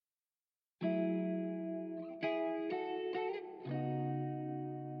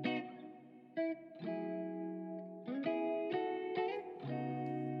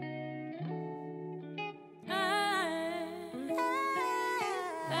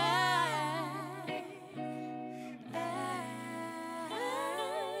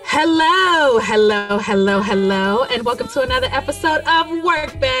Hello, and welcome to another episode of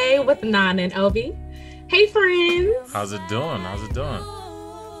Work Bay with Nana and Obi. Hey, friends. How's it doing?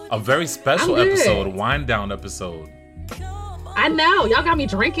 A very special episode, a wind down episode. I know, y'all got me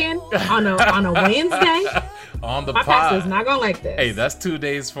drinking on a Wednesday. On the My pod. pastor's not gonna like this. Hey, that's 2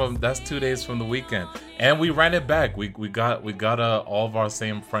 days from the weekend, and we ran it back. We got all of our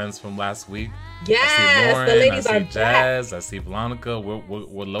same friends from last week. Yes, I see Lauren, the ladies I are see Jazz, I see Veronica.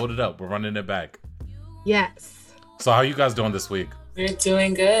 We're loaded up. We're running it back. Yes. So how you guys doing this week? We're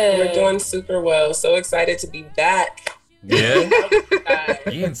doing good. We're doing super well. So excited to be back. Yeah.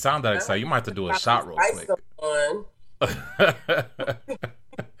 You didn't sound that excited. You might have to do a shot real quick.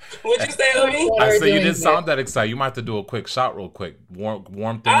 What'd you say, Obi? I said you didn't sound that excited. You might have to do a quick shot real quick.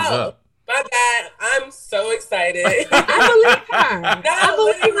 Warm things up. My bad. I'm so excited. I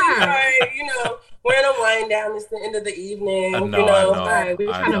believe her. Sorry, we're in a wind down. It's the end of the evening. I know. We're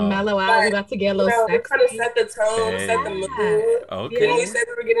trying to mellow out. We're about to get a little We're trying to sexy. set the tone, set the mood. Okay. And we said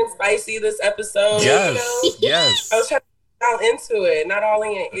we were getting spicy this episode. Yes. I was trying to get all into it, not all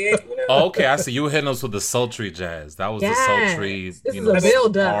in your ear. Okay, I see. You were hitting us with the sultry jazz. That was the sultry, This is a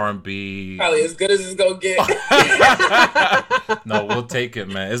build-up. R&B. Probably as good as it's gonna get. No, we'll take it,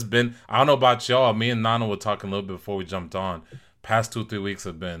 man. It's been, I don't know about y'all. Me and Nana were talking a little bit before we jumped on. Past 2-3 weeks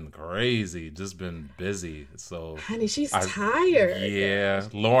have been crazy. Just been busy. So, Honey, she's tired. Yeah.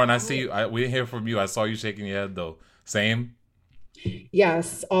 Lauren, I see you. We didn't hear from you. I saw you shaking your head, though. Same?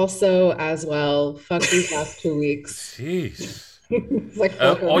 Yes, also as well. Fuck these last 2 weeks. Jeez. It's like,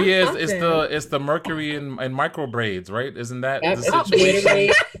 it's the Mercury and micro braids, right? Isn't that the situation?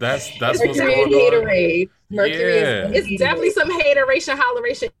 Gatorade. That's Mercury what's and going on. Gatorade. Mercury Yeah. is It's definitely some hateration,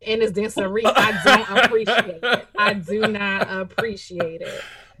 holleration in this dancery. I don't appreciate it. I do not appreciate it.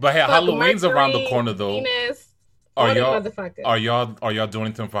 But hey, Fuck Halloween's around the Mercury, corner, though. Venus, Are all them y'all motherfuckers. are y'all doing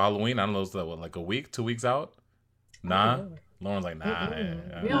anything for Halloween? I don't know, is that like a week, 2 weeks out? Nah. Lauren's like, nah.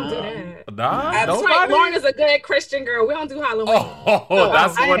 We don't do that. Nah, That's nobody? right. Lauren is a good Christian girl. We don't do Halloween.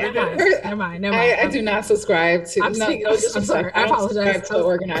 That's what it is. Never mind. I do not subscribe to. I'm sorry. I I don't apologize. subscribe to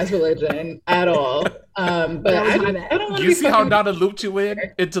organized religion at all. But That was I my don't bad. want to You be see how fucking- Nana looped you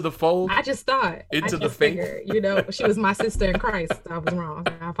into the fold? I just thought. Into I the just faith. figured, she was my sister in Christ. I was wrong.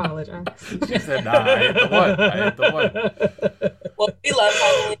 I apologize. She said, nah, I hit the one. Well, we love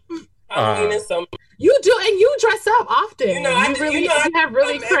Halloween. Halloween is so. You do, and you dress up often. I you have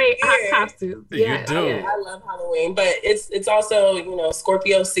really come great every year. costumes. You Yeah, do. yeah. I love Halloween, but it's also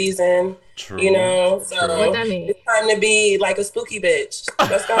Scorpio season. True. So What that mean? it's time to be like a spooky bitch.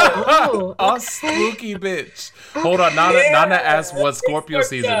 Let's go. Oh, A okay. spooky bitch. Hold on, Nana asked what Scorpio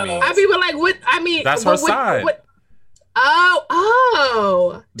season means. I mean, like, what? I mean, That's what- her sign.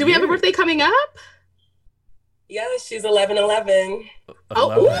 Oh. Do we have a Yeah. birthday coming up? Yeah, she's 11/11.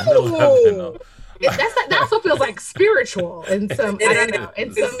 Oh, that's what feels like spiritual in some. I don't know. In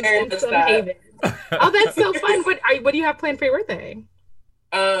It's very some much that. haven. Oh, that's so fun. What do you have planned for your birthday?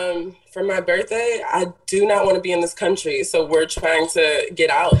 For my birthday, I do not want to be in this country, so we're trying to get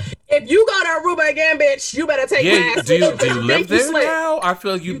out. If you go to Aruba again, bitch, you better take Yeah, class. do you live there Slick. now? I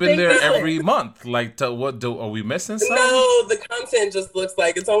feel like you've You been think there you every month. Like, are we missing something? No, the content just looks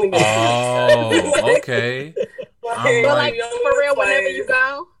like it's only been Oh, okay. I'm But like- like for real, whenever you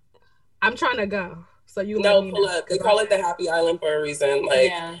go, I'm trying to go. So you let No, me pull know, up. They 'cause call I'm- it the Happy Island for a reason. Like,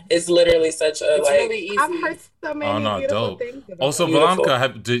 Yeah. it's literally such a It's really easy. I've heard so many Oh, no, beautiful dope. things. About Also, it. Beautiful.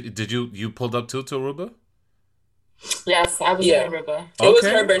 Veronica, did you pulled up to Aruba? Yes, I was Yeah. in Aruba. It was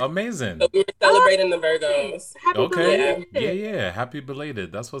Okay, her birthday. amazing. So we were celebrating the Virgos. Happy Okay, belated. yeah, happy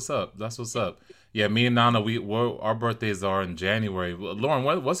belated. That's what's up. Yeah, me and Nana, our birthdays are in January.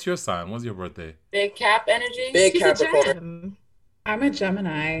 Lauren, what's your sign? What's your birthday? Big Cap energy. Big She's a Capricorn. gem. I'm a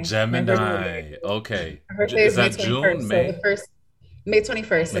Gemini. Gemini. Okay. My birthday Is May that 21st, June, so May? the first May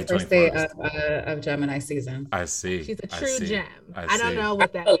 21st, May the first day 21st. of Gemini season. I see. She's a I true see. gem. I I don't see. know what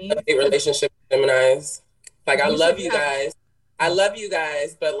I that have means. a relationship with Geminis. Like, I You love should you have- guys. I love you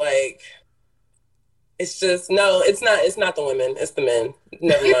guys, but like, it's just it's not the women, it's the men.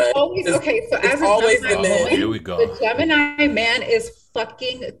 Never mind. It's always okay. So It's as a always Gemini the men. woman, Here we go. the Gemini man is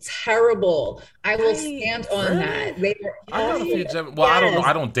fucking terrible. I will Right. stand on Really? that. They are I got a awful. few Gemini. Well, I don't know. Yes.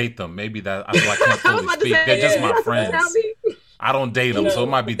 I don't date them. Maybe that I can't I was fully about to speak. say, They're just yeah, my you tell friends. me. I don't date them, so it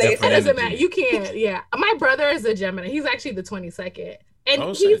might be They- different It doesn't matter. energy. You can't. Yeah, my brother is a Gemini. He's actually the 22nd, and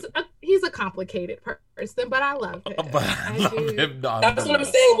Oh, he's a complicated person, but I love him. But I love do. him. No, That's what I'm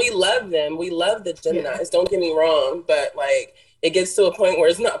saying. We love them. We love the Geminis. Don't get me wrong, but like, it gets to a point where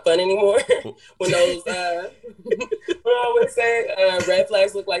it's not fun anymore. When those, we always say, red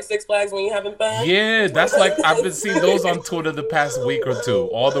flags look like Six Flags when you're having fun. Yeah, that's like, I've been seeing those on Twitter the past week or two.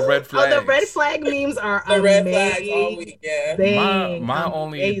 All the red flags. Oh, the red flag memes are The amazing. red flags all week, yeah. My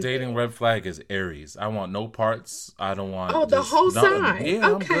only dating red flag is Aries. I want no parts. I don't want the whole nothing. sign. Yeah,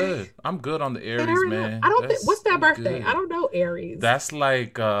 Okay. I'm good on the Aries, Fair man. enough. I don't think. What's that birthday? good. I don't know Aries. That's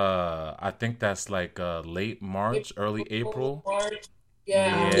like I think that's like late March, early April. March.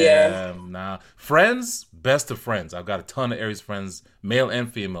 Yeah. Nah. Friends, best of friends. I've got a ton of Aries friends, male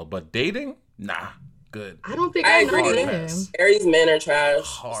and female. But dating, nah. Good. I don't think I I know agree. him. Aries men are trash.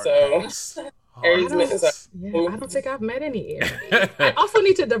 Hard So pass. Aries men is Yeah, I don't think I've met any Aries. I also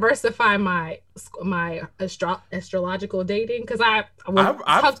need to diversify my astrological dating because I've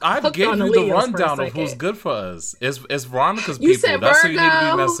gave you the rundown of who's good for us. It's Veronica's You people. said That's who you need to be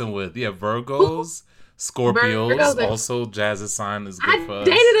Virgo. messing with. Yeah, Virgos, Scorpios. Virgos. Also, Jazz's sign is good for I us.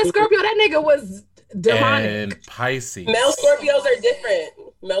 dated a Scorpio. That nigga was demonic. And Pisces. male Scorpios are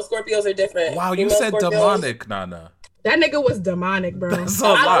different. Wow, you Female said Scorpios- demonic, Nana. That nigga was demonic, bro. That's a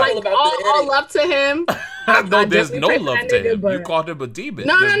I lot. like all up to him. No, there's definitely no pray for love that to nigga, him. but- You called him a demon.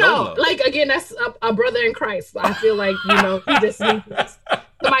 No. There's love. Like again, that's a brother in Christ. I feel like he just needs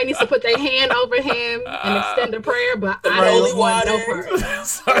somebody needs to put their hand over him and extend a prayer. But I holy don't want no water.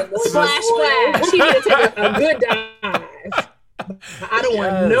 part. Splash. He need to take a good dive. I don't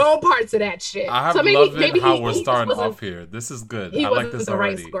want no parts of that shit. I'm so loving how we're he starting wasn't- off here. This is good. He I wasn't like this the right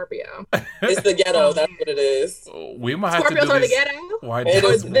already. Scorpio. It's the ghetto. That's what it is. We might have Scorpios to do are the this. ghetto. Why It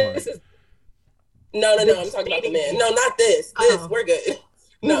does is- This is No. I'm talking about the men. No, not this. Oh. We're good.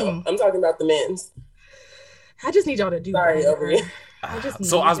 No, I'm talking about the men's. I just need y'all to do Sorry, better. over here.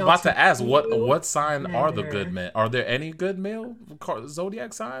 So I was y'all about to ask, what do sign are the better. good men? Are there any good male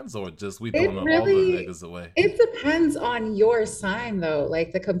zodiac signs, or just we It throwing all really- the niggas away? It depends on your sign, though.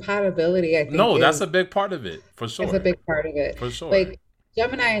 Like the compatibility, I think. No, that's is a big part of it, for sure. a big part of it. For sure. Like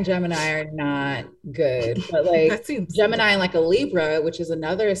Gemini and Gemini are not good, but like That seems Gemini and like a Libra, which is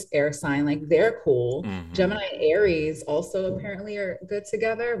another air sign, like they're cool. Mhm. Gemini and Aries also apparently are good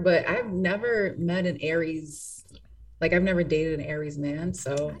together, but I've never met an Aries. Like I've never dated an Aries man,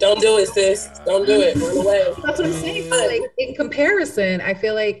 so Don't do it, sis. Don't do it. Run away. that's what I'm saying. But, like in comparison, I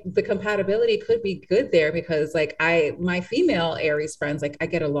feel like the compatibility could be good there because like my female Aries friends, like I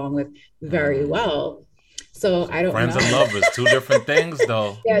get along with very well. So I don't Friends know. and lovers, two different things,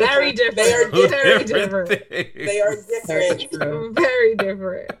 though. Yeah, very different. They are Two Very different. things. They are Very different. true. Very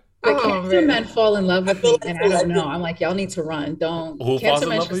different. But Oh, Cancer man. men fall in love with I feel me, like and so I don't like know. I'm like, y'all need to run. Don't. Who falls Cancer in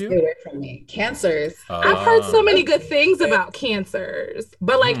men love should with stay you? away from me. Cancers. I've heard so Ah. many good things about cancers,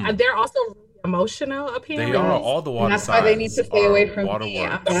 but like Hmm. they're also emotional. Apparently, They are all the And water that's why they need to signs stay are away from water me.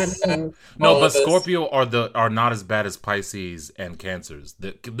 works. I'm bad news. No, All but of us. Scorpio are not as bad as Pisces and Cancers.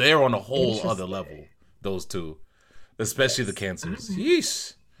 They're on a whole other Interesting. level. Those two, especially the Cancers.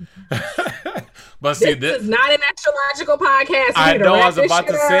 Yeesh. But see, This is not an astrological podcast. We I need to know. I wrap was this about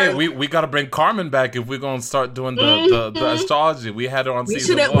to shit say up. we got to bring Carmen back if we're gonna start doing the astrology. We had her on We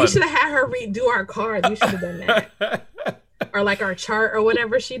season should have. one. We should have had her redo our cards. We should have done that, or like our chart or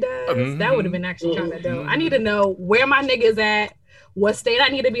whatever she does. That would have been actually kind of dope. I need to know where my nigga's at, what state I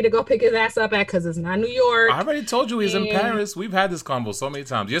need to be to go pick his ass up at, because it's not New York. I already told you he's in And- Paris. We've had this convo so many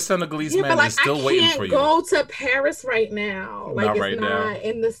times. Your Senegalese Yeah, man but like is still I waiting can't for you. go to Paris right now. Like Not it's right not now.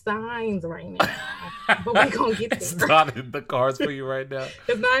 in the signs right now. But we gonna get It's there. not in the cards for you right now.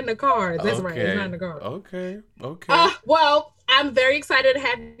 It's not in the cards. That's right. It's not in the cards. Okay. Okay. Well, I'm very excited to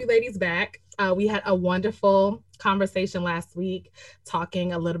have you ladies back. We had a wonderful conversation last week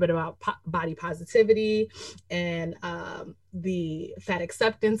talking a little bit about body positivity and the fat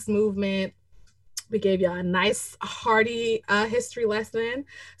acceptance movement. We gave y'all a nice, hearty history lesson.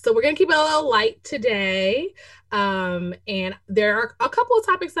 So we're going to keep it a little light today. And there are a couple of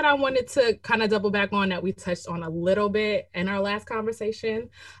topics that I wanted to kind of double back on that we touched on a little bit in our last conversation.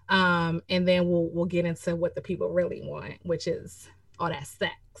 And then we'll get into what the people really want, which is all that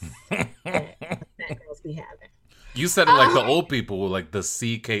sex that girls be having. You said it like the old people, like the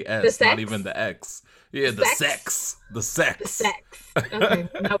CKS, The sex? not even the X. Yeah, the Sex? sex. The sex. The sex. Okay.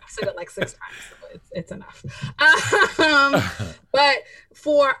 No, we said it like 6 times, so it's enough. But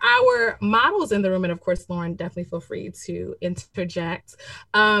for our models in the room, and of course, Lauren, definitely feel free to interject.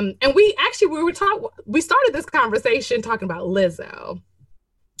 And we started this conversation talking about Lizzo.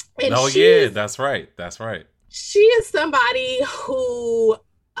 And Oh, she's- yeah, that's right. That's right. She is somebody who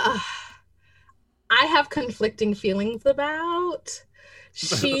I have conflicting feelings about.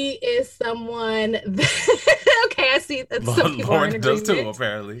 She is someone that, okay, I see that some people are in Lauren does too, agreement.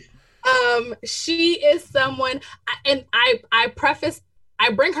 apparently. She is someone, and I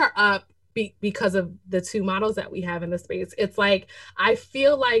bring her up because of the two models that we have in the space. It's like, I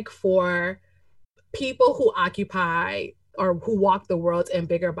feel like for people who occupy or who walk the world in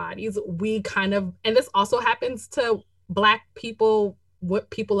bigger bodies, we kind of, and this also happens to Black people,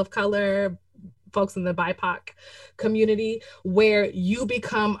 people of color, folks in the BIPOC community, where you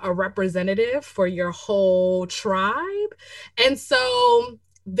become a representative for your whole tribe. And so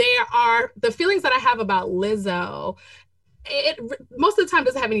there are the feelings that I have about Lizzo. It most of the time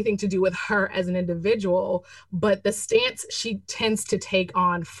doesn't have anything to do with her as an individual, but the stance she tends to take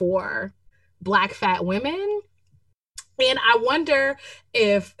on for Black fat women. And I wonder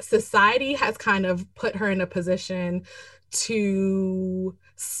if society has kind of put her in a position to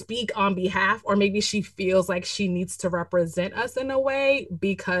speak on behalf, or maybe she feels like she needs to represent us in a way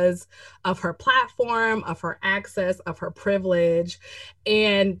because of her platform, of her access, of her privilege.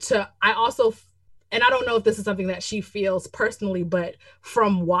 And I don't know if this is something that she feels personally, but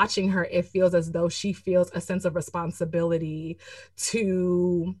from watching her, it feels as though she feels a sense of responsibility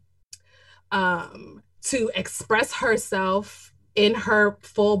to express herself in her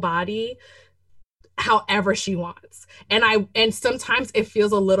full body however she wants. And sometimes it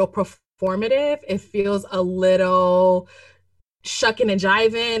feels a little performative. It feels a little shucking and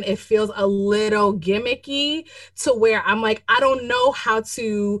jiving. It feels a little gimmicky, to where I'm like, I don't know how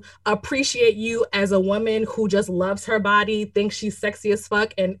to appreciate you as a woman who just loves her body, thinks she's sexy as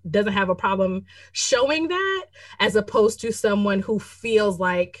fuck, and doesn't have a problem showing that, as opposed to someone who feels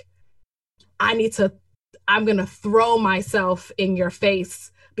like, I'm going to throw myself in your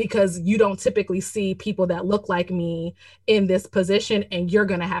face because you don't typically see people that look like me in this position, and you're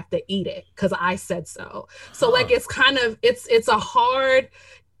going to have to eat it because I said so. So like, it's kind of, it's a hard,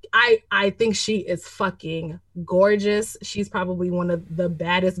 I think she is fucking gorgeous. She's probably one of the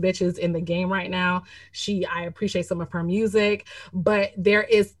baddest bitches in the game right now. I appreciate some of her music, but there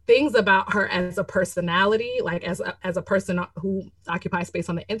is things about her as a personality, like as a person who occupies space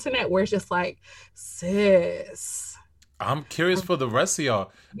on the internet, where it's just like, sis. I'm curious for the rest of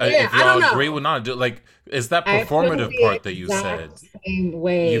y'all. Yeah, if y'all agree with not, like, is that performative part that you said? Same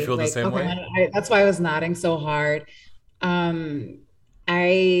way. You feel the same way? That's why I was nodding so hard.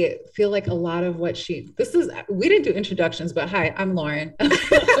 I feel like a lot of what we didn't do introductions, but hi, I'm Lauren.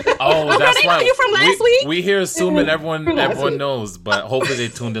 Oh, that's why. You from last week? We here assuming everyone knows, but hopefully they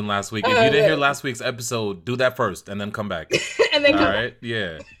tuned in last week. If you didn't hear last week's episode, do that first and then come back. And then all right,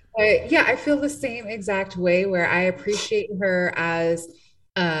 yeah. Yeah, I feel the same exact way, where I appreciate her as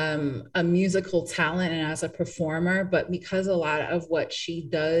a musical talent and as a performer, but because a lot of what she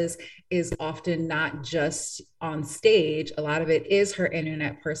does is often not just on stage, a lot of it is her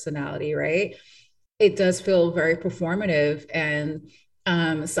internet personality, right? It does feel very performative, and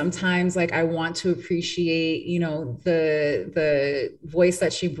sometimes, like, I want to appreciate, the voice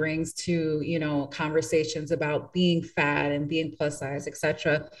that she brings to, conversations about being fat and being plus size,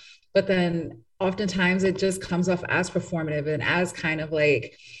 etc. But then oftentimes it just comes off as performative and as kind of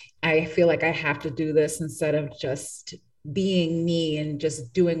like, I feel like I have to do this instead of just being me and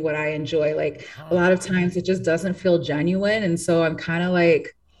just doing what I enjoy. Like, a lot of times it just doesn't feel genuine. And so I'm kind of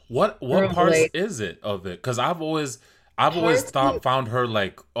like, what parts is it of it? Because I've always found her,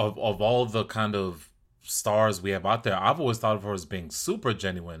 like, of all the kind of stars we have out there, I've always thought of her as being super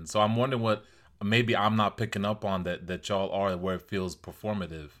genuine. So I'm wondering what maybe I'm not picking up on that y'all are, where it feels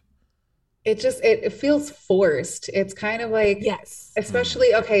performative. It feels forced. It's kind of like, yes,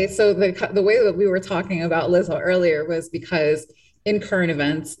 especially, okay, so the way that we were talking about Lizzo earlier was because in current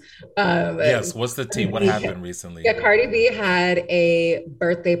events, yes, what's the tea? What happened recently? Yeah, Cardi B had a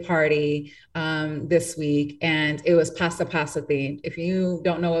birthday party this week, and it was pasta themed. If you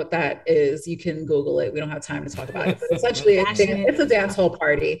don't know what that is, you can Google it. We don't have time to talk about it, but essentially it's a dance hall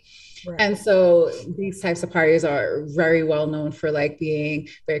party. Right. And so these types of parties are very well known for, like, being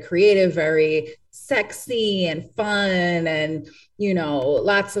very creative, very sexy and fun, and,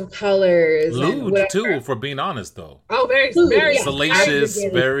 lots of colors. Lewd too, for being honest, though. Oh, very salacious,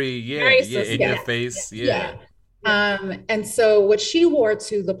 very in your face. Yeah. And so what she wore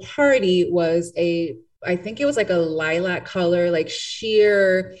to the party was I think it was like a lilac color, like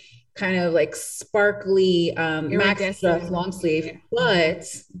sheer, kind of like sparkly max dress, long sleeve,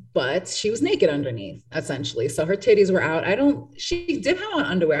 but she was naked underneath, essentially. So her titties were out. She did have on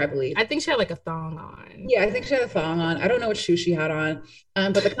underwear, I believe. I think she had like a thong on. Yeah, I think she had a thong on. I don't know what shoes she had on.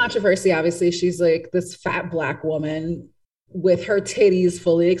 But the controversy, obviously, she's like this fat Black woman with her titties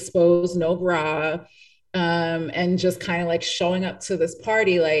fully exposed, no bra, and just kind of like showing up to this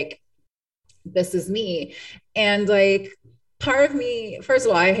party like, this is me. And like, part of me, first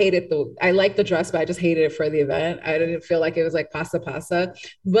of all, I liked the dress, but I just hated it for the event. I didn't feel like it was like pasta,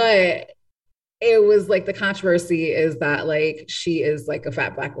 but it was like the controversy is that like she is like a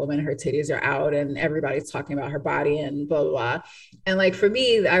fat Black woman, her titties are out, and everybody's talking about her body and blah blah blah. And like for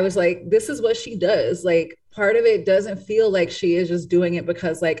me, I was like, this is what she does. Like part of it doesn't feel like she is just doing it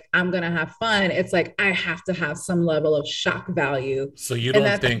because like I'm gonna have fun. It's like I have to have some level of shock value. So you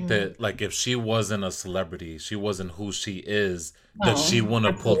don't think that like if she wasn't a celebrity, she wasn't who she is, that she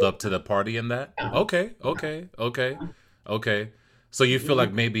wouldn't have pulled up to the party in that? No. Okay. So you feel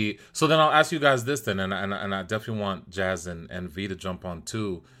like maybe, so then I'll ask you guys this then, and I definitely want Jazz and V to jump on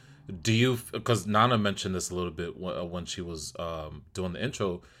too. Do you, because Nana mentioned this a little bit when she was doing the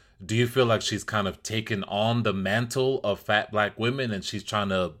intro, do you feel like she's kind of taken on the mantle of fat Black women and she's trying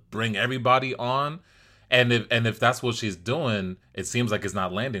to bring everybody on? And if that's what she's doing, it seems like it's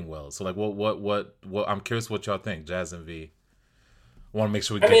not landing well. So like what I'm curious what y'all think, Jazz and V. I want to make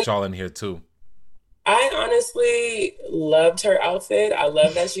sure we get y'all in here too. I honestly loved her outfit. I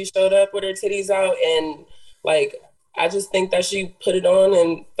love that she showed up with her titties out, and like I just think that she put it on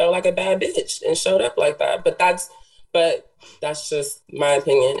and felt like a bad bitch and showed up like that. But that's just my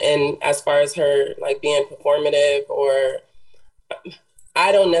opinion. And as far as her like being performative, or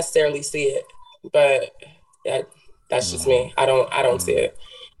I don't necessarily see it, but yeah, that's just me. I don't see it.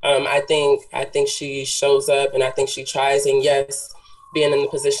 I think she shows up, and I think she tries, and yes, being in the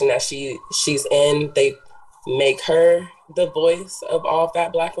position that she's in, they make her the voice of all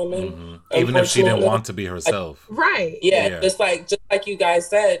fat Black women. Even if she didn't want to be herself. Right. Yeah. Just like you guys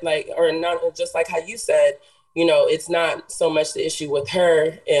said, like, or not, just like how you said, you know, it's not so much the issue with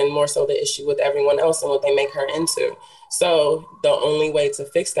her and more so the issue with everyone else and what they make her into. So the only way to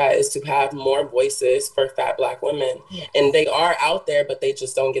fix that is to have more voices for fat Black women. Yeah. And they are out there, but they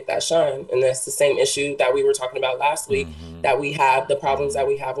just don't get that shine. And that's the same issue that we were talking about last week, that we have, the problems that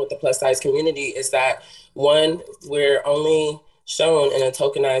we have with the plus size community is that, one, we're only shown in a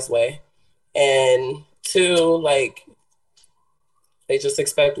tokenized way. And two, like, they just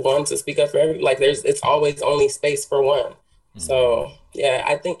expect one to speak up for every, like it's always only space for one. So yeah,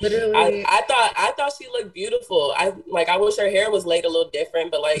 I think literally, I thought she looked beautiful. I wish her hair was laid a little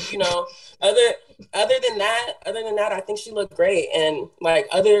different, but like, you know, other than that, I think she looked great. And like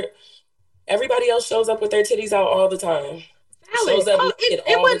everybody else shows up with their titties out all the time. Shows up naked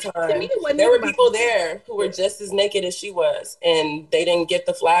all the time. There were people there who were just as naked as she was, and they didn't get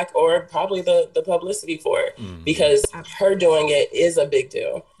the flack or probably the publicity for it, because her doing it is a big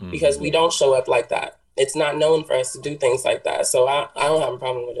deal, because we don't show up like that. It's not known for us to do things like that. So I don't have a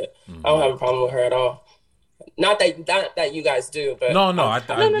problem with it. I don't have a problem with her at all. Not that you guys do, but no,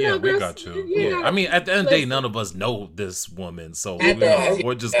 we got you. Yeah. I mean, at the end of the day, none of us know this woman, so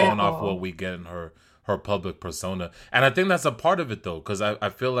we're just going off what we get in her public persona. And I think that's a part of it though, because I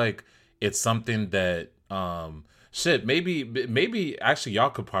feel like it's something that maybe actually y'all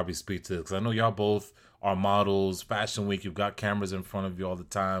could probably speak to, because I know y'all both are models, Fashion Week, you've got cameras in front of you all the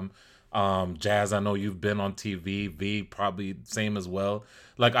time. Jazz, I know you've been on TV, V probably same as well.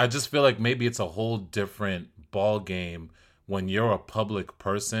 Like I just feel like maybe it's a whole different ball game when you're a public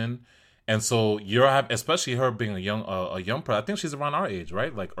person. And so especially her being a young person. I think she's around our age,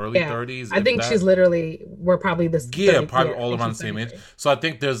 right? Like early 30s. I think she's literally, we're probably the probably all around the same age. So I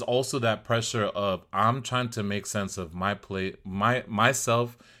think there's also that pressure of I'm trying to make sense of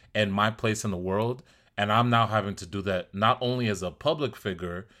myself and my place in the world, and I'm now having to do that not only as a public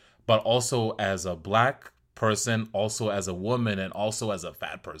figure, but also as a Black person, also as a woman, and also as a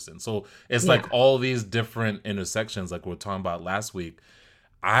fat person. So it's like all these different intersections, like we were talking about last week.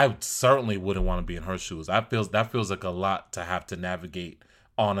 I certainly wouldn't want to be in her shoes. That feels like a lot to have to navigate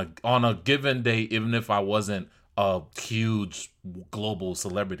on a given day, even if I wasn't a huge global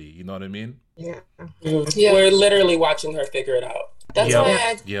celebrity. You know what I mean? Yeah. We're literally watching her figure it out. That's why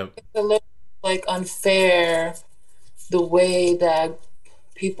I think it's a little like unfair the way that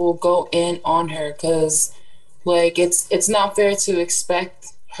people go in on her, because like it's not fair to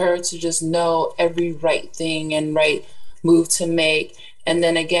expect her to just know every right thing and right move to make. And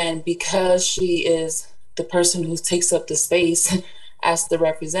then again, because she is the person who takes up the space as the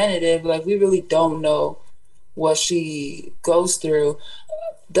representative, like we really don't know what she goes through.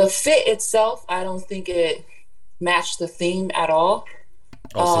 The fit itself, I don't think it matched the theme at all.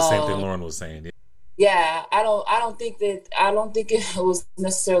 Oh, it's the same thing Lauren was saying. Yeah, I don't think it was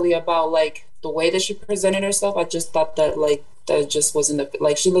necessarily about like the way that she presented herself. I just thought that like that just wasn't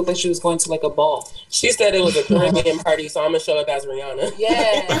like she looked like she was going to like a ball. She said it was a Caribbean party, so I'm gonna show up as Rihanna.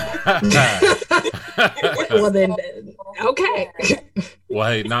 Yeah. Well then, okay.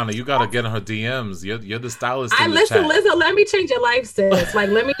 Well, hey, Nana, you gotta get in her DMs. You're the stylist. Listen, Lizzo, let me change your life, sis. Like,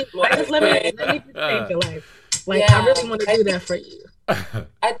 let me just change your life. Like, I really want to do that for you.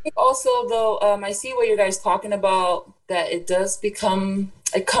 I think also though, I see what you guys talking about, that it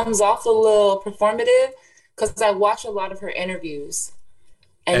comes off a little performative, because I watch a lot of her interviews,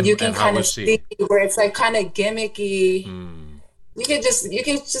 and you can kind of see where it's like kind of gimmicky. You can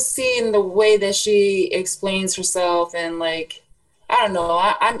just see in the way that she explains herself, and like, I don't know,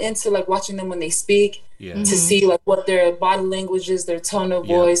 I'm into like watching them when they speak, to see like what their body language is, their tone of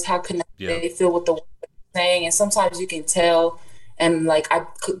voice, how connected they feel with the word they're saying, and sometimes you can tell. And like, I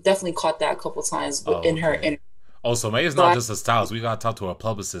definitely caught that a couple times in her interview. Oh, so maybe it's not just a stylist. We gotta talk to her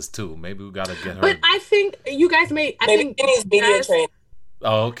publicist too. Maybe we gotta get her. But I think you guys may. I think it needs media training.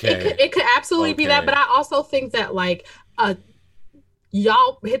 Oh, okay. It could absolutely be that, but I also think that like,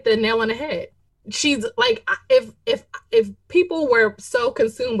 y'all hit the nail on the head. She's like, if people were so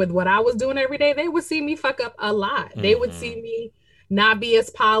consumed with what I was doing every day, they would see me fuck up a lot. They would see me not be as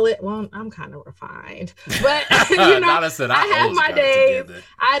polished. Well, I'm kind of refined, but you know, I have my days.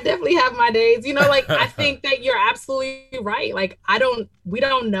 I definitely have my days. You know, like, I think that you're absolutely right. Like, we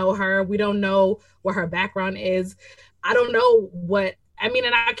don't know her. We don't know what her background is. I don't know what. I mean,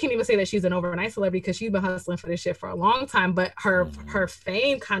 and I can't even say that she's an overnight celebrity, because she's been hustling for this shit for a long time. But her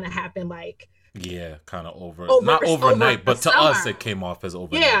fame kind of happened like. Yeah, kind of not overnight, but to us it came off as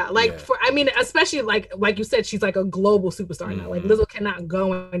overnight. Yeah, like especially like you said, she's like a global superstar now. Like, Lizzo cannot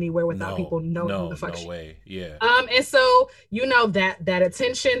go anywhere without people knowing who the fuck she is. No way. Yeah. And so, you know, that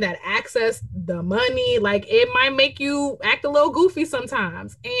attention, that access, the money, like, it might make you act a little goofy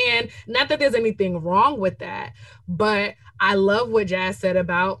sometimes. And not that there's anything wrong with that, but I love what Jazz said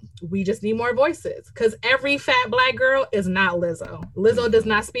about, we just need more voices, because every fat Black girl is not Lizzo. Lizzo does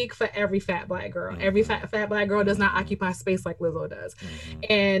not speak for every fat Black girl. Every fat Black girl does not occupy space like Lizzo does.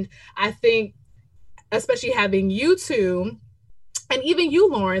 And I think, especially having you two, and even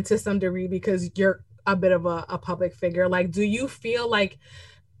you, Lauren, to some degree, because you're a bit of a public figure, like, do you feel like,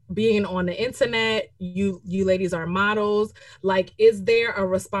 being on the internet, you ladies are models, like, is there a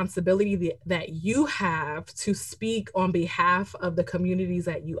responsibility that you have to speak on behalf of the communities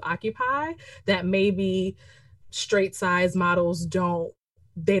that you occupy, that maybe straight size models don't,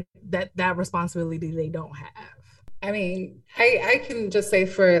 that responsibility they don't have? I mean, I can just say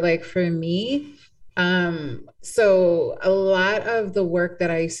for me, so a lot of the work that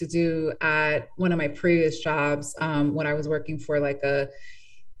I used to do at one of my previous jobs, when I was working for like a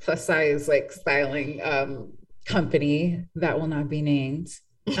plus size like styling company that will not be named.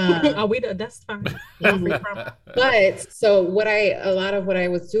 That's fine. But so a lot of what I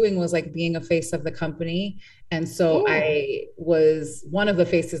was doing was like being a face of the company. And so I was one of the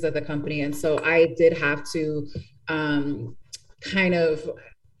faces of the company. And so I did have to kind of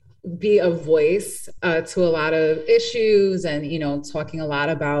be a voice to a lot of issues, and, you know, talking a lot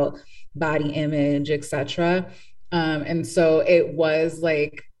about body image, etc. And so it was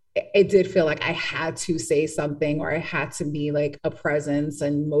like, it did feel like I had to say something, or I had to be like a presence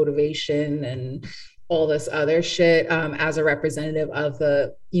and motivation and all this other shit as a representative of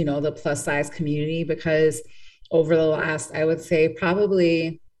the, you know, the plus size community, because over the last, I would say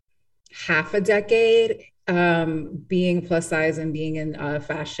probably half a decade, being plus size and being in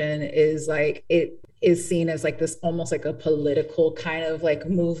fashion is like, it is seen as like this almost like a political kind of like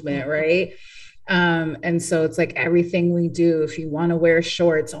movement, right? And so it's like everything we do, if you want to wear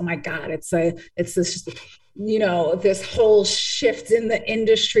shorts, oh my God, it's this, you know, this whole shift in the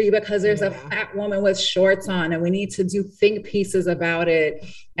industry because there's a fat woman with shorts on, and we need to do think pieces about it.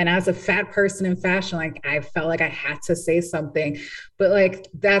 And as a fat person in fashion, like, I felt like I had to say something, but like,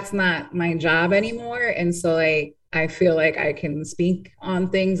 that's not my job anymore. And so like, I feel like I can speak on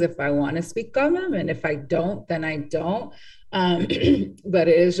things if I want to speak on them. And if I don't, then I don't. But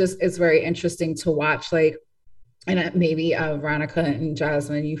it's very interesting to watch, like, and maybe Veronica and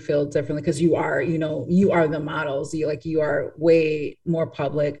Jasmine, you feel differently because you are the models. You are way more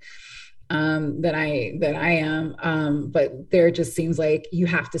public than I am. But there just seems like you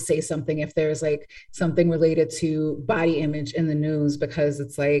have to say something if there's like something related to body image in the news, because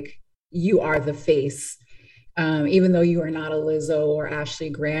it's like you are the face. Even though you are not a Lizzo or Ashley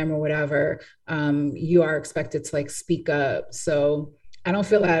Graham or whatever, you are expected to like speak up. So I don't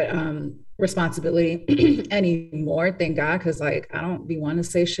feel that responsibility anymore, thank God, because like I don't be wanting to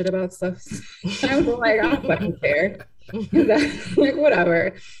say shit about stuff. I'm like, I don't fucking care. Like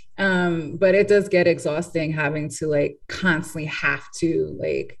whatever. But it does get exhausting having to like constantly have to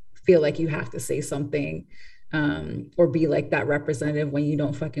like feel like you have to say something or be like that representative when you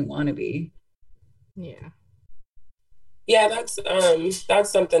don't fucking want to be. Yeah, that's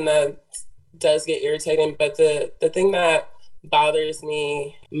something that does get irritating. But the thing that bothers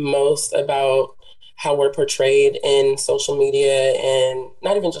me most about how we're portrayed in social media, and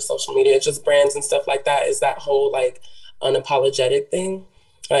not even just social media, just brands and stuff like that, is that whole like unapologetic thing.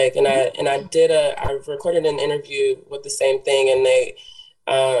 Like, and I recorded an interview with the same thing, and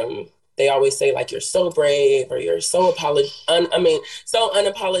they always say like, you're so brave, or you're so so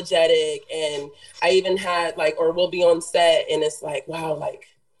unapologetic. And I even had like, or we'll be on set and it's like, wow, like,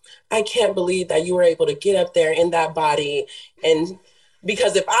 I can't believe that you were able to get up there in that body. And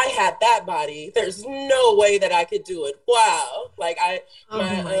because if I had that body, there's no way that I could do it. Wow. Like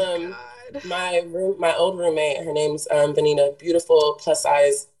my old roommate, her name's Vanita, beautiful plus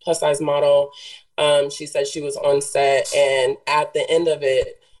size model. She said she was on set, and at the end of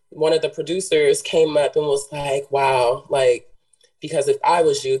it, one of the producers came up and was like, wow, like, because if I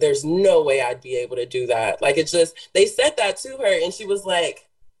was you, there's no way I'd be able to do that. Like, it's just, they said that to her and she was like,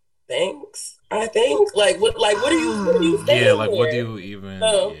 thanks, I think. Like, what are you saying? Yeah, like, here? What do you even,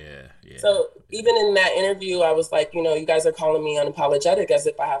 yeah. So even in that interview, I was like, you guys are calling me unapologetic as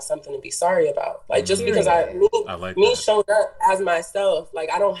if I have something to be sorry about. Like, just because me showed up as myself, like,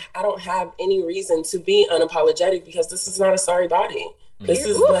 I don't have any reason to be unapologetic, because this is not a sorry body. This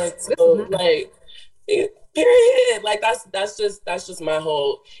is period. Like, that's just my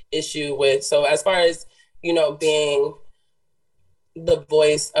whole issue with. So as far as, being the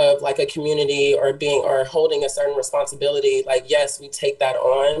voice of like a community, or holding a certain responsibility, like, yes, we take that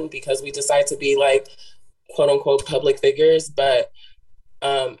on because we decide to be like, quote unquote, public figures. But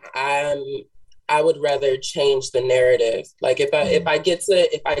I would rather change the narrative. Like, if I get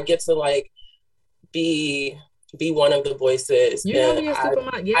to like be one of the voices, you're gonna be a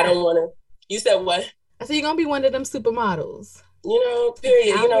supermodel. Yeah. I don't want to. You said what? I said you're gonna be one of them supermodels.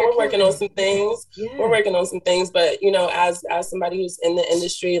 Period. We're working on some things. Yeah. We're working on some things, but as somebody who's in the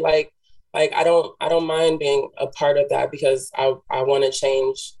industry, like I don't mind being a part of that, because I want to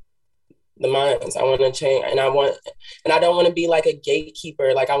change the minds. I want to change, and I don't want to be like a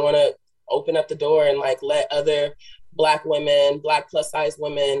gatekeeper. Like, I want to open up the door and like let other Black women, Black plus size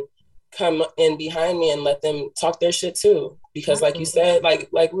women come in behind me and let them talk their shit too. Because like you said, like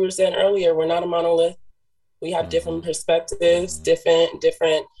we were saying earlier, we're not a monolith. We have different perspectives, different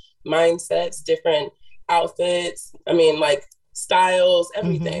mindsets, different outfits. I mean, like, styles,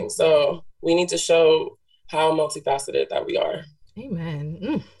 everything. So we need to show how multifaceted that we are.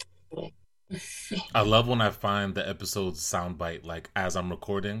 Amen. I love when I find the episode soundbite like as I'm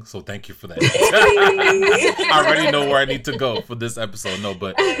recording. So thank you for that. I already know where I need to go for this episode. No,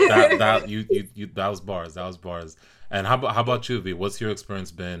 but that was bars. That was bars. And how about you, V? What's your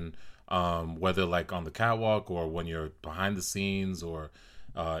experience been? Whether like on the catwalk or when you're behind the scenes or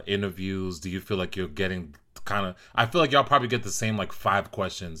interviews, do you feel like you're getting I feel like y'all probably get the same like 5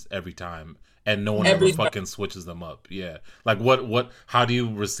 questions every time, and no one ever fucking switches them up. Yeah. Like how do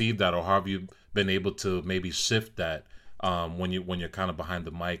you receive that, or how have you been able to maybe shift that when you're kind of behind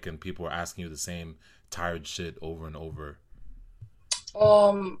the mic and people are asking you the same tired shit over and over?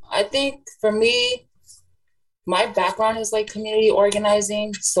 I think for me, my background is like community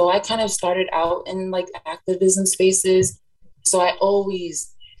organizing. So I kind of started out in like activism spaces. So I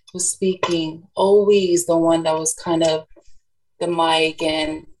always was speaking, always the one that was kind of the mic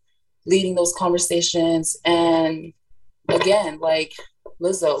and leading those conversations. And again, like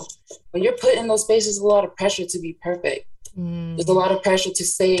Lizzo, when you're put in those spaces, there's a lot of pressure to be perfect. There's a lot of pressure to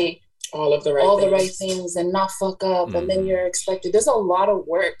say all the right things and not fuck up. And then you're expected. There's a lot of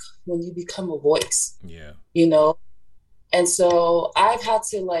work when you become a voice. Yeah. And so I've had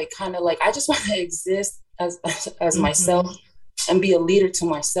to like kind of like, I just want to exist as myself and be a leader to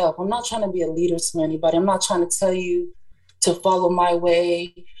myself. I'm not trying to be a leader to anybody. I'm not trying to tell you to follow my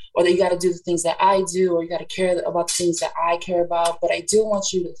way, or that you got to do the things that I do, or you got to care about the things that I care about. But I do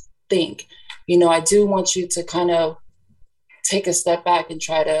want you to think, I do want you to kind of take a step back and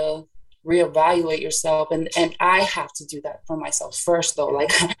try to reevaluate yourself. And I have to do that for myself first, though.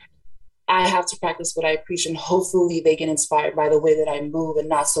 Like, I have to practice what I preach, and hopefully they get inspired by the way that I move, and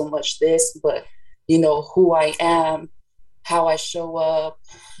not so much this, but, who I am, how I show up,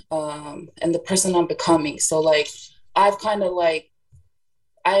 and the person I'm becoming. So like, I've kind of like,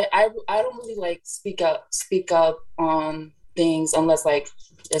 I don't really like speak up on things unless like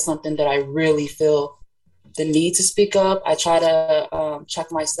it's something that I really feel the need to speak up. I try to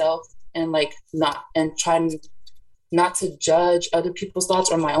check myself and like not, and try and not to judge other people's thoughts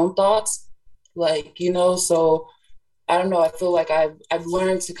or my own thoughts. Like, you know, so I don't know. I feel like I've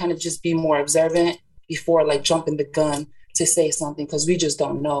learned to kind of just be more observant before like jumping the gun to say something, because we just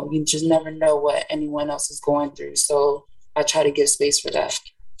don't know. You just never know what anyone else is going through. So I try to give space for that.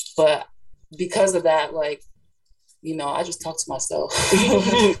 But because of that, like, you know, I just talk to myself.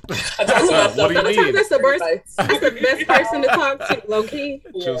 I talk to myself. What do you mean? That's the best person to talk to, low key.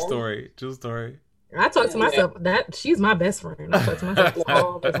 True story. I talk to myself. That she's my best friend. I talk to myself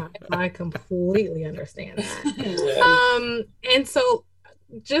all the time. I completely understand that. And so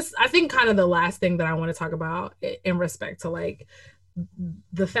just I think kind of the last thing that I want to talk about in respect to like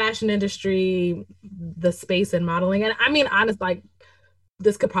the fashion industry, the space and modeling. And I mean, honestly, like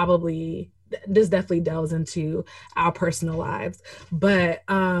this definitely delves into our personal lives. But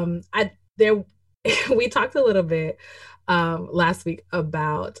we talked a little bit last week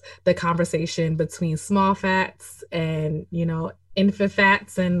about the conversation between small fats and, you know, infant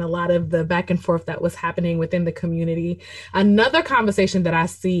fats and a lot of the back and forth that was happening within the community. Another conversation that I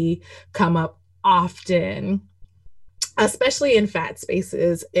see come up often, especially in fat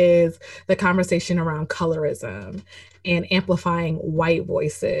spaces, is the conversation around colorism and amplifying white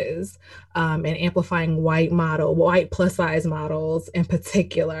voices, and amplifying white plus size models in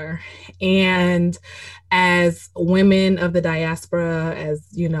particular. And as women of the diaspora, as,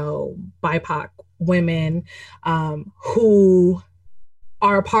 you know, BIPOC women who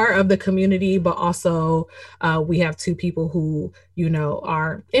are a part of the community, but also we have two people who, you know,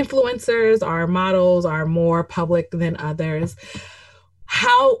 are influencers, are models, are more public than others.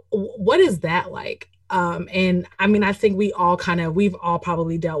 What is that like? And I mean, I think we've all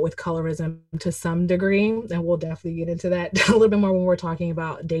probably dealt with colorism to some degree, and we'll definitely get into that a little bit more when we're talking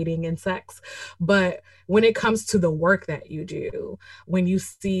about dating and sex. But when it comes to the work that you do, when you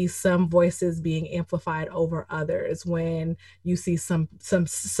see some voices being amplified over others, when you see some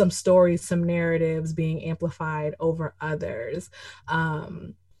stories, some narratives being amplified over others,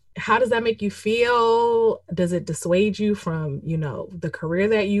 how does that make you feel? Does it dissuade you from, you know, the career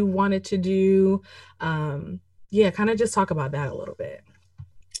that you wanted to do? Kind of just talk about that a little bit.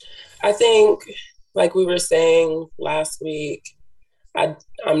 I think, like we were saying last week,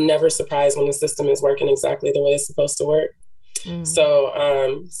 I'm never surprised when the system is working exactly the way it's supposed to work. Mm.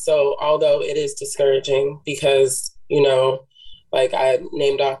 So although it is discouraging because, you know, like I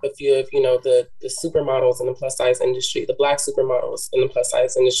named off a few of, you know, the supermodels in the plus size industry, the Black supermodels in the plus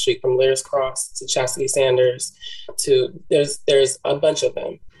size industry, from Lyris Cross to Chastity Sanders to there's a bunch of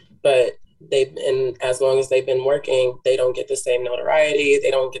them, but as long as they've been working, they don't get the same notoriety,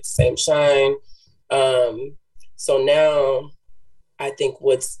 they don't get the same shine. So now I think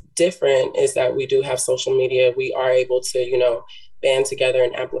what's different is that we do have social media. We are able to, you know, band together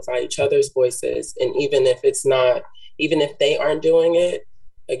and amplify each other's voices. And even if they aren't doing it,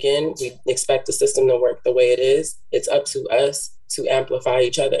 again, we expect the system to work the way it is. It's up to us to amplify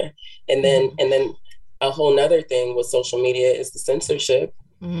each other. And then a whole nother thing with social media is the censorship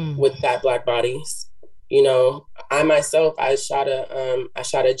with fat Black bodies. You know, I myself, I shot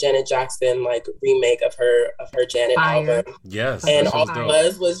a Janet Jackson like remake of her Janet album. Yes. And all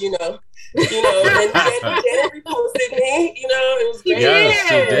it was, you know, and Janet reposted me, you know, it was great.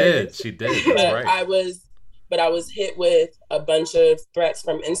 Yes, she did. That's right. I was hit with a bunch of threats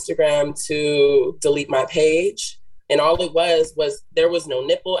from Instagram to delete my page. And all it was there was no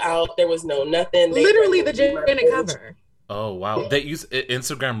nipple out. There was no nothing. Literally the Janet cover. Oh, wow.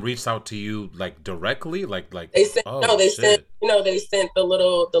 Instagram reached out to you like directly? Like they sent, they sent the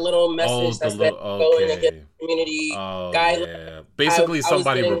little message that said go in and get community guidelines. Yeah. Basically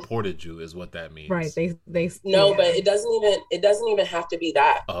somebody reported you is what that means. Right. But it doesn't even have to be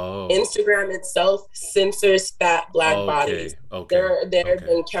that. Oh. Instagram itself censors fat Black bodies. Okay. There have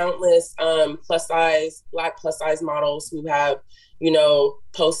been countless Black plus size models who have, you know,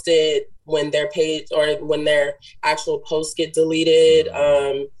 posted when their page or when their actual posts get deleted,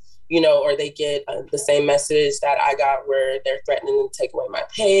 you know, or they get the same message that I got where they're threatening to take away my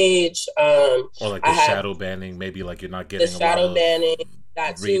page. Or like the shadow banning, maybe like you're not getting the shadow banning,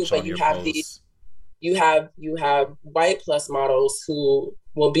 that too. But you have you have white plus models who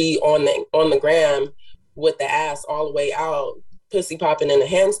will be on the gram with the ass all the way out, pussy popping in a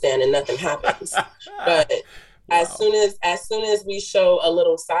handstand, and nothing happens. But wow. As soon as we show a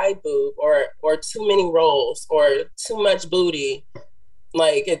little side boob or too many rolls or too much booty,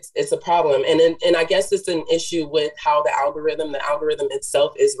 like it's a problem. And I guess it's an issue with how the algorithm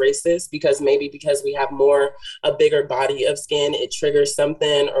itself is racist, because we have a bigger body of skin, it triggers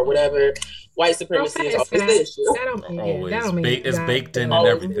something or whatever. White supremacy is always the issue. It's baked in and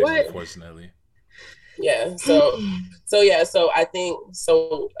everything, unfortunately. Yeah. So I think,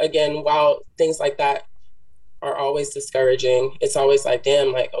 so again, while things like that are always discouraging, it's always like,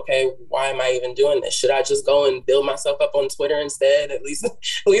 damn, like, okay, why am I even doing this? Should I just go and build myself up on Twitter instead? At least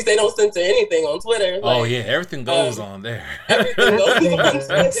they don't censor anything on Twitter. Oh, yeah, everything goes on there. Everything goes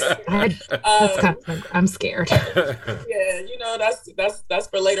on Twitter. I'm scared. Yeah, you know, that's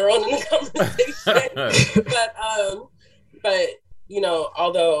for later on in the conversation. But you know,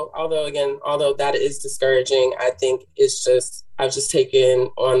 although that is discouraging, I think I've just taken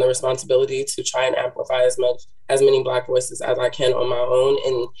on the responsibility to try and amplify as many Black voices as I can on my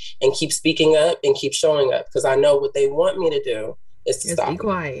own, and keep speaking up and keep showing up, because I know what they want me to do is to stop. Be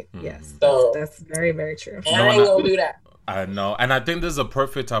quiet. Yes. So that's very, very true. And I ain't gonna do that. I know, and I think this is a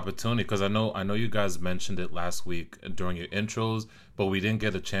perfect opportunity, because I know you guys mentioned it last week during your intros, but we didn't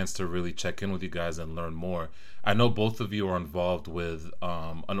get a chance to really check in with you guys and learn more. I know both of you are involved with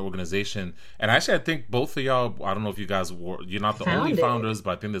an organization, and actually I think both of y'all, I don't know if you guys you're not the only founders,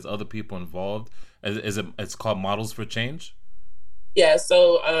 but I think there's other people involved. It's called Models for Change? Yeah,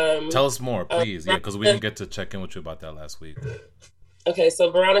 so tell us more, please. Yeah, because we didn't get to check in with you about that last week. Okay, so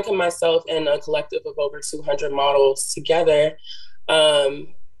Veronica, myself, and a collective of over 200 models together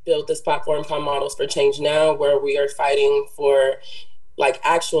built this platform called Models for Change Now, where we are fighting for like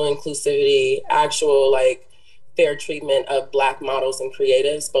actual inclusivity, actual like fair treatment of Black models and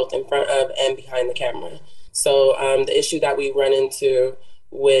creatives, both in front of and behind the camera. So the issue that we run into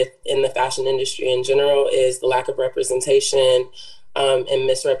in the fashion industry in general is the lack of representation and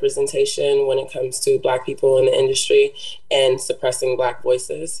misrepresentation when it comes to Black people in the industry, and suppressing Black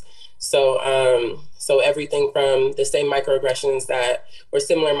voices. So everything from the same microaggressions or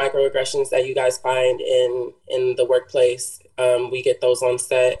similar microaggressions that you guys find in the workplace, we get those on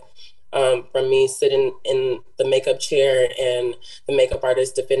set. From me sitting in the makeup chair and the makeup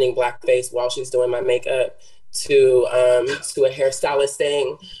artist defending blackface while she's doing my makeup, to a hairstylist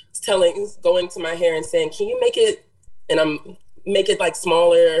going to my hair and saying, "Can you make it?" And make it like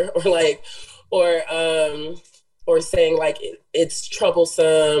smaller, or saying like it's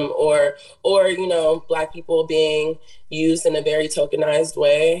troublesome, or you know, Black people being used in a very tokenized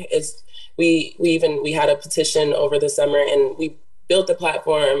way. We had a petition over the summer, and we built the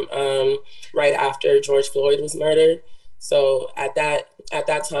platform right after George Floyd was murdered. So at that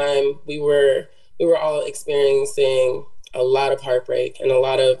time, we were all experiencing a lot of heartbreak and a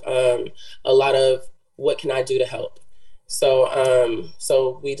lot of what can I do to help.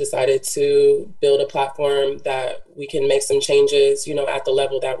 So we decided to build a platform that we can make some changes, you know, at the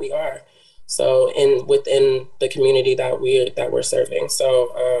level that we are. So within the community that we're serving.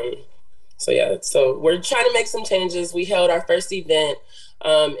 So we're trying to make some changes. We held our first event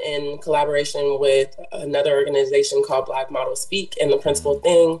in collaboration with another organization called Black Models Speak and The Principal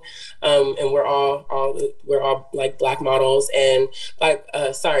Thing, and we're all like Black models, and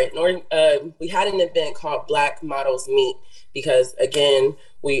we had an event called Black Models Meet, because again,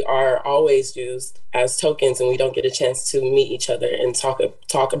 we are always used as tokens, and we don't get a chance to meet each other and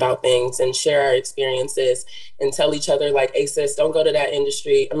talk about things and share our experiences and tell each other like, "Hey sis, don't go to that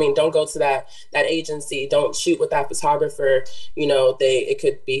industry. I mean, don't go to that agency. Don't shoot with that photographer. You know, it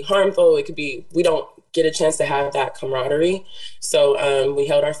could be harmful. It could be." We don't get a chance to have that camaraderie. So we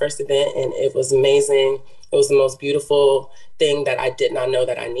held our first event, and it was amazing. It was the most beautiful thing that I did not know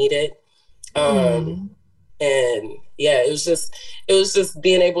that I needed. And yeah, it was just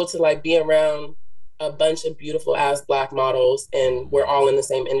being able to like be around a bunch of beautiful ass Black models, and we're all in the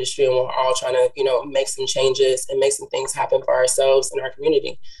same industry, and we're all trying to, you know, make some changes and make some things happen for ourselves and our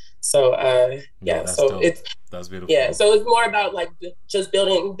community. So that's beautiful. Yeah, so it's more about like just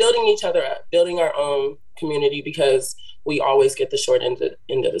building each other up, building our own community, because we always get the short end of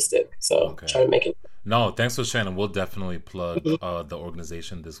the stick. So trying to make it. No, thanks for sharing. We'll definitely plug the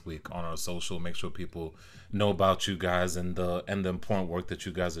organization this week on our social. Make sure people know about you guys and the important work that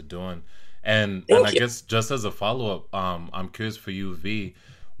you guys are doing. And I guess just as a follow-up, I'm curious for you, V,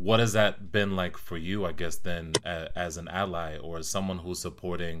 what has that been like for you, I guess, then as an ally or as someone who's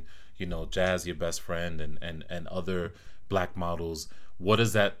supporting, you know, Jazz, your best friend, and other Black models? What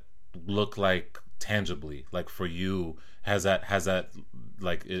does that look like tangibly? Like for you, has that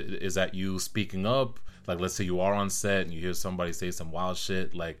like, is that you speaking up? Like, let's say you are on set and you hear somebody say some wild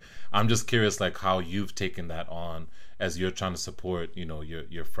shit. Like, I'm just curious, like, how you've taken that on as you're trying to support, you know,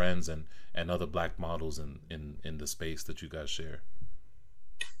 your friends and other Black models in the space that you guys share.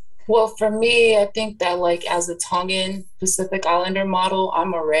 Well, for me, I think that like as a Tongan Pacific Islander model,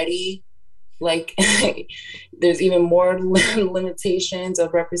 I'm already like, there's even more limitations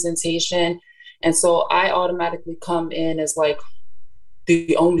of representation. And so I automatically come in as like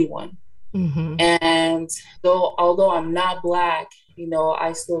the only one. Mm-hmm. And although I'm not Black, you know,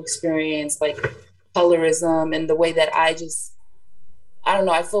 I still experience like colorism and the way that I don't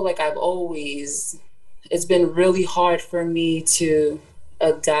know, I feel like it's been really hard for me to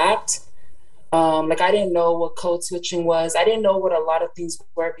adapt. Like I didn't know what code switching was. I didn't know what a lot of things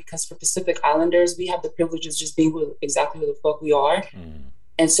were because for Pacific Islanders, we have the privilege of just being exactly who the fuck we are.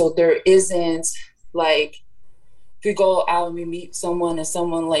 And so there isn't like, if we go out and we meet someone and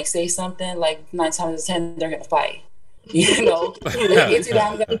someone like say something, like 9 times out of 10, they're gonna fight. You know, it's either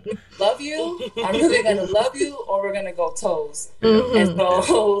I'm gonna love you, I'm really gonna love you, or we're gonna go toes. Mm-hmm. And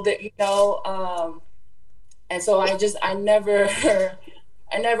so that, you know, and so I never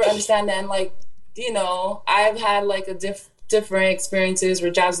understand that. And like, you know, I've had like a different experiences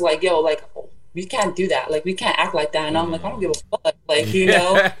where Jazz like, yo, like we can't do that, like we can't act like that. And I'm like, I don't give a fuck, like, you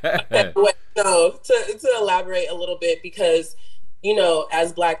know. No, to elaborate a little bit, because you know,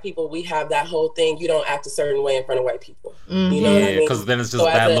 as Black people, we have that whole thing, you don't act a certain way in front of white people. Mm-hmm. You know what I mean? Because then it's just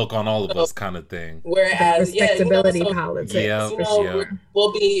bad look on all of us kind of thing. Whereas, respectability you know, politics. Yeah, you know,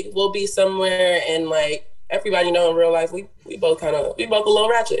 we'll be somewhere and like everybody know in real life, we both a little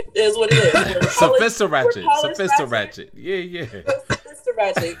ratchet. It is what it is. Sophista ratchet. Yeah. Sophista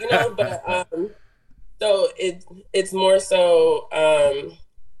ratchet, you know, but so it's more so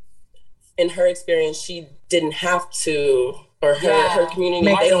in her experience, she didn't have to, or her community,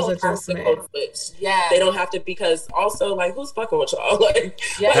 they don't have to code switch. Yeah. They don't have to, because also like who's fucking with y'all? Like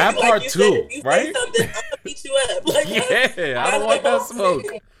that part too, right? Say something, I'm gonna beat you up. Like, yeah, I don't want that smoke.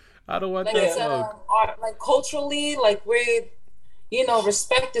 I don't want that smoke. Like culturally, like you know,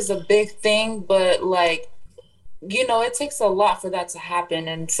 respect is a big thing, but like, you know, it takes a lot for that to happen.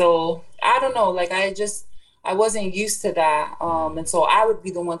 And so I don't know, like I wasn't used to that. And so I would be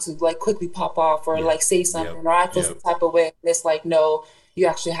the one to like quickly pop off or like say something, or I feel some type of way. And it's like, no, you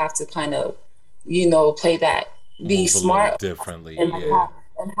actually have to kind of, you know, play that, be smart differently, and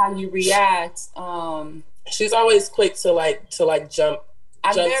how you react. She's always quick to jump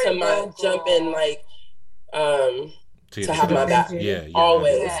in, like, to have my back.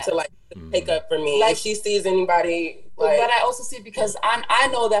 Always to like pick up for me. Like, if she sees anybody. But I also see, because I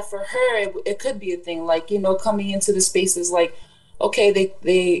know that for her it could be a thing, like, you know, coming into the spaces, like, okay,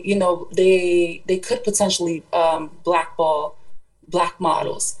 they you know, they could potentially blackball Black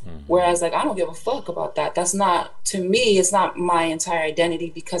models, whereas like I don't give a fuck about that. That's not, to me, it's not my entire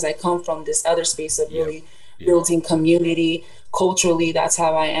identity, because I come from this other space of really building community culturally. That's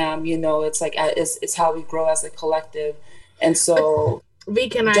how I am, you know. It's like it's how we grow as a collective. And so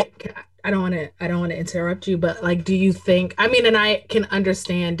V, I don't want to interrupt you, but like, do you think, I mean, and I can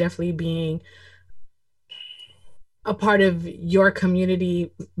understand definitely being a part of your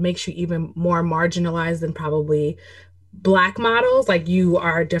community makes you even more marginalized than probably Black models. Like, you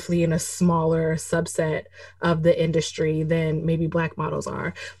are definitely in a smaller subset of the industry than maybe Black models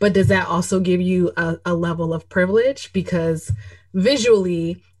are. But does that also give you a level of privilege? Because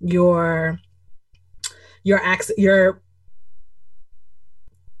visually your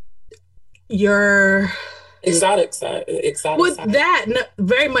exotic side with side. That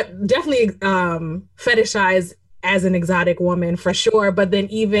very much definitely fetishized as an exotic woman for sure, but then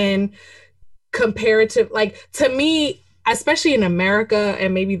even comparative, like, to me, especially in America,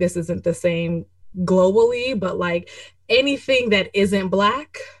 and maybe this isn't the same globally, but like anything that isn't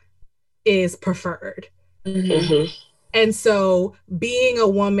Black is preferred. And so being a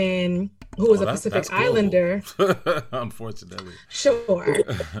woman who is a Pacific Islander, unfortunately, sure,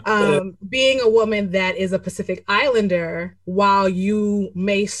 being a woman that is a Pacific Islander, while you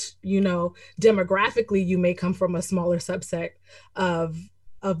may, you know, demographically you may come from a smaller subset of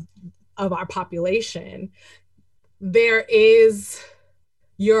our population, there is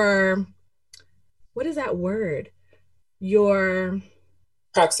your, what is that word? Your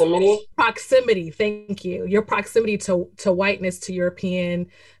proximity. Thank you. Your proximity to whiteness, to European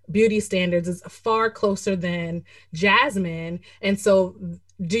beauty standards, is far closer than Jasmine. And so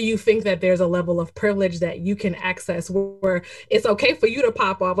do you think that there's a level of privilege that you can access where it's okay for you to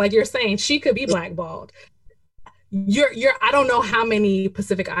pop off? Like you're saying, she could be blackballed. I don't know how many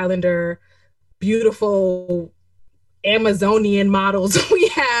Pacific Islander beautiful Amazonian models we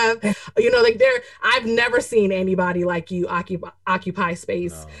have, you know, like I've never seen anybody like you occupy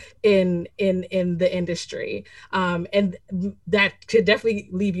space in the industry. And that could definitely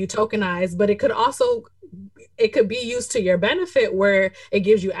leave you tokenized, but it could be used to your benefit, where it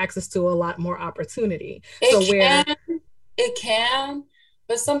gives you access to a lot more opportunity. It can,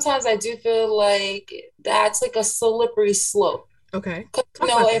 but sometimes I do feel like that's like a slippery slope. Okay. You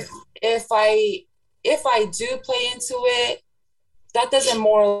know, if I do play into it, that doesn't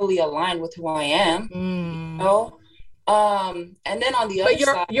morally align with who I am, you know? And then on the other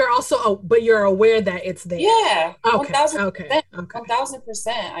side, you're also, but you're aware that it's there. Yeah. Okay. 1000%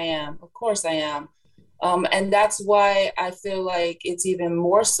 I am. Of course I am. And that's why I feel like it's even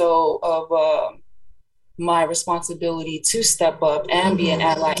more so of my responsibility to step up and be an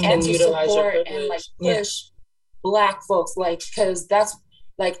ally and to support and like push Black folks, like, because that's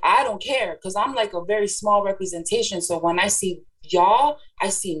like, I don't care, because I'm like a very small representation. So when I see y'all, I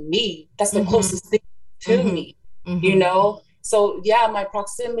see me. That's the closest thing to me, you know? So yeah, my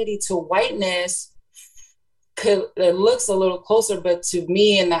proximity to whiteness it looks a little closer, but to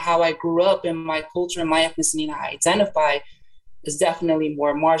me and how I grew up in my culture and my ethnicity and how I identify is definitely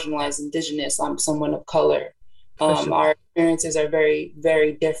more marginalized, indigenous. I'm someone of color. Sure. Our experiences are very,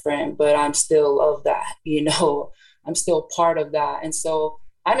 very different, but I'm still of that, you know, I'm still part of that. And so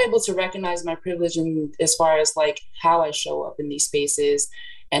I'm able to recognize my privilege in as far as like how I show up in these spaces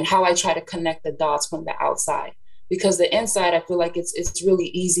and how I try to connect the dots from the outside, because the inside, I feel like it's really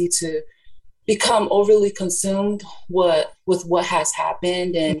easy to become overly consumed with what has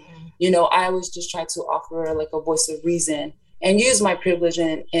happened. And, you know, I always just try to offer like a voice of reason and use my privilege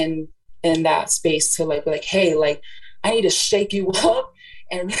in that space to like, hey, like, I need to shake you up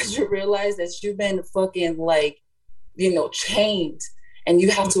and let you realize that you've been fucking like, you know, chained, and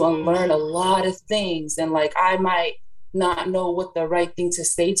you have to unlearn a lot of things. And like, I might not know what the right thing to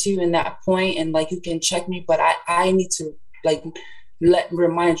say to you in that point, and like, you can check me, but I need to like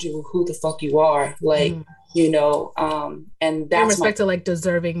remind you who the fuck you are, like, you know, and that's in respect to like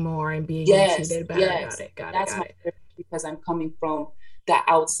deserving more and being treated better. Got it. Because I'm coming from the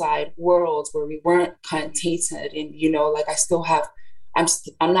outside world where we weren't kind of tainted, and you know, like, I still have,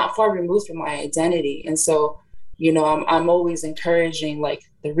 I'm not far removed from my identity, and so, you know, I'm always encouraging like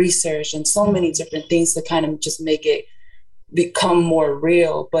the research and so many different things to kind of just make it become more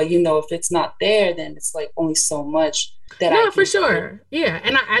real. But you know, if it's not there, then it's like only so much that I can for sure do. Yeah,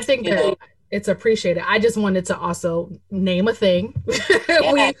 and I think that it's appreciated. I just wanted to also name a thing.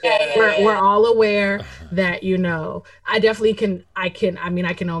 We're all aware that, you know, I definitely can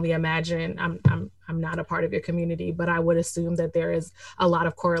only imagine, I'm not a part of your community, but I would assume that there is a lot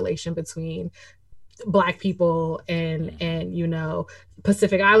of correlation between Black people and you know,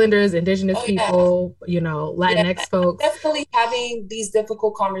 Pacific Islanders, indigenous people, you know, Latinx folks. Definitely having these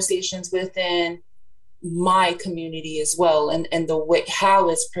difficult conversations within my community as well, and the way how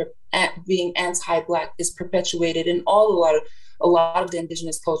it's being anti-Black is perpetuated in a lot of the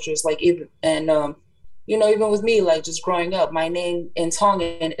indigenous cultures, like even you know, even with me, like just growing up, my name in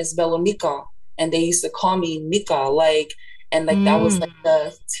Tongan is Belonika, and they used to call me Nika, like, and like that was like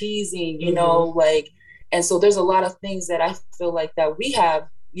the teasing, you know, like, and so there's a lot of things that I feel like that we have,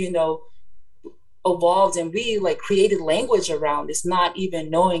 you know, evolved and we like created language around. It's not even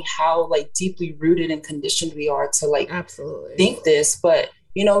knowing how like deeply rooted and conditioned we are to like absolutely think this. But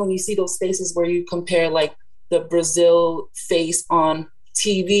you know, when you see those spaces where you compare like the Brazil face on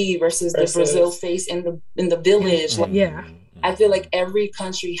TV versus the Brazil face in the village, like, I feel like every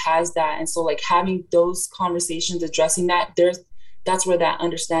country has that. And so like having those conversations, addressing that, that's where that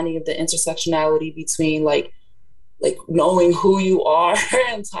understanding of the intersectionality between like knowing who you are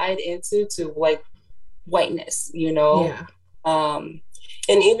and tied into to like whiteness, you know? And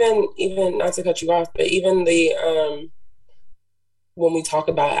even not to cut you off, but even the, when we talk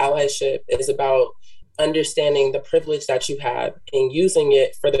about allyship, is about understanding the privilege that you have and using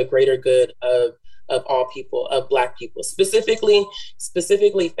it for the greater good of all people, of Black people, specifically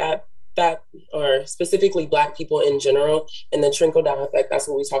specifically Black people in general, and the trickle down effect. That's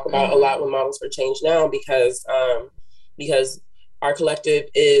what we talk about a lot with Models for Change now, because our collective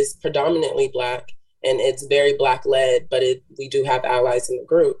is predominantly Black and it's very Black led, but we do have allies in the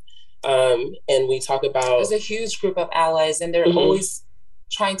group. And we talk about, there's a huge group of allies, and they're always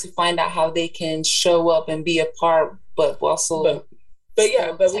trying to find out how they can show up and be a part, but also,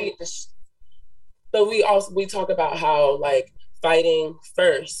 we talk about how like fighting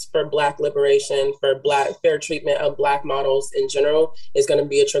first for Black liberation, for Black fair treatment of Black models in general is going to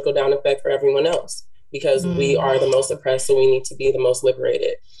be a trickle down effect for everyone else, because we are the most oppressed, so we need to be the most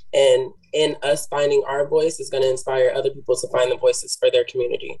liberated. And in us finding our voice is going to inspire other people to find the voices for their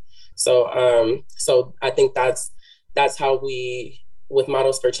community. So so I think that's how we, with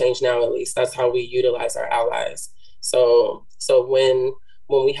Models for Change now, at least, that's how we utilize our allies. So when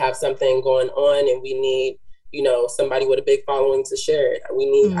we have something going on and we need, you know, somebody with a big following to share it,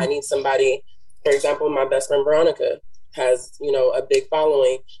 I need somebody, for example, my best friend Veronica has, you know, a big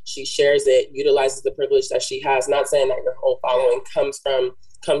following. She shares it, utilizes the privilege that she has. Not saying that your whole following comes from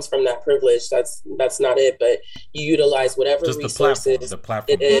comes from that privilege. That's not it. But you utilize whatever just resources the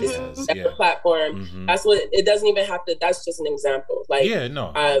platform it is. yeah. The platform. That's what it doesn't even have to. That's just an example. Like,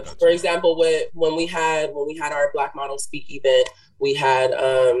 for example, when we had our Black Model Speak event, we had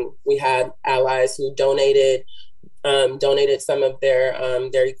allies who donated some of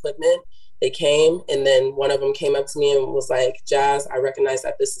their equipment. They came, and then one of them came up to me and was like, Jazz, I recognize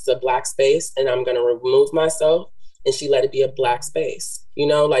that this is a Black space and I'm going to remove myself. And she let it be a Black space, you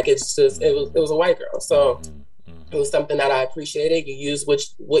know, like it's just, it was a white girl. So it was something that I appreciated. You used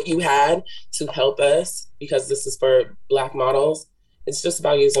what you had to help us, because this is for Black models. It's just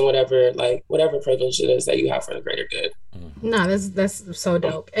about using whatever privilege it is that you have for the greater good. No, that's so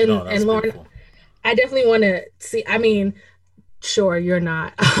dope. And Lauren, beautiful. I definitely want to see, I mean, sure, you're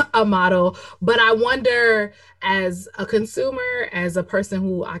not a model, but I wonder, as a consumer, as a person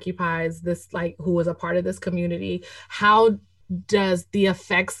who occupies this, like, who is a part of this community, how does the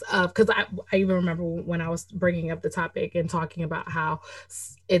effects of, because I even remember when I was bringing up the topic and talking about how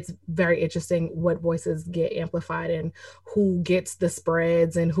it's very interesting what voices get amplified and who gets the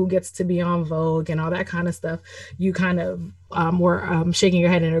spreads and who gets to be on Vogue and all that kind of stuff. You kind of were shaking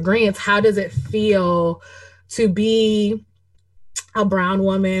your head in agreement. How does it feel to be a brown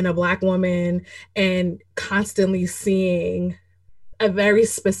woman, a Black woman, and constantly seeing a very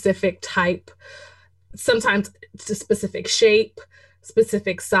specific type, sometimes specific shape,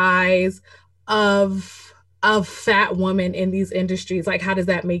 specific size of fat woman in these industries? Like, how does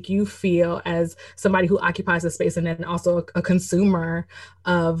that make you feel as somebody who occupies a space and then also a consumer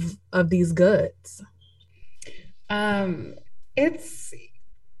of these goods?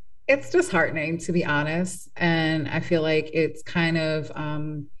 It's disheartening, to be honest. And I feel like it's kind of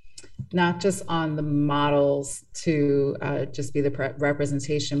not just on the models to just be the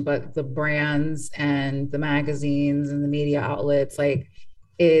representation, but the brands and the magazines and the media outlets, like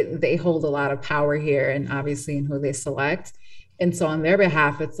they hold a lot of power here, and obviously in who they select. And so on their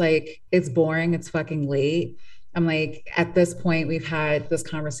behalf, it's like, it's boring, it's fucking late. I'm like, at this point, we've had this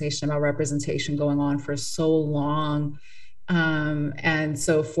conversation about representation going on for so long. And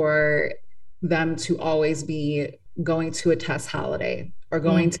so for them to always be going to a Tess Holliday or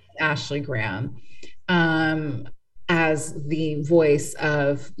going to Ashley Graham as the voice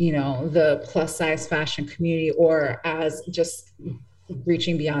of, you know, the plus size fashion community, or as just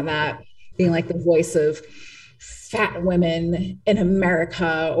reaching beyond that, being like the voice of fat women in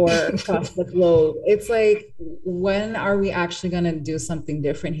America or across the globe. It's like, when are we actually going to do something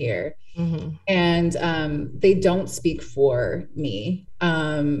different here? And they don't speak for me.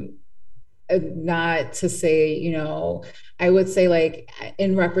 Not to say, you know, I would say, like,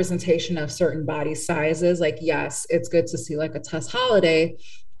 in representation of certain body sizes, like, yes, it's good to see like a Tess Holliday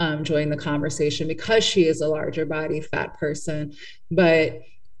join the conversation because she is a larger body fat person. But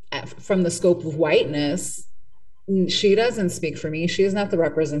from the scope of whiteness, she doesn't speak for me. She is not the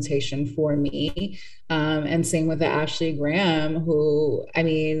representation for me. And same with the Ashley Graham, who, I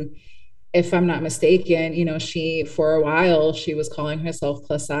mean, if I'm not mistaken, you know, she, for a while, she was calling herself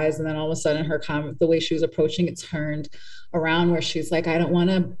plus size. And then all of a sudden the way she was approaching it turned around, where she's like, I don't want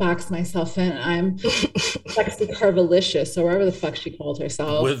to box myself in. I'm sexy curvilicious, or whatever the fuck she called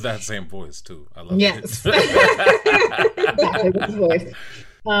herself. With that same voice too. I love it. Exactly, with the voice.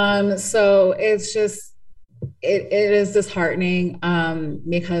 So it's just, it is disheartening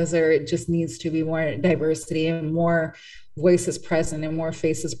because there just needs to be more diversity and more voices present and more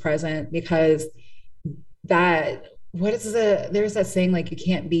faces present, because there's that saying, like, you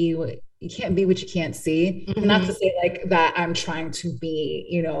can't be what you can't see. Not to say like that I'm trying to be,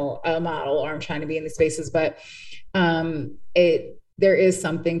 you know, a model, or I'm trying to be in these spaces, but there is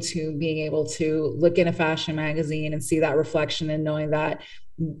something to being able to look in a fashion magazine and see that reflection, and knowing that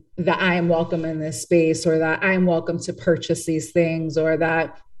I am welcome in this space, or that I am welcome to purchase these things, or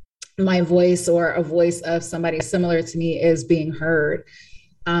that my voice or a voice of somebody similar to me is being heard.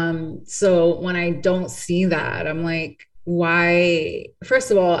 So when I don't see that, I'm like, why?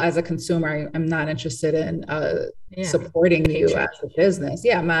 First of all, as a consumer, I'm not interested in supporting you as a business.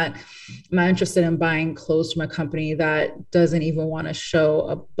 I'm not interested in buying clothes from a company that doesn't even want to show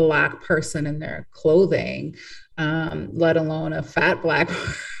a Black person in their clothing, let alone a fat Black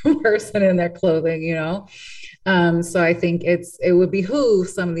person in their clothing, you know? So I think it would behoove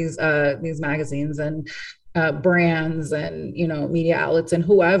some of these magazines and brands and, you know, media outlets and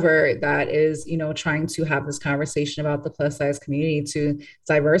whoever that is, you know, trying to have this conversation about the plus size community to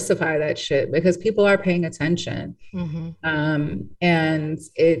diversify that shit, because people are paying attention. And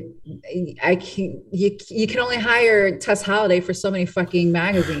you can only hire Tess Holliday for so many fucking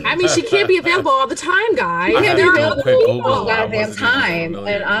magazines. I mean, she can't be available all the time, guys. Can't be available all the goddamn time.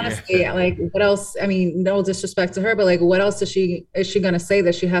 And honestly, like, what else? I mean, no disrespect to her, but like, what else is she going to say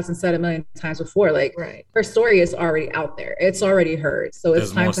that she hasn't said a million times before? Like, her story is already out there. It's already heard. So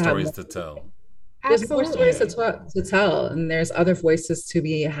it's time to have more stories to tell. There's more stories to tell, and there's other voices to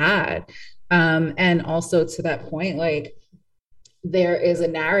be had. And also to that point, like, there is a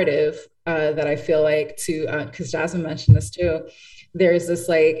narrative that I feel like because Jasmine mentioned this too. There's this,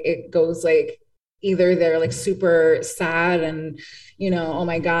 like, it goes like, either they're like super sad and, you know, oh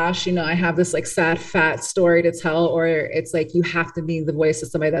my gosh, you know, I have this like sad, fat story to tell, or it's like, you have to be the voice of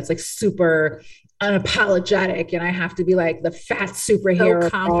somebody that's like super unapologetic, and I have to be like the fat superhero, so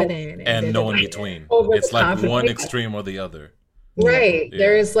confident, and no in between. It's like one extreme or the other. Right.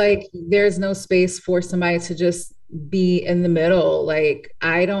 Yeah. There's no space for somebody to just be in the middle. Like,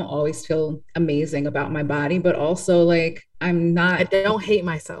 I don't always feel amazing about my body, but also, like, I don't hate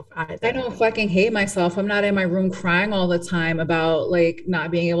myself either. I don't fucking hate myself. I'm not in my room crying all the time about like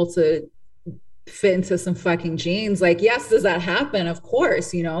not being able to fit into some fucking jeans. Like, yes, does that happen? Of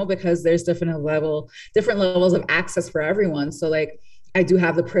course, you know, because there's different levels of access for everyone. So like, I do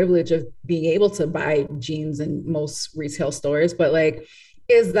have the privilege of being able to buy jeans in most retail stores, but like,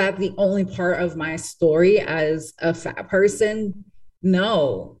 is that the only part of my story as a fat person?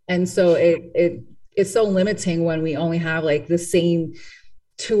 No. And so it's so limiting when we only have like the same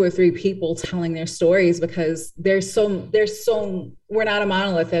 2 or 3 people telling their stories, because there's so we're not a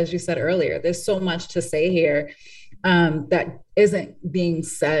monolith, as you said earlier. There's so much to say here that isn't being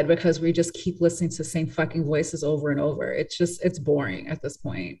said because we just keep listening to the same fucking voices over and over. It's boring at this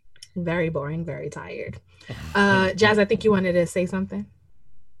point. Very boring, very tired. Jazz, I think you wanted to say something.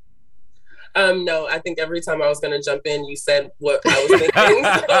 No, I think every time I was going to jump in, you said what I was thinking.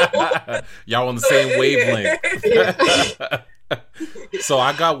 So. Y'all on the same wavelength. So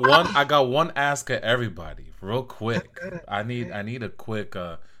I got one ask of everybody real quick. I need a quick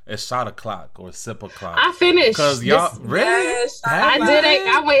a shot o'clock or sip o'clock. I finished. Because y'all really? I did it.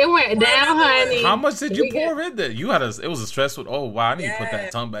 It went down, honey. How much did you pour in there? It was a stressful. Oh wow, I need to put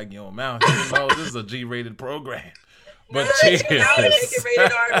that tongue back in your mouth. You know, this is a G-rated program. But cheers.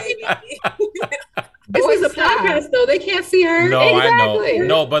 Rated R, baby. This is a podcast, though. They can't see her. No, exactly. I know.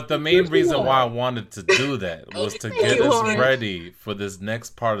 No, but the main reason why I wanted to do that was to get us ready for this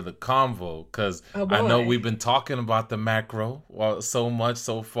next part of the convo, because I know we've been talking about the macro so much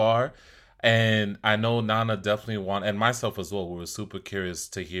so far, and I know Nana definitely and myself as well, we were super curious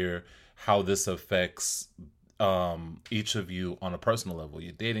to hear how this affects each of you on a personal level,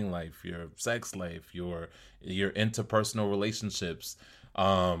 your dating life, your sex life, your interpersonal relationships.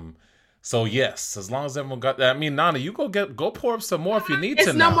 So yes, as long as everyone got that. I mean, Nana, you go pour up some more if you need to.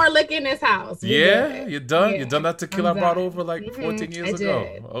 It's no more liquor in this house. You're done. Yeah, you're done that tequila I brought over like 14 years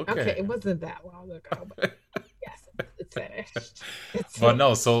ago. Okay, it wasn't that long ago, but yes, it's finished. But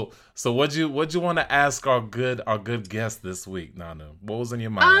no, so what'd you want to ask our good guest this week, Nana? What was in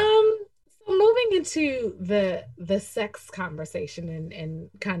your mind? So moving into the sex conversation, and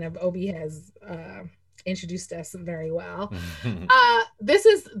kind of Obi has introduced us very well. This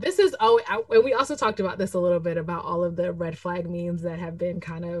is and we also talked about this a little bit about all of the red flag memes that have been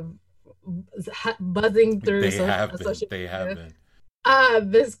kind of buzzing through social media.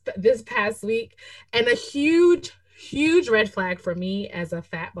 This past week, and a huge red flag for me as a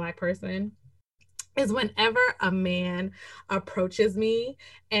fat Black person is whenever a man approaches me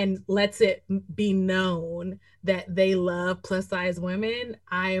and lets it be known that they love plus size women,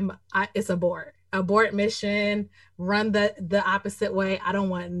 it's abort mission, run the opposite way. I don't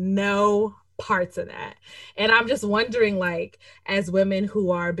want no parts of that. And I'm just wondering, like, as women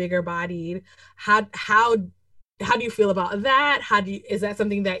who are bigger bodied, how do you feel about that? Is that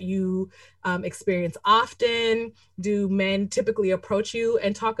something that you experience often? Do men typically approach you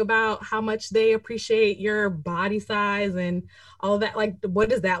and talk about how much they appreciate your body size and all of that? Like, what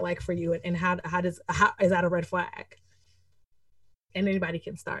is that like for you? And how is that a red flag? And anybody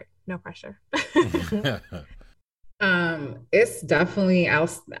can start. No pressure. It's definitely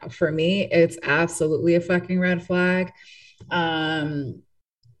for me. It's absolutely a fucking red flag.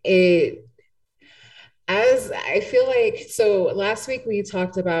 As I feel like, so last week we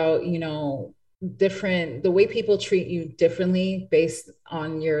talked about, you know, different, the way people treat you differently based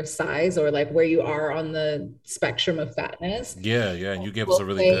on your size or like where you are on the spectrum of fatness. Yeah, and you gave us a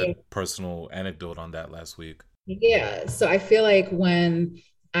really good personal anecdote on that last week. Yeah, so I feel like when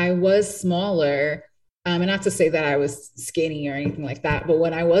I was smaller, and not to say that I was skinny or anything like that, but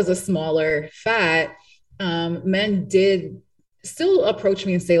when I was a smaller fat, men did still approach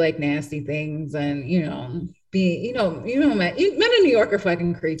me and say like nasty things, and men in New York are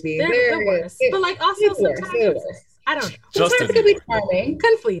fucking creepy. They're the worst, but like also sometimes I don't know. Sometimes it could be charming.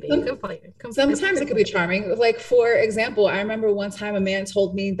 Conflating. Sometimes it could be charming. Like, for example, I remember one time a man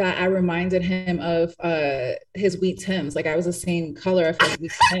told me that I reminded him of his wheat Timbs. Like I was the same color of his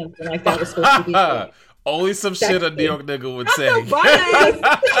wheat Timbs, and like that was supposed to be only some shit a New York nigga would say. The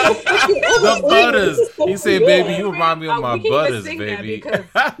butters. He said, baby, you remind me of my butters, baby.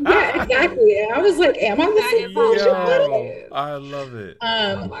 Yeah, exactly. And I was like, am I the same color? I love it.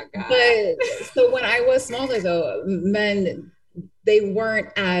 Oh my God. But so when I was smaller though, men, they weren't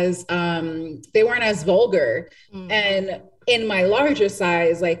as vulgar. And in my larger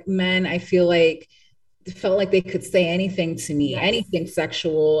size, like men, I feel like felt like they could say anything to me, anything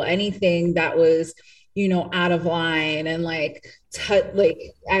sexual, anything that was, out of line, and like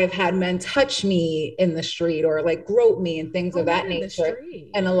I've had men touch me in the street or like grope me and things of that nature.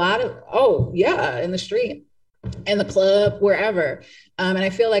 And a lot of in the street, in the club, wherever. And I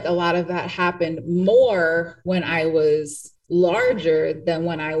feel like a lot of that happened more when I was larger than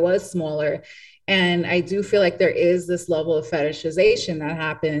when I was smaller. And I do feel like there is this level of fetishization that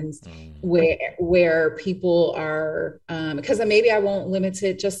happens where people are, because maybe I won't limit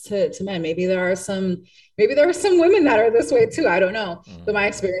it just to men. Maybe there are some women that are this way too. I don't know. But my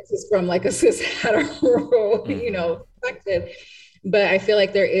experience is from like a cis hetero, perspective. But I feel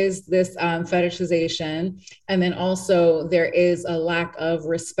like there is this fetishization. And then also there is a lack of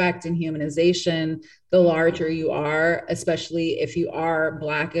respect and humanization the larger you are, especially if you are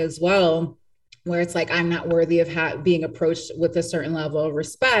Black as well, where it's like, I'm not worthy of being approached with a certain level of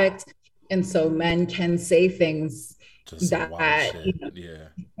respect. And so men can say things that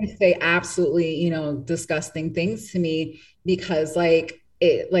say absolutely, disgusting things to me because like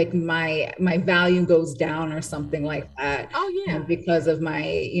my value goes down or something like that. Oh yeah. Because of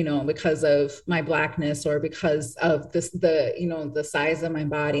my Blackness or because of the size of my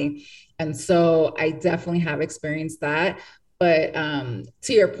body. And so I definitely have experienced that. But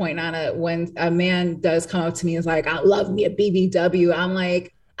to your point, Nana, when a man does come up to me and is like, I love me a BBW, I'm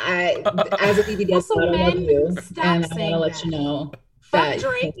like, as a BBW, I don't love you. And I want to let you know that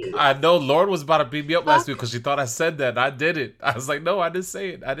I know Lord was about to beat me up last week because she thought I said that. I did it. I was like, no, I didn't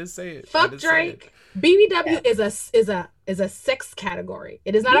say it. Fuck Drake. BBW is a sex category.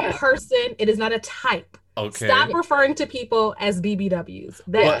 It is not a person. It is not a type. Okay. Stop referring to people as BBWs.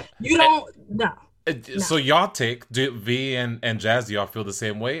 No. So y'all take V and Jazz, do y'all feel the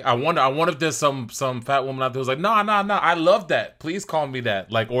same way? I wonder if there's some fat woman out there who's like, no, I love that. Please call me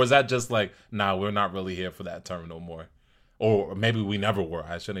that. Like, or is that just like, nah, we're not really here for that term no more. Or maybe we never were.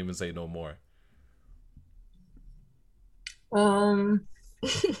 I shouldn't even say no more. I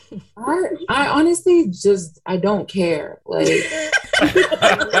honestly I don't care. Like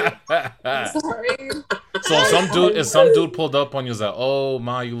sorry. So some dude pulled up on you and was like, oh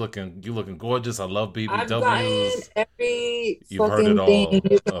Ma, you looking gorgeous. I love BBWs. I've gotten every You've heard it all. Thing you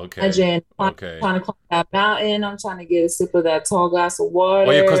can Okay. imagine. I'm trying to climb that mountain. I'm trying to get a sip of that tall glass of water.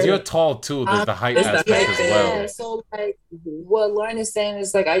 Oh yeah, because you're tall too. There's the height aspect as well. Yeah, so like what Lauren is saying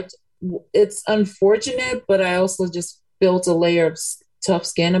is like it's unfortunate, but I also just built a layer of tough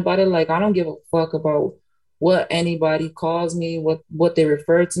skin about it. Like I don't give a fuck about what anybody calls me, what they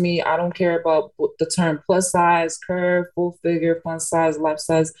refer to me. I don't care about the term plus size, curve, full figure, plus size, life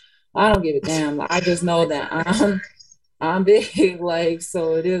size. I don't give a damn. Like, I just know that I'm big. Like,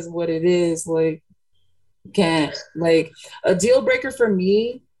 so it is what it is. Like, can't like a deal breaker for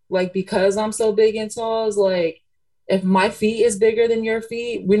me. Like because I'm so big and tall is like if my feet is bigger than your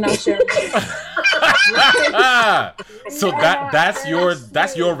feet, we're not sharing. So that's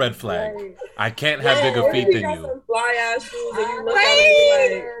your red flag. I can't have bigger feet than you. Some fly ass shoes and you look at me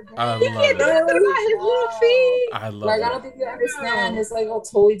like, I love it. I don't think you understand. It's like a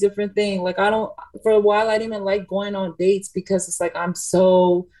totally different thing. Like for a while I didn't even like going on dates because it's like I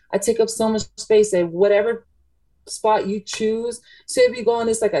take up so much space and whatever spot you choose. Say if you go in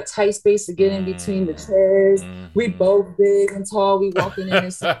this like a tight space to get in between the chairs, we both big and tall, we walking in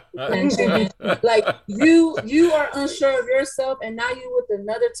this attention. Like you are unsure of yourself, and now you with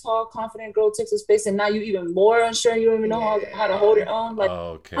another tall, confident girl takes a space, and now you even more unsure. You don't even know how to hold your own. Like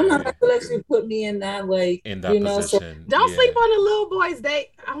I'm not gonna let you put me in that position. So don't sleep on the little boys.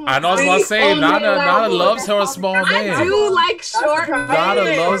 I know what I was saying. Nana loves her a small man. I do like short men.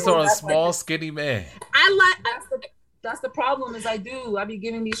 Nana loves her a small, skinny man. That's the problem is I be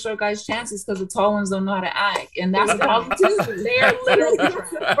giving these short guys chances because the tall ones don't know how to act, and that's the problem too. They're literally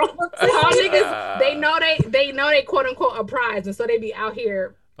tall niggas. They know they quote unquote a prize, and so they be out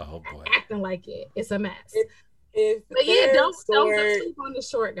here acting like it. It's a mess. But yeah, don't sleep on the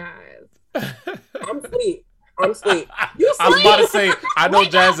short guys. I'm sleep. You sleep. I was about to say, I know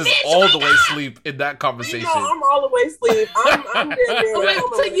Jazz is all the way sleep in that conversation. I'm all the way sleep. I'm there.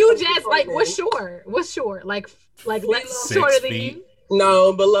 To you, Jazz, like what's short? Like less shorter than you?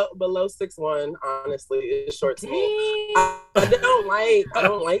 No, below 6'1", honestly, is short to me. I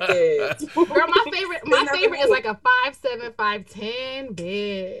don't like it. Girl, my favorite is like a 5'7", 5'10",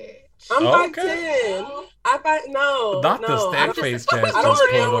 bitch. I'm 5'10". Not the stack face Jazz. I don't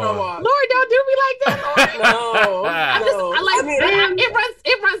stand when I walk. Lord, don't do me like that, No.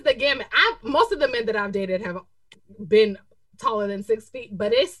 It runs the gamut. Most of the men that I've dated have been taller than 6 feet,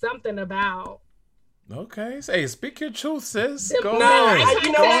 but it's something about. Okay, hey, speak your truth, sis. Go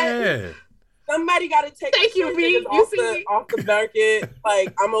ahead. Somebody got to take. Thank you, V. Off the market.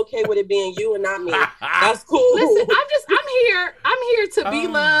 Like I'm okay with it being you and not me. That's cool. Listen, I'm here to be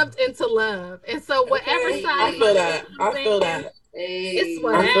loved and to love, and so whatever side. I feel that. It's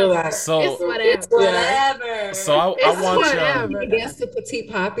whatever. It's whatever. So I want you against the petite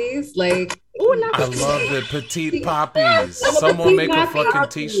poppies, like. I love the petite poppies. Someone make a fucking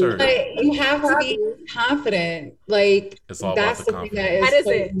t-shirt. You have to be confident. Like it's all that's about the thing that is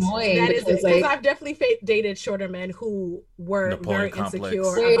it. Annoying. That is it. Because I've definitely dated shorter men who were Napoleon very complex.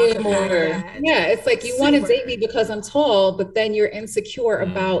 insecure. Yeah, it's like you want to date me because I'm tall, but then you're insecure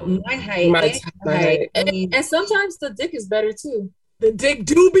about my height. And sometimes the dick is better too. The dick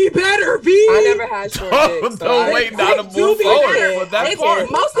do be better, V. I never had short dicks. Don't wait now to move forward with that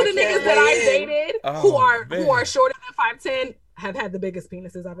part. Most of the niggas that I dated who are shorter than 5'10" have had the biggest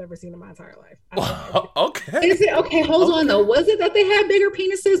penises I've ever seen in my entire life. Okay. Is it okay? Hold on though. Was it that they had bigger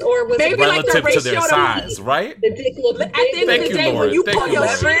penises, or was it relative to their size? Right. The dick looked at the end of the day, when you pull your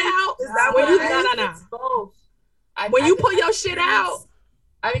shit out, when you pull your shit out.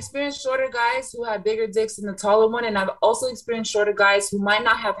 I've experienced shorter guys who had bigger dicks than the taller one, and I've also experienced shorter guys who might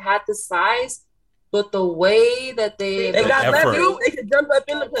not have had the size, but the way that they got leverage, they could jump up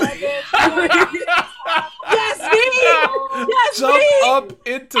in the pussy. Yes, jump up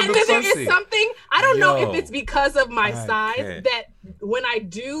into the pussy. There is something, I don't know if it's because of my size, that when I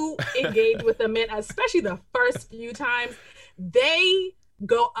do engage with a man, especially the first few times, they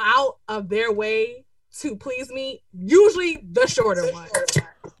go out of their way to please me, usually the shorter one.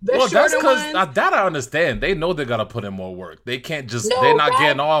 That's because that I understand. They know they gotta put in more work. They can't they're not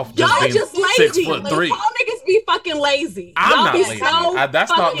getting off just being just lazy. 6'3". Tall niggas be fucking lazy. I'm not lazy.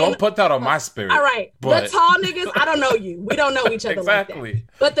 Don't put that on my spirit. All right, the tall niggas, I don't know you. We don't know each other exactly. Like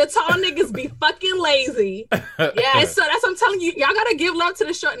that. But the tall niggas be fucking lazy. Yeah, and so that's what I'm telling you. Y'all gotta give love to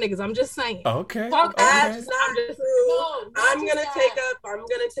the short niggas. I'm just saying. Okay. That's not true. I'm gonna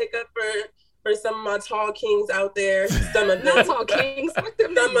take up for some of my tall kings out there. Some of them. Not tall kings. Fuck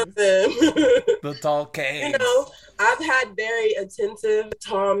them. Some of them. The tall kings. You know, I've had very attentive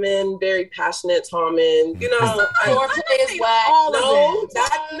tall men, very passionate tall men. You know, foreplay is whack. No,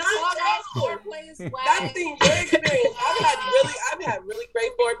 that's not foreplay is whack. That's the experience. I've had really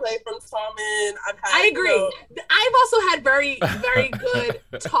great foreplay from tall men. I agree. I've also had very, very good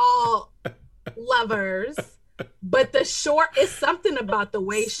tall lovers. But the short is something about the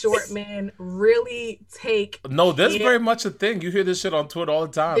way short men really take. No, that's very much a thing. You hear this shit on Twitter all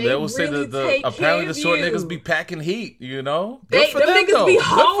the time. They will say that apparently the short niggas be packing heat. You know, them niggas be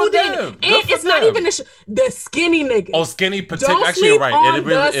holding, and it's not even the skinny niggas. Oh, skinny particular. Actually, you're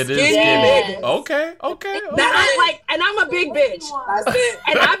right. It is skinny. Okay. And I'm a big bitch. That's it.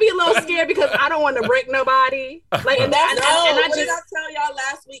 And I be a little scared because I don't want to break nobody. Like, what did I tell y'all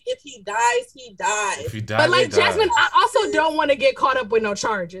last week? If he dies, he dies. If he dies, but like Jasmine, I also don't want to get caught up with no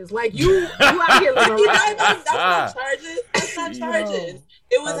charges. Like you out here living right. That's not charges. That's not charges.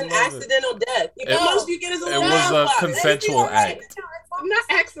 It was an accidental death. The most you get is it was a consensual act. Not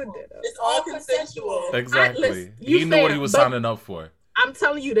accidental. It's all consensual. Exactly. He knew what he was signing up for. I'm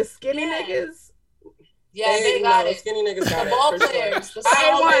telling you, the skinny niggas, Yeah, they got it. Skinny niggas got it. Ball players. Sure.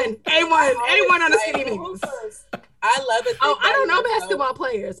 A1 on the skinny niggas. I love it. Oh, I don't know basketball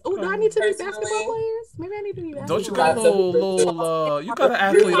players. Oh, do I need to be basketball players? Maybe I need to be basketball. Don't you got little you got an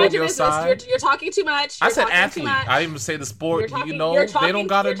athlete on your side? You're talking too much. I said athlete. I didn't even say the sport. They don't gotta know. You're talking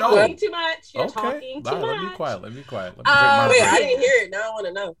too much. You're talking too much. Let me quiet. Let me wait, I didn't hear it. Now I want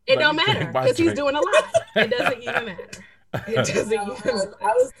to know. It don't matter because he's doing a lot. It doesn't even matter. It doesn't even matter.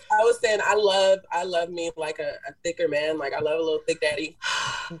 I was saying I love me like a thicker man. Like I love a little thick daddy,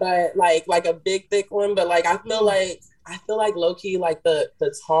 but like a big thick one. But like I feel like low key like the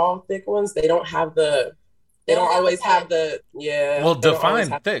tall thick ones, they don't always have the Well,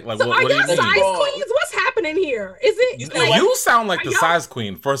 define thick. Like, so what do you mean? Size queens? What's happening here? Is it? You sound like the size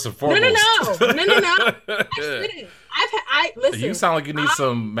queen first and foremost. No. I shouldn't. Listen. You sound like you need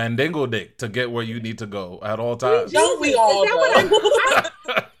some mandingo dick to get where you need to go at all times. Don't we all?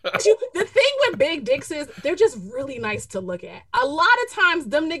 The thing with big dicks is they're just really nice to look at. A lot of times,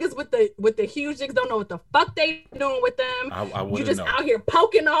 them niggas with the huge dicks don't know what the fuck they doing with them. You just out here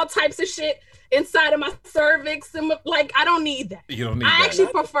poking all types of shit inside of my cervix, and like I don't need that. You don't need. I actually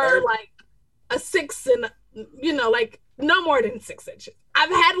prefer like a 6 and like no more than 6 inches. I've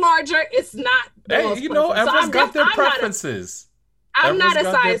had larger. It's not. Hey, everyone's got their preferences. I'm not a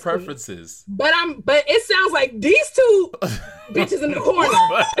size preferences. But it sounds like these two bitches in the corner.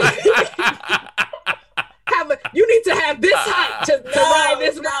 You need to have this height to ride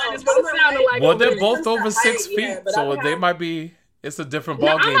this ride is what it sounded like. Well, they're both over 6 feet, so they might be. It's a different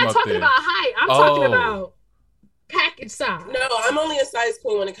ball game up there. I'm not talking about height. I'm talking about package size. No, I'm only a size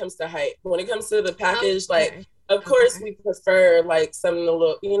queen when it comes to height. When it comes to the package, of course we prefer like something a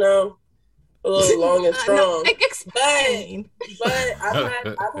little, a little long and strong. Explain. But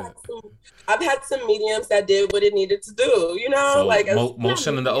I've had some mediums that did what it needed to do. So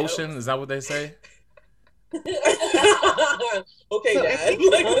motion in the ocean. Is that what they say? Okay,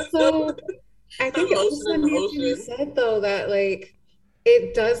 so Dad. I think it also needs to be said though that like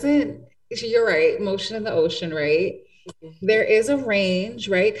it doesn't. You're right. Motion in the ocean, right? There is a range,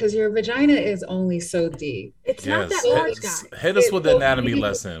 right? Because your vagina is only so deep. It's not that large, guys. Hit us with the anatomy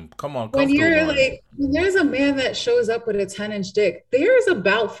lesson. Come on. When there's a man that shows up with a 10-inch dick, there's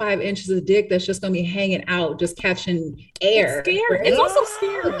about 5 inches of dick that's just going to be hanging out, just catching air. It's scary. Right? It's also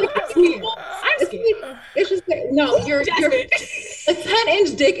scary. I'm scared. It's just no. You're a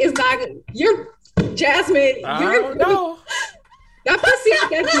 10-inch dick is not. You're Jasmine. No. That pussy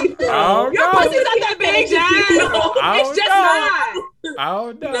ain't that deep. Your pussy's not that big, Jazz. It's just not. I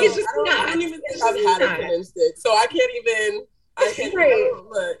don't know. It's just not. I don't even think I've had a 10-inch dick, so I can't even.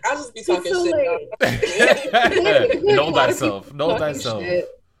 Look, I'll just be talking shit. Know thyself. Know thyself.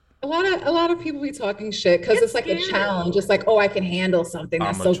 A lot of people be talking shit because it's like a challenge. It's like, oh, I can handle something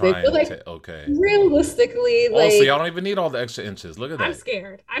that's so big. But like, realistically, like, so y'all don't even need all the extra inches. Look at that. I'm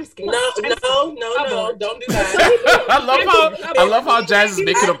scared. No, don't do that. I love how Jazz is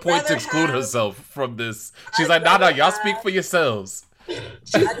making a point to exclude herself from this. She's like, nah, y'all speak for yourselves.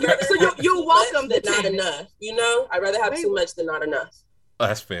 So you're welcome to not enough. I'd rather have too much than not enough.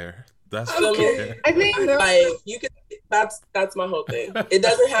 That's fair. That's okay. I think like you could. That's my whole thing. It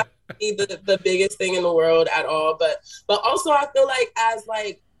doesn't have to be the biggest thing in the world at all, but also I feel like as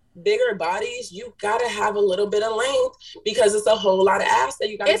like bigger bodies, you gotta have a little bit of length because it's a whole lot of ass that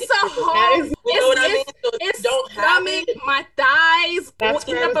you gotta. It's a whole. You know what I mean? So it's don't have it. My thighs will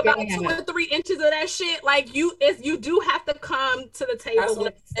eat up about 2 at. or 3 inches of that shit. Like you do have to come to the table.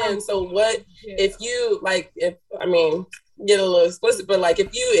 And so what if you like? If I mean. Get a little explicit, but like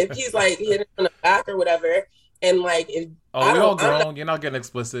if he's like hitting on the back or whatever, and like if we all grown, you're not getting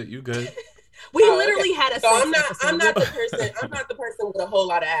explicit. You good? We literally had a. So I'm not the person. I'm not the person with a whole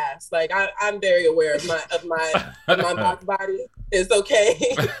lot of ass. Like I'm very aware of my body. It's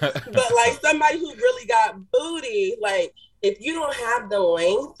okay, but like somebody who really got booty, like if you don't have the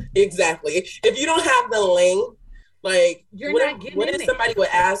length, exactly. If you don't have the length, like what is somebody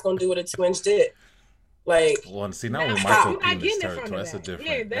with ass gonna do with a 2-inch dick? Like, well, see, now we're micro penis territory. That's a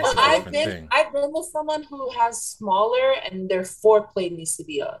different. I've been with someone who has smaller, and their foreplay needs to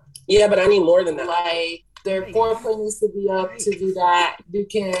be up. Yeah, but I need more than that. Like their foreplay needs to be up to do that.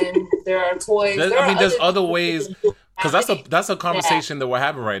 There are toys. There's other ways. Because that's a conversation that we're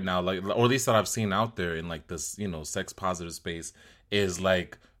having right now, like, or at least that I've seen out there in like this, sex positive space, is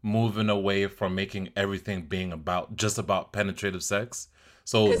like moving away from making everything being just about penetrative sex.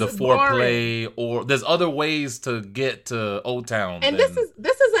 So the foreplay, or there's other ways to get to Old Town. And this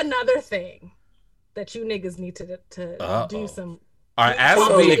is another thing that you niggas need to do some. All right,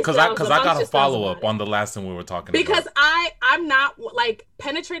 ask me because I got a follow up on the last thing we were talking about. Because I'm not like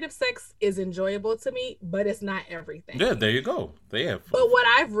penetrative sex is enjoyable to me, but it's not everything. Yeah, there you go. Yeah. But what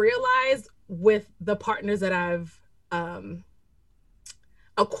I've realized with the partners that I've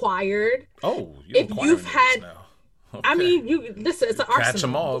acquired, if you've had. Now. Okay. I mean, you listen. It's an arsenal. Catch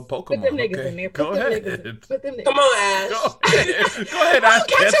them all, Pokemon. Put them niggas in there. Go ahead. Put them niggas. Come on, Ash. Go ahead, Ash.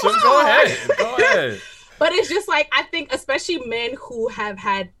 Catch them. Go ahead. But it's just like I think, especially men who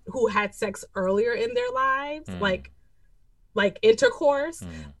had sex earlier in their lives, like intercourse.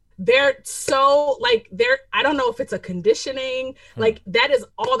 They're so like I don't know if it's a conditioning, like that is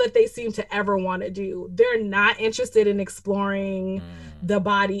all that they seem to ever want to do. They're not interested in exploring the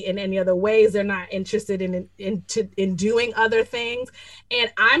body in any other ways. They're not interested in doing other things.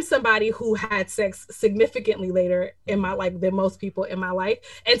 And I'm somebody who had sex significantly later in my life than most people in my life.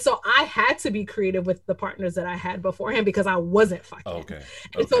 And so I had to be creative with the partners that I had beforehand because I wasn't fucking. Okay.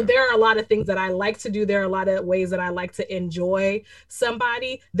 And so there are a lot of things that I like to do. There are a lot of ways that I like to enjoy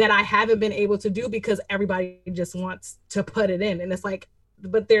somebody that I haven't been able to do because everybody just wants to put it in. And it's like,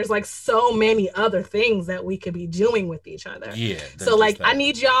 but there's like so many other things that we could be doing with each other. Yeah. So like, I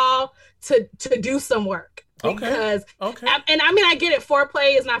need y'all to do some work because, and I mean, I get it.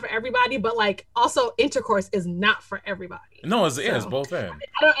 Foreplay is not for everybody, but like also intercourse is not for everybody. No, it's both ends.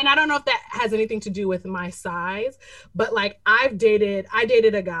 I don't know if that has anything to do with my size, but like I dated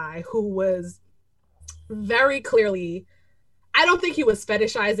a guy who was very clearly, I don't think he was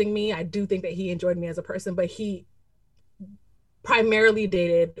fetishizing me. I do think that he enjoyed me as a person, but he primarily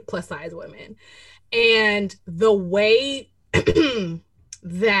dated plus size women. And the way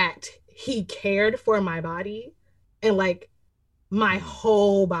that he cared for my body and like my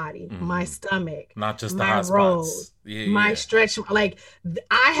whole body, my stomach, not just my the hot rolls, spots. My stretch, like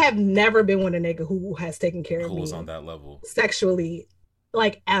I have never been with a nigga who has taken care of me who's on that level sexually.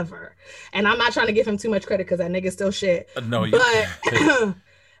 Like ever. And I'm not trying to give him too much credit because that nigga's still shit. No, but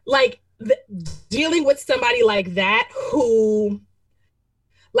like dealing with somebody like that who,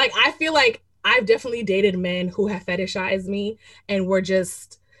 like, I feel like I've definitely dated men who have fetishized me and were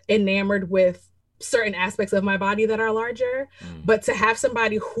just enamored with certain aspects of my body that are larger. But to have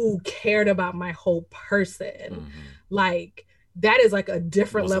somebody who cared about my whole person, like, that is like a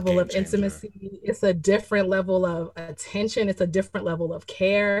different level of intimacy. It's a different level of attention. It's a different level of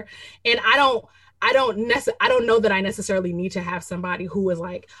care. And I don't know that I necessarily need to have somebody who is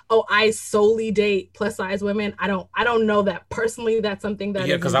like, oh, I solely date plus size women. I don't know that personally. That's something that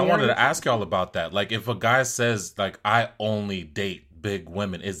because I wanted to ask y'all about that. Like, if a guy says like, I only date big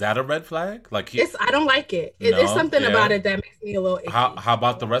women, is that a red flag? Like, I don't like it. There's something about it that makes me a little icky. How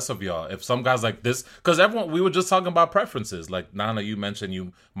about the rest of y'all? If some guys like this, because we were just talking about preferences. Like, Nana, you mentioned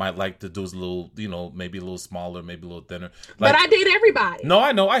you might like to do a little, maybe a little smaller, maybe a little thinner. Like, but I date everybody. No,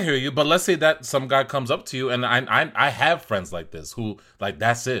 I know, I hear you. But let's say that some guy comes up to you, and I have friends like this who, like,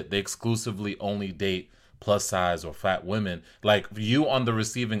 that's it. They exclusively only date plus size or fat women. Like, you on the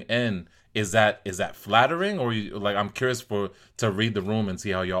receiving end, is that flattering, or you, like, I'm curious to read the room and see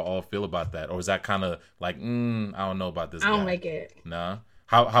how y'all all feel about that, or is that kind of like, I don't know about this? I don't like it. Nah.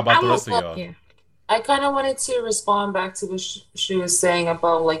 How about the rest of y'all? Yeah. I kind of wanted to respond back to what she was saying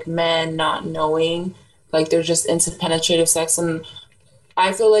about like men not knowing, like they're just into penetrative sex, and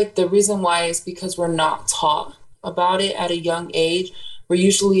I feel like the reason why is because we're not taught about it at a young age. We're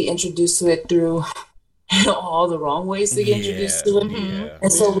usually introduced to it through all the wrong ways to get introduced to it.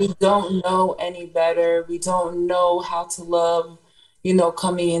 And so we don't know any better. We don't know how to love,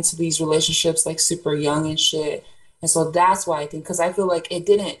 coming into these relationships like super young and shit. And so that's why I think, because I feel like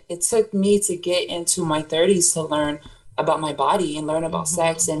it took me to get into my 30s to learn about my body and learn about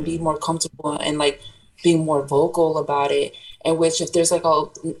sex and be more comfortable and like being more vocal about it. And which, if there's like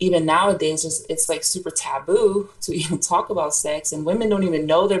even nowadays, it's like super taboo to even talk about sex, and women don't even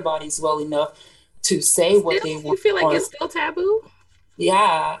know their bodies well enough to say what they want. You feel like it's still taboo?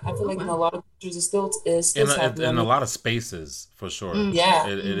 Yeah, I feel like in a lot of countries it's still taboo. In a lot of spaces, for sure. Yeah,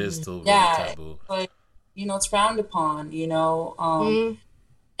 it is still really taboo. Like, it's frowned upon.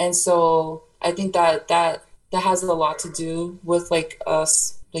 And so I think that has a lot to do with like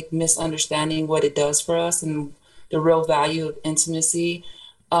us like misunderstanding what it does for us and the real value of intimacy.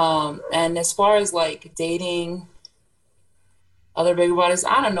 And as far as like dating other bigger bodies,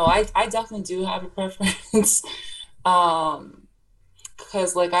 I don't know. I definitely do have a preference.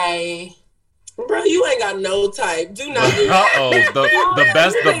 Because like bro, you ain't got no type. Do not do that.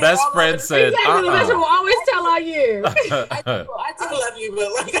 The best friend said, exactly, the best friend will always tell on you. I love you,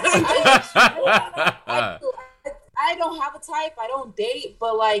 but like I don't have a type. I don't date,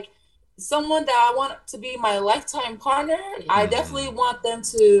 but like someone that I want to be my lifetime partner, I definitely want them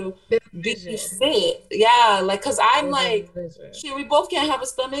to be fit. Yeah, like, cause I'm like, shit, we both can't have a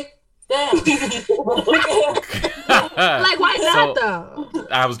stomach. Damn. Like, why not though?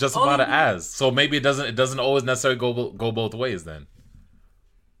 I was just about to ask. So maybe it doesn't always necessarily go both ways then.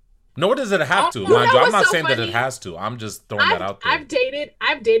 Nor does it have to. Mind you, I'm not saying that it has to. I'm just throwing that out there. I've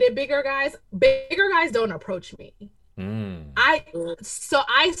dated bigger guys. Bigger guys don't approach me.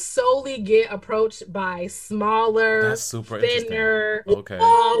 I solely get approached by smaller, thinner,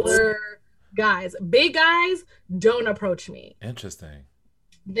 smaller guys. Big guys don't approach me. Interesting.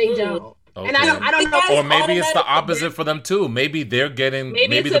 They don't. Okay. And I don't know. Or maybe it's the opposite for them too. Maybe they're getting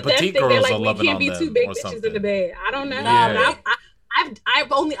maybe the petite girls are loving on them. We can't be two big bitches in the bed. I don't know. Yeah.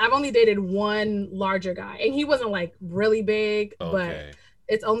 I've only dated one larger guy, and he wasn't like really big, but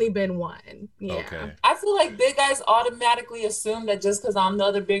it's only been one. Yeah. Okay. I feel like big guys automatically assume that just because I'm the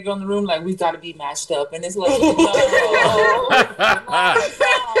other big girl in the room, like we got to be matched up, and it's like, no.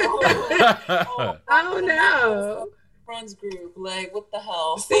 Oh no. Friends group, like what the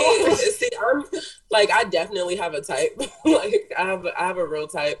hell? See, I'm like, I definitely have a type. Like I have a real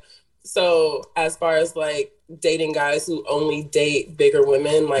type. So as far as like dating guys who only date bigger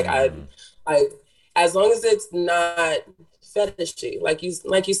women, like as long as it's not fetishy, like you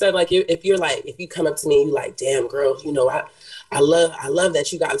said, like if you come up to me, you like, damn girl, you know, I love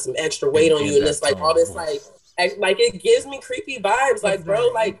that you got some extra weight on you, and it's like all this like it gives me creepy vibes, like bro,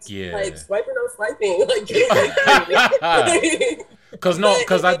 like swiping or swiping, like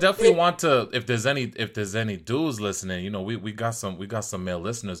because I definitely want to, if there's any dudes listening, you know, we got some male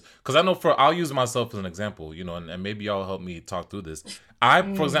listeners, because I know I'll use myself as an example, you know, and maybe y'all help me talk through this.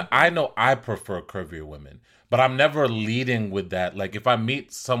 For example, I know I prefer curvier women, but I'm never leading with that. Like if I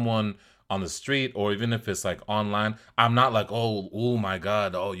meet someone on the street, or even if it's like online, I'm not like, oh my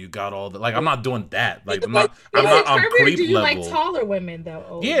god, you got all the, like, I'm not doing that. Like I'm not on creep do you level. Like taller women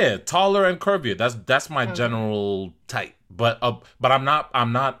though? Yeah, taller and curvier. That's my general type. But I'm not.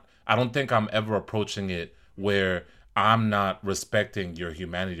 I don't think I'm ever approaching it where I'm not respecting your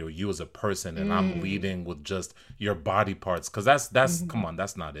humanity or you as a person, and I'm leading with just your body parts, because that's come on,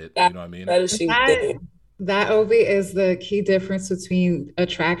 that's not it. You know what I mean? That is That, Obi, is the key difference between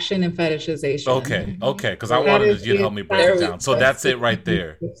attraction and fetishization. Okay, because I wanted you to help me break it down. So that's it right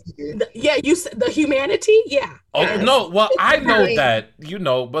there. You said the humanity, yeah. Oh no, well I know that, you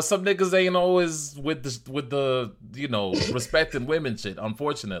know, but some niggas ain't always with the you know, respecting women shit,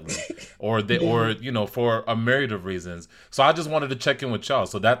 unfortunately, or you know, for a myriad of reasons. So I just wanted to check in with y'all.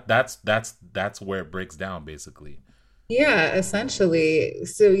 So that's where it breaks down basically. Yeah, essentially.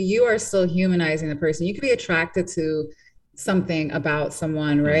 So you are still humanizing the person. You could be attracted to something about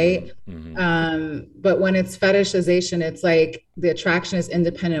someone, right? But when it's fetishization, it's like the attraction is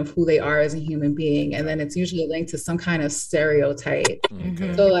independent of who they are as a human being. And then it's usually linked to some kind of stereotype.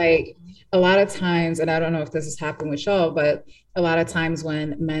 So like a lot of times, and I don't know if this has happened with y'all, but a lot of times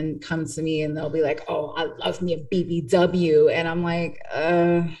when men come to me and they'll be like, oh, I love me a BBW. And I'm like,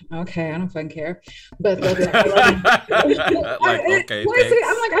 okay, I don't fucking care. But they'll be like, like, okay, I'm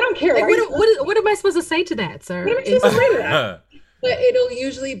like, I don't care. Like, what am I supposed to say to that, sir? What am I supposed to say to that? But it'll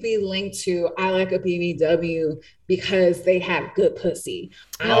usually be linked to, I like a BBW because they have good pussy.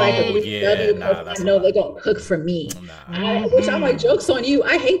 I like a BBW because I know they're going to cook for me. Which I'm like, joke's on you.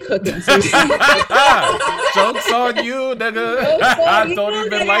 I hate cooking. So joke's on you, nigga. I don't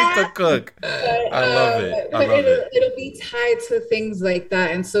even like to cook. I love it. It'll be tied to things like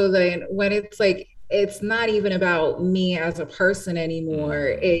that. And so then when it's like, it's not even about me as a person anymore.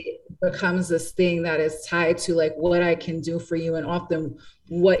 It becomes this thing that is tied to like what I can do for you, and often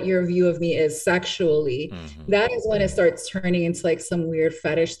what your view of me is sexually. That is when it starts turning into like some weird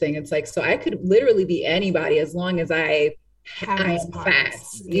fetish thing. It's like, so I could literally be anybody as long as I am fat,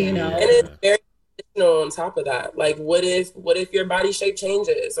 you know? And it's very on top of that, like what if your body shape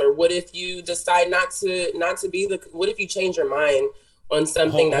changes, or what if you decide not to be what if you change your mind on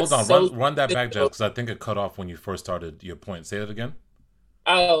something hold on, run that back, Jeff, because I think it cut off when you first started your point. Say it again.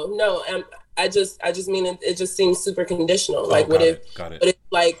 Oh no, I just mean it just seems super conditional. Like what if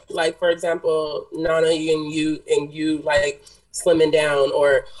like for example, Nana, and you like slimming down,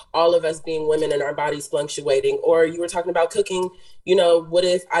 or all of us being women and our bodies fluctuating, or you were talking about cooking, you know, what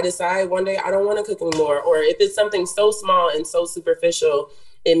if I decide one day I don't want to cook anymore, or if it's something so small and so superficial,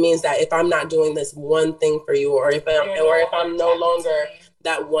 it means that if I'm not doing this one thing for you, or if I'm no longer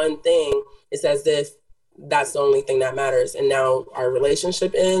that one thing, it's as if that's the only thing that matters. And now our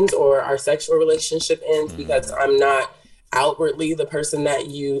relationship ends, or our sexual relationship ends, because I'm not outwardly the person that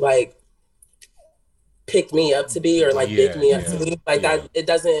you like picked me up to be, or like picked me up to be. Like that, it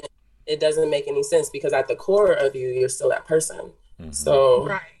doesn't it doesn't make any sense, because at the core of you, you're still that person. Mm-hmm. So,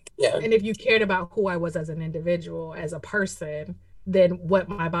 right. Yeah. And if you cared about who I was as an individual, as a person, then what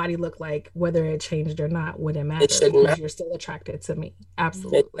my body looked like, whether it changed or not, wouldn't matter. It shouldn't matter. You're still attracted to me.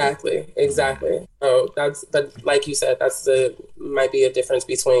 Absolutely. Exactly. So but like you said, might be a difference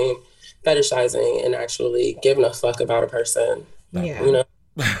between fetishizing and actually giving a fuck about a person. Yeah. You know?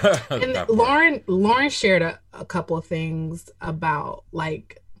 And Lauren shared a couple of things about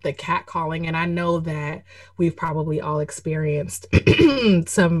like the catcalling, and I know that we've probably all experienced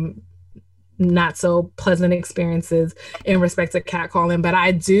some not so pleasant experiences in respect to catcalling, but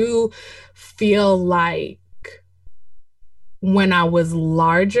I do feel like when I was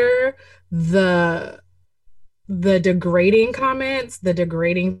larger, the degrading comments, the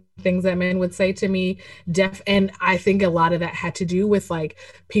degrading things that men would say to me, and I think a lot of that had to do with like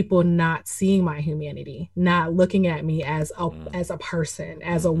people not seeing my humanity, not looking at me as a person,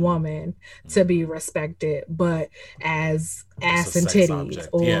 as a woman to be respected, but as ass and titties,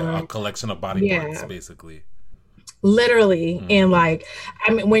 or a collection of body parts, basically. Literally. And like,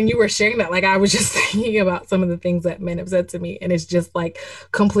 I mean, when you were sharing that, like I was just thinking about some of the things that men have said to me, and it's just like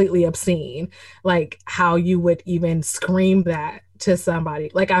completely obscene, like how you would even scream that to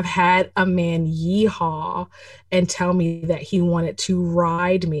somebody. Like I've had a man yeehaw and tell me that he wanted to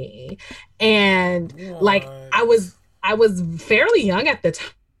ride me, and like I was fairly young at the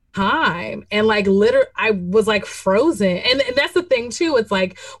time, and like I was like frozen. And that's the thing too, it's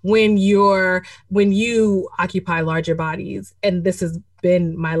like when you occupy larger bodies, and this has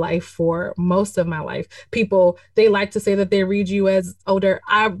been my life for most of my life, people, they like to say that they read you as older.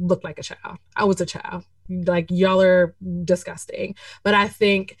 I look like a child. I was a child. Like y'all are disgusting. But I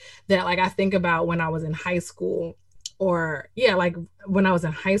think that like I think about when I was in high school, like when I was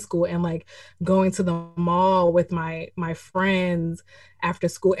in high school and like going to the mall with my friends after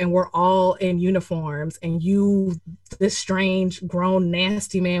school, and we're all in uniforms, and this strange grown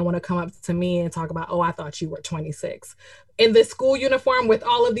nasty man want to come up to me and talk about, oh, I thought you were 26 in this school uniform with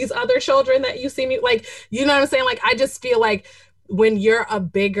all of these other children that you see me, like, you know what I'm saying? Like, I just feel like when you're a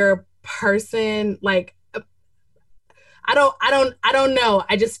bigger person, like, I don't know.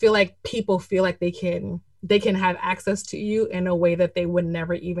 I just feel like people feel like they can have access to you in a way that they would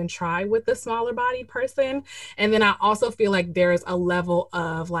never even try with the smaller body person. And then I also feel like there's a level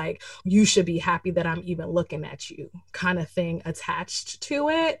of like, you should be happy that I'm even looking at you kind of thing attached to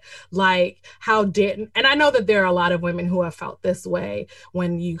it. Like and I know that there are a lot of women who have felt this way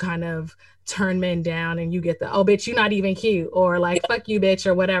when you kind of turn men down and you get the, oh bitch, you're not even cute, or like fuck you bitch,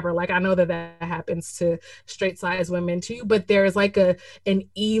 or whatever. Like I know that happens to straight size women too, but there's like an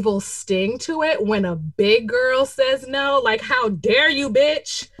evil sting to it when a big girl says no. Like, how dare you,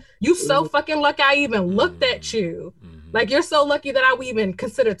 bitch, you so fucking lucky I even looked at you. Like, you're so lucky that I would even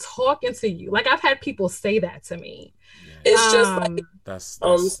consider talking to you. Like, I've had people say that to me. It's just like that's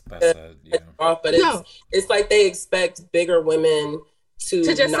but it's like they expect bigger women to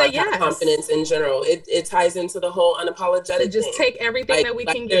just not say yes. Confidence in general. It ties into the whole unapologetic just thing. Take everything like, that we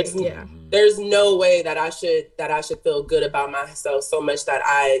can get. There's no way that I should feel good about myself so much that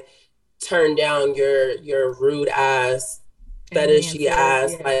I turn down your rude ass, fetishy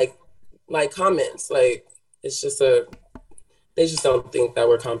ass, like comments. Like, it's just they just don't think that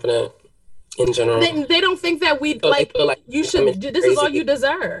we're confident in general. They don't think that we you should. This is all you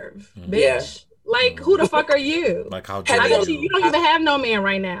deserve, bitch. Yeah. Like, who the fuck are you? Like, how you don't even have no man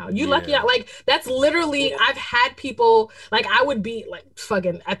right now. You lucky. Like, that's literally, I've had people, like, I would be like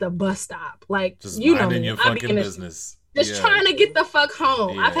fucking at the bus stop. Like, just you know me. Your fucking business. Just trying to get the fuck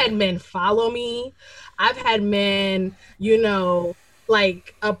home. I've had men follow me. I've had men,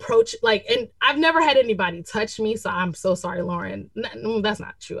 like approach, like, and I've never had anybody touch me, so I'm so sorry, Lauren. No, that's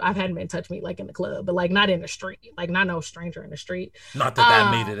not true. I've had men touch me like in the club, but like not in the street, like not no stranger in the street. Not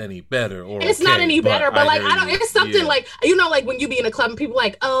that made it any better, or it's not any better, but like I don't. It's something like, like when you be in a club and people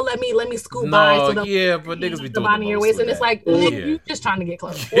like, oh, let me scoot by. So but niggas be doing the bottom of your waist, and it's like, you just trying to get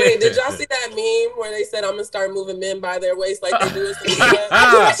close. Wait, did y'all see that meme where they said I'm gonna start moving men by their waist like they do in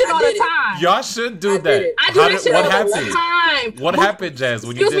I do that shit all the time. Y'all should do that. I do that shit all the time. What happened, Jazz?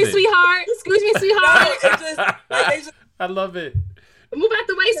 When you did sweetheart. Excuse me, sweetheart. I love it. Move out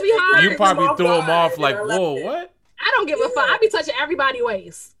the way, sweetheart. You probably threw them off like, whoa, what? I don't give a fuck. I be touching everybody's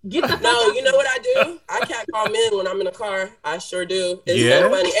waist. Get the fuck out. You know what I do? I catcall men when I'm in a car. I sure do. It's so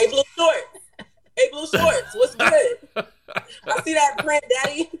funny. Hey, blue shorts. Hey, blue shorts. What's good? I see that print,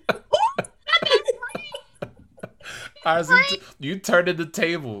 daddy. You turned the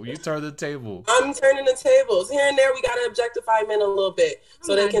table. I'm turning the tables. Here and there, we got to objectify men a little bit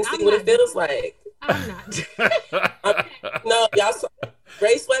so they can see what it feels like. I'm not. No, y'all.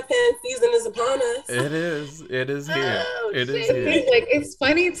 Gray sweatpants season is upon us. It is. It is here. Oh, it is shit. here. Like, it's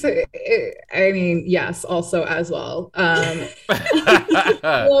funny I mean, yes, also as well.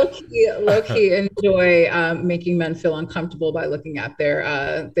 Low key enjoy making men feel uncomfortable by looking at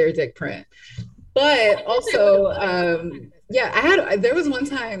their dick print. But also, there was one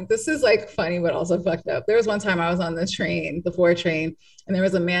time, this is like funny, but also fucked up. There was one time I was on the train, the 4 train, and there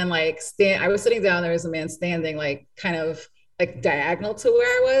was a man like I was sitting down, there was a man standing like kind of like diagonal to where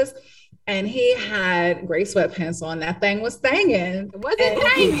I was. And he had gray sweatpants on. That thing was thanging.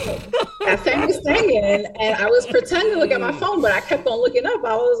 That thing was thanging. And I was pretending to look at my phone, but I kept on looking up.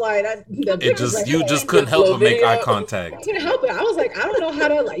 I was like, you just couldn't help but make eye contact. I couldn't help it. I was like, I don't know how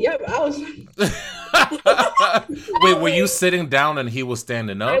to Wait, were you sitting down and he was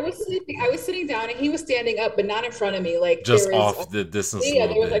standing up? I was sitting down and he was standing up, but not in front of me. Like just off the distance. Yeah,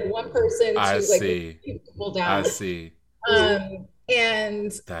 there was like one person. I to, see. Like, people down. I see.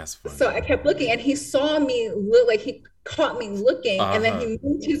 And that's funny. So I kept looking, and he saw me look, like he caught me looking, and then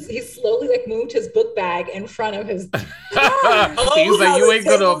he slowly like moved his book bag in front of his. He was like, "You ain't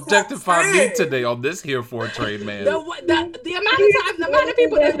gonna objectify me today on this here 4 train, man." The amount of time, the amount of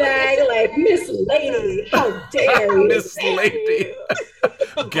people that bag, like, Miss Lady, how dare you, Miss Lady?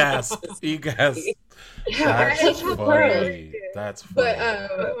 Gasp! He gasped. That's funny. That's funny.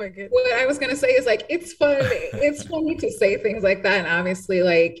 But what I was gonna say is like it's fun. It's funny to say things like that, and obviously,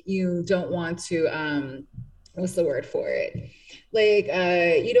 like you don't want to. What's the word for it? Like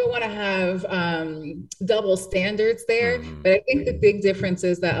you don't want to have double standards there. Mm-hmm. But I think the big difference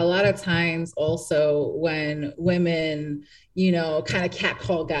is that a lot of times, also when women, kind of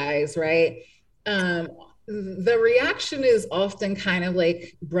catcall guys, right? The reaction is often kind of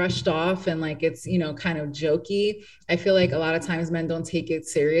like brushed off and like it's, kind of jokey. I feel like a lot of times men don't take it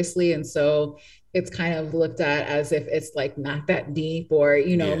seriously. And so it's kind of looked at as if it's like not that deep or,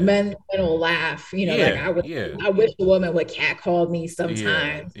 men will laugh, I wish a woman would catcall me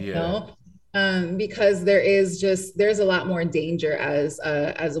sometimes, you know? Because there's a lot more danger as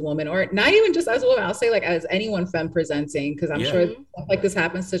a woman, or not even just as a woman. I'll say like as anyone femme presenting, because I'm sure stuff like this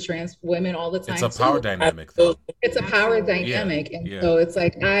happens to trans women all the time. It's a power dynamic, though. It's a power dynamic, and so it's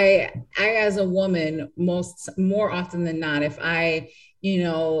like I as a woman, more often than not, if I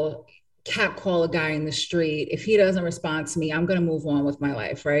catcall a guy in the street, if he doesn't respond to me, I'm gonna move on with my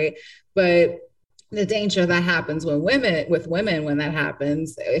life, right? But the danger that happens with women when that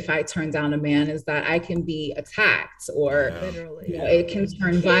happens, if I turn down a man, is that I can be attacked or it can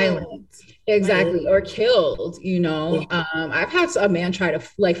turn violent. Exactly. Or killed, I've had a man try to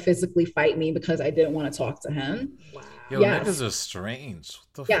like physically fight me because I didn't want to talk to him. Wow. Yo, niggas are strange.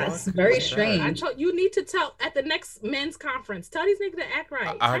 What the fuck? Very strange. You need to tell at the next men's conference. Tell these niggas to act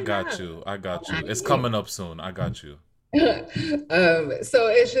right. I got you. It's coming up soon. I got you. So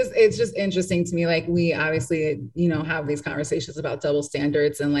it's just interesting to me. Like we obviously, have these conversations about double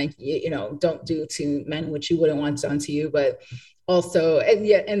standards and like, don't do to men what you wouldn't want done to you, but also,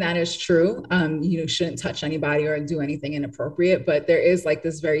 and that is true. You shouldn't touch anybody or do anything inappropriate, but there is like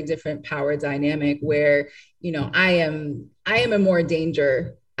this very different power dynamic where, I am in more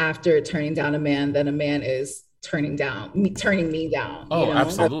danger after turning down a man than a man is turning me down. Oh,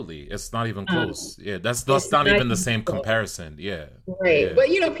 absolutely. It's not even close. That's not even the same comparison. Yeah. Right.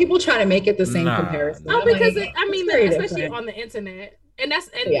 Yeah. But people try to make it the same comparison. No, because especially on the internet. And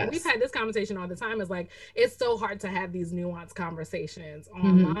we've had this conversation all the time, is like, it's so hard to have these nuanced conversations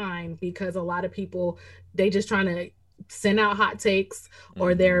online because a lot of people, they just trying to send out hot takes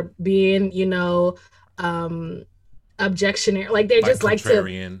or they're being, objectionary, like they're just like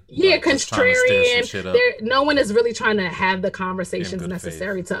contrarian. No one is really trying to have the conversations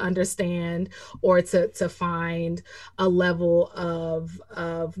necessary to understand or to find a level of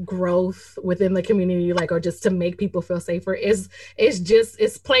growth within the community, like, or just to make people feel safer. It's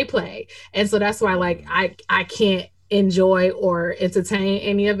play, and so that's why like I can't enjoy or entertain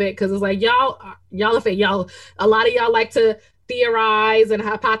any of it, because it's like y'all a lot of y'all like to theorize and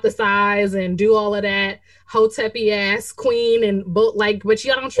hypothesize and do all of that Hotepi ass queen and but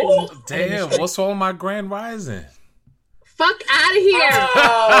y'all don't treat damn, what's wrong with my Grand Rising? Fuck out of here.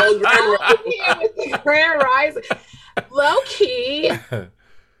 Grand Rising. Low key,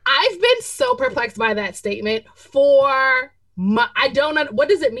 I've been so perplexed by that statement I don't know, what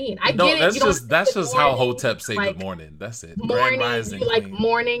does it mean? I get it. That's just how Hotep say good morning. That's it. Morning, Grand Rising, like queen.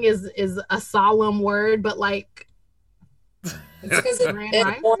 Morning is a solemn word, but like it's because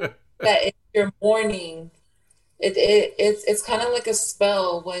that your morning, it's kind of like a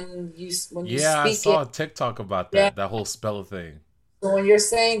spell when you speak. I saw a TikTok about that whole spell thing. So when you're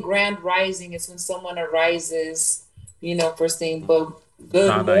saying Grand Rising, it's when someone arises, first thing. But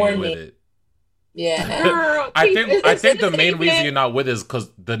Good morning. With it. Yeah. Girl, I think the main reason you're not with it is because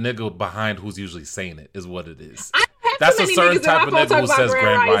the nigga behind who's usually saying it is what it is. That's a certain type of nigga who says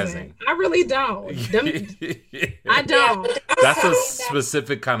Grand Rising. I really don't. I don't. That's a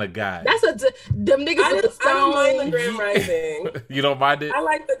specific kind of guy. Them niggas. I don't mind the Grand Rising. You don't mind it? I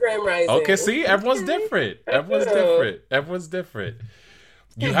like the Grand Rising. Okay, see, everyone's different. Everyone's different.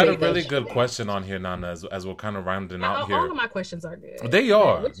 You had a really good question on here, Nana, as we're kind of rounding out here. All of my questions are good. They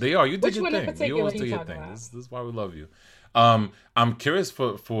are. You did your thing. You always do your thing. This is why we love you. I'm curious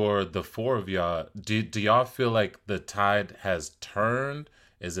for the four of y'all. Do y'all feel like the tide has turned?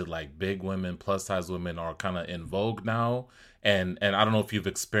 Is it like big women, plus size women are kind of in vogue now? And I don't know if you've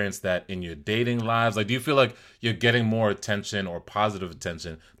experienced that in your dating lives. Like, do you feel like you're getting more attention or positive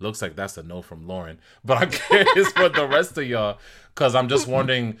attention? Looks like that's a no from Lauren. But I'm curious for the rest of y'all, because I'm just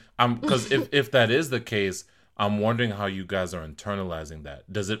wondering. Because if that is the case, I'm wondering how you guys are internalizing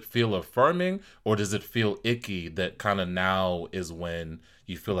that. Does it feel affirming, or does it feel icky that kind of now is when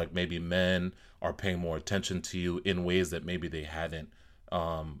you feel like maybe men are paying more attention to you in ways that maybe they hadn't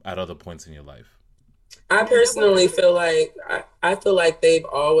at other points in your life? I personally feel like I feel like they've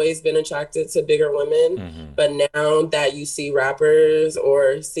always been attracted to bigger women, but now that you see rappers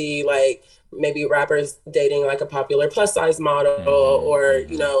or see like maybe rappers dating like a popular plus size model, or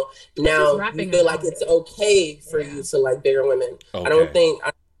you know, now you feel like it's okay for you to like bigger women. Okay. I don't think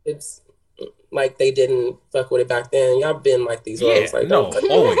it's like they didn't fuck with it back then. Y'all been like these roles. Like, no,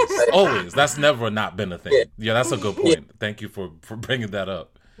 always. That's never not been a thing. Yeah, that's a good point. Yeah. Thank you for bringing that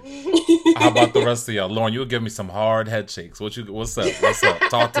up. How about the rest of y'all? Lauren, you give me some hard head shakes. What's up?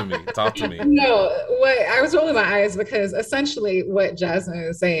 Talk to me. No, what I was rolling my eyes because essentially what Jasmine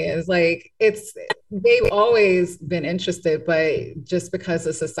is saying is like they've always been interested, but just because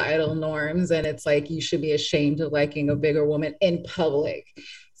of societal norms, and it's like you should be ashamed of liking a bigger woman in public.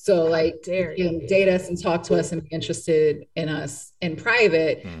 So like date us and talk to us and be interested in us in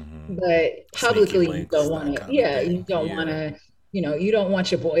private, but publicly you don't want to. Yeah, you don't want to. You know, you don't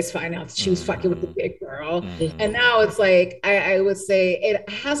want your boys finding out that she was fucking with the big girl. And now it's like, I would say it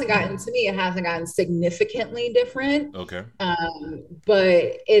hasn't gotten significantly different. Okay.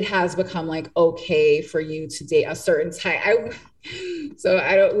 But it has become like, okay for you to date a certain type. We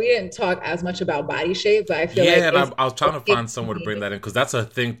didn't talk as much about body shape, but I feel like. Yeah, and I was trying to find somewhere to bring that in because that's a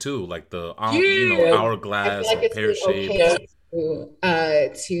thing too, like the, hourglass or pear shape.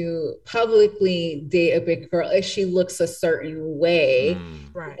 To publicly date a big girl if she looks a certain way,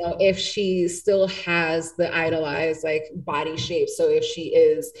 right? You know, if she still has the idolized like body shape, so if she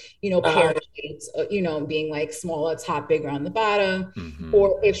is, pear shaped, being like smaller top, bigger on the bottom,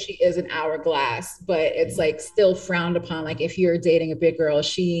 or if she is an hourglass, but it's like still frowned upon. Like if you're dating a big girl,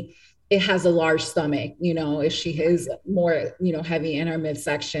 it has a large stomach, if she is more, heavy in her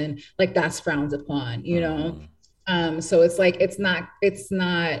midsection, like that's frowned upon, so it's like it's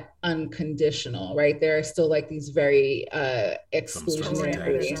not unconditional, right? There are still like these very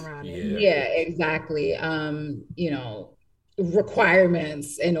exclusionary, exactly.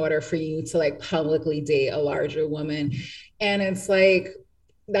 Requirements in order for you to like publicly date a larger woman, and it's like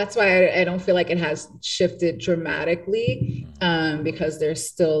that's why I don't feel like it has shifted dramatically, because there's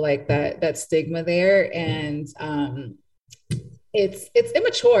still like that stigma there, and it's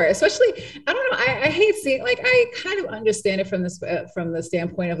immature, especially, I don't know, I hate seeing, like, I kind of understand it from the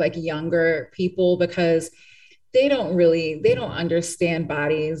standpoint of like younger people, because they don't understand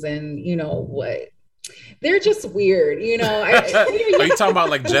bodies, and what they're just weird, Are you talking about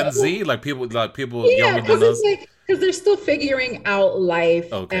like Gen Z, like people younger than us? Because they're still figuring out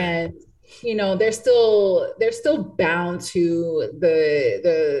life, and they're still bound to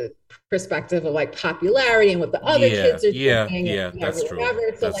the perspective of like popularity and what the other kids are doing. Yeah, that's true.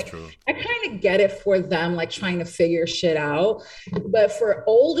 So that's true. I kind of get it for them, like trying to figure shit out. But for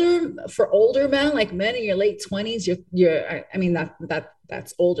older men, like men in your late 20s,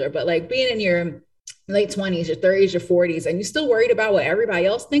 that's older, but like being in your late 20s, your 30s, your 40s, and you still worried about what everybody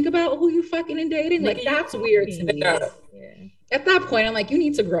else think about who you fucking and dating, like that's weird to me. At that point, I'm like, you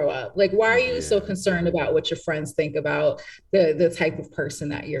need to grow up. Like, why are you so concerned about what your friends think about the type of person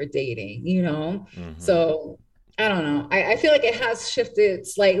that you're dating, So I don't know. I feel like it has shifted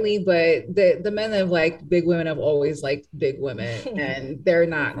slightly, but the men of like big women have always liked big women, and they're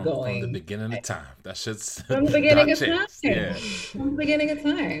not going. From the beginning of time. That shit's from the beginning of time. Yeah. From the beginning of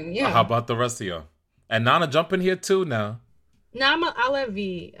time, yeah. How about the rest of y'all? And Nana, jump in here too now. No, I'll let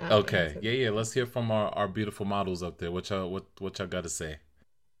V. Okay. Yeah. Let's hear from our beautiful models up there. What y'all got to say?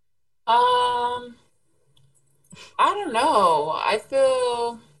 I don't know. I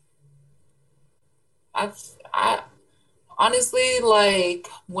feel honestly, like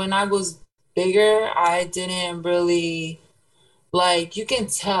when I was bigger, I didn't really like you can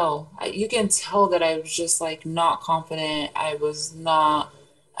tell that I was just like not confident. I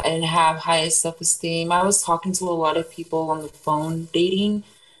didn't have high self-esteem. I was talking to a lot of people on the phone dating.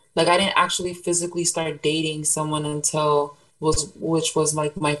 Like I didn't actually physically start dating someone until was which was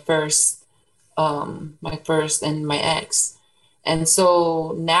like my first and my ex. And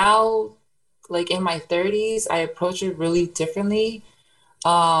so now like in my 30s, I approach it really differently.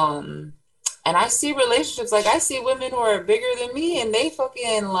 Um and I see relationships, like I see women who are bigger than me and they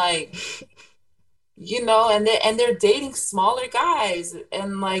fucking like, and they're dating smaller guys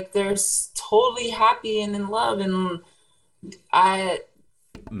and like they're totally happy and in love. And I,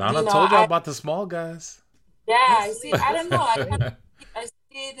 Nana told y'all about the small guys. Yeah, I see. I don't know. I see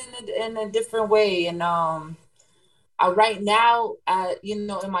it in a different way. And right now, in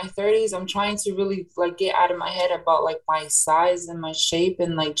my 30s, I'm trying to really like get out of my head about like my size and my shape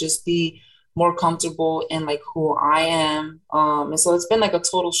and like just be more comfortable in like who I am. And so it's been like a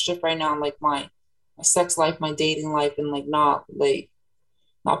total shift right now in like my sex life, my dating life, and like not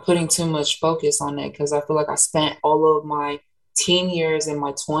putting too much focus on it because I feel like I spent all of my teen years in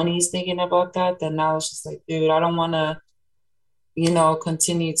my 20s thinking about that. Then now it's just like, dude, I don't want to,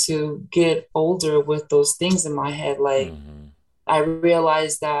 continue to get older with those things in my head. Like, I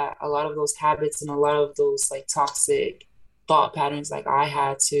realized that a lot of those habits and a lot of those like toxic thought patterns, like I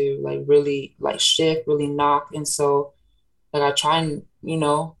had to like really like shift, really knock. And so like I try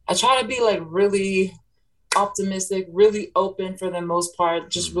to be like really optimistic, really open for the most part,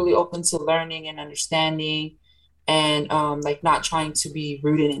 just really open to learning and understanding, and like not trying to be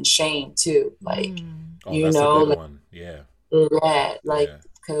rooted in shame too. Like, that's a big one. Yeah. Yeah, like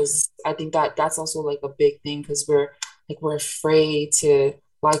because I think that's also like a big thing because we're afraid to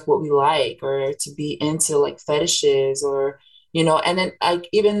like what we like or to be into like fetishes or and then like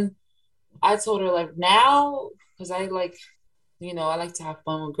even I told her like now because I like I like to have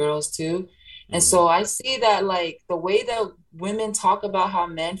fun with girls too. And so I see that like the way that women talk about how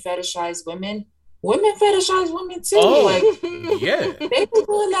men fetishize women fetishize women too. Oh, like yeah, they be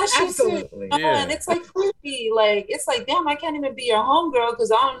doing that shit Absolutely. too. Yeah. And it's like creepy. Like it's like, damn, I can't even be your homegirl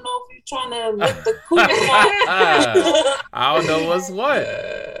because I don't know if you're trying to lick the cooch. I don't know what's what.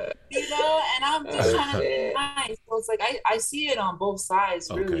 And I'm just trying to be nice. So it's like I see it on both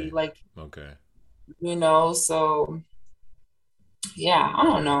sides, really. Like so yeah, I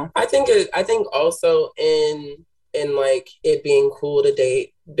don't know. I think also in like it being cool to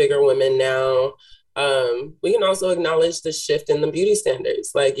date bigger women now, we can also acknowledge the shift in the beauty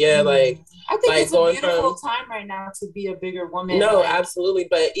standards. Like, like I think it's a beautiful time right now to be a bigger woman. No, like, absolutely.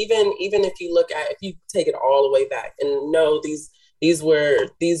 But even if you take it all the way back and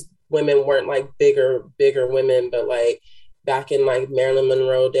these women weren't like bigger women, but like back in like Marilyn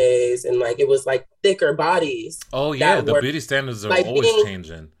Monroe days, and like it was like thicker bodies. Oh yeah, the beauty standards are like always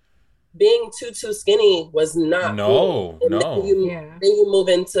changing. Being too skinny was not cool. Then you move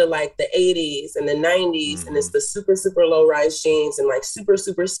into like the 80s and the 90s, and it's the super low rise jeans and like super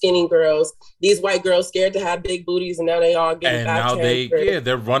skinny girls. These white girls scared to have big booties, and now they all get back. And now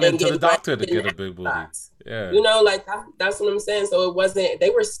they're running to the doctor to get a big booty. Yeah, like that's what I'm saying. So it wasn't, they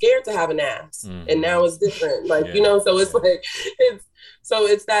were scared to have an ass, and now it's different. Like so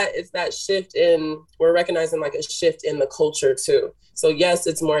it's like it's that shift in, we're recognizing like a shift in the culture too. So yes,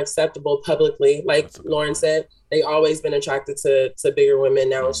 it's more acceptable publicly. Like Lauren said, they always been attracted to bigger women.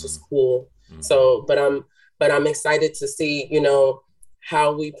 Now it's just cool. So, but I'm excited to see,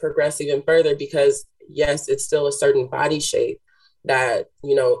 how we progress even further, because yes, it's still a certain body shape that,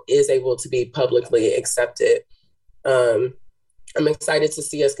 is able to be publicly accepted. I'm excited to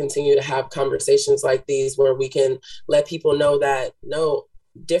see us continue to have conversations like these where we can let people know that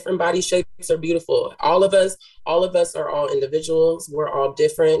different body shapes are beautiful. All of us are all individuals. We're all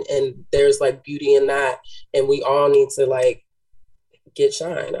different, and there's like beauty in that, and we all need to like get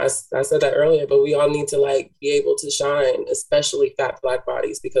shine. I said that earlier, but we all need to like be able to shine, especially fat Black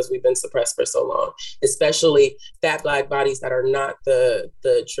bodies, because we've been suppressed for so long, especially fat Black bodies that are not the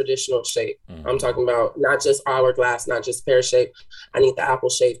traditional shape. I'm talking about not just hourglass, not just pear shape. I need the apple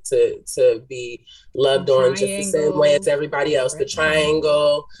shape to be loved on just the same way as everybody else. The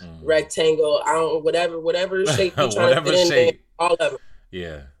triangle, rectangle, whatever shape you're trying to fit in, all of them.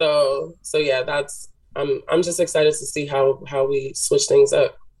 Yeah. So yeah, I'm just excited to see how we switch things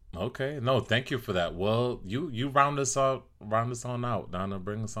up. Okay. No, thank you for that. Well, you round us on out, Donna.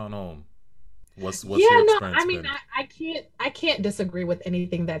 Bring us on home. What's your experience? I mean, I can't disagree with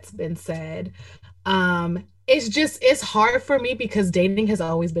anything that's been said. It's hard for me because dating has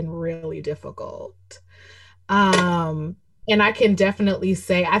always been really difficult. And I can definitely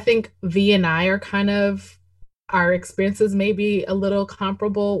say, I think V and I are kind of, our experiences may be a little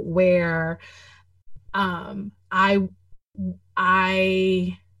comparable, where um I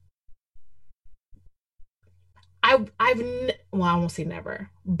I well, I won't say never,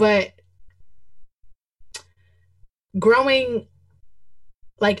 but growing,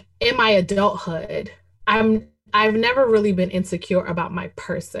 like in my adulthood, I've never really been insecure about my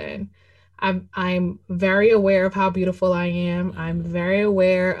person. I'm very aware of how beautiful I am. I'm very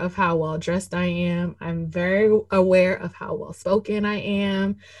aware of how well dressed I am. I'm very aware of how well spoken I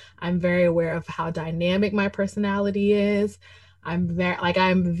am. I'm very aware of how dynamic my personality is. I'm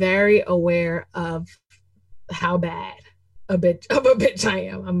very aware of how bad a bitch I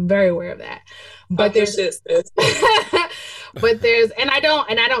am. I'm very aware of that. But there's but there's, and I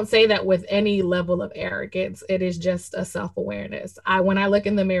don't say that with any level of arrogance. It is just a self-awareness. When I look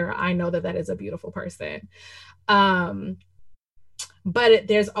in the mirror, I know that is a beautiful person. But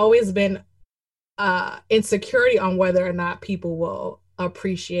there's always been insecurity on whether or not people will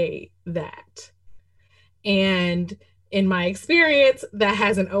appreciate that. And in my experience, that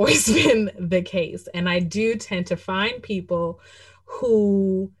hasn't always been the case. And I do tend to find people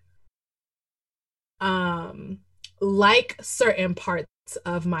who like certain parts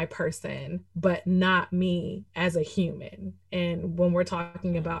of my person, but not me as a human. And when we're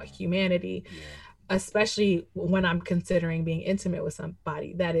talking about humanity, especially when I'm considering being intimate with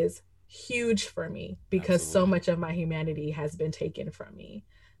somebody, that is huge for me, because so much of my humanity has been taken from me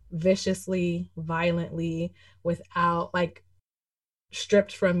viciously, violently, without, like,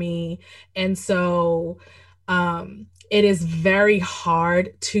 stripped from me. And so it is very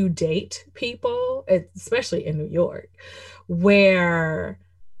hard to date people, especially in New York, where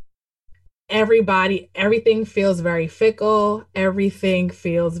everything feels very fickle, everything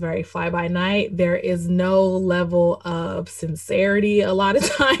feels very fly by night. There is no level of sincerity a lot of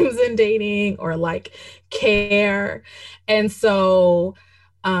times in dating, or like care. And so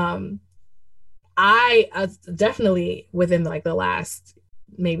I definitely, within like the last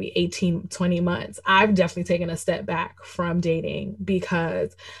maybe 18-20 months, I've definitely taken a step back from dating,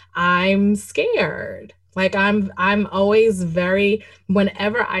 because I'm scared. Like I'm always very,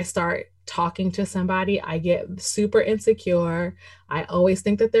 whenever I start talking to somebody, I get super insecure. I always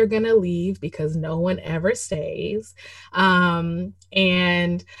think that they're gonna leave, because no one ever stays. And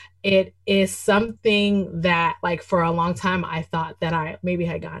it is something that, like, for a long time I thought that I maybe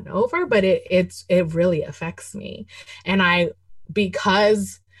had gotten over, but it really affects me. And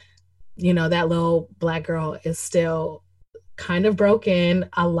because, you know, that little Black girl is still kind of broken,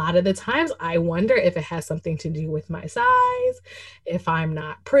 a lot of the times I wonder if it has something to do with my size, if I'm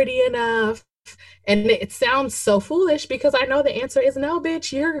not pretty enough. And it sounds so foolish, because I know the answer is no,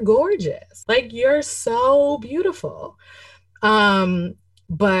 bitch, you're gorgeous. Like, you're so beautiful.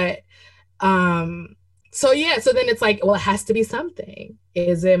 So yeah, so then it's like, well, it has to be something.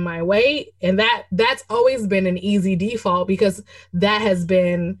 Is it my weight? And that's always been an easy default, because that has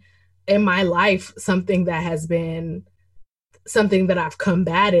been in my life something that I've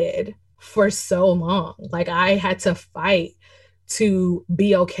combated for so long. Like, I had to fight to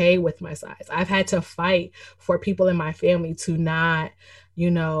be okay with my size. I've had to fight for people in my family to not, you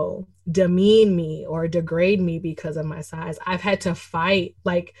know, demean me or degrade me because of my size. I've had to fight,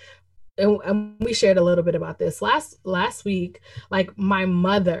 like, and we shared a little bit about this last week, like my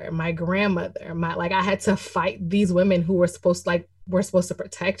mother, my grandmother, I had to fight these women who were supposed to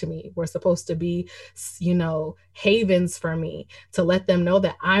protect me. We're supposed to be, you know, havens for me, to let them know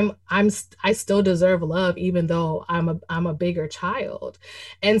that I still deserve love, even though I'm a bigger child.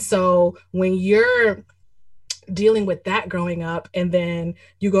 And so when you're dealing with that growing up, and then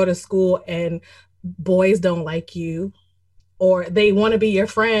you go to school and boys don't like you, or they want to be your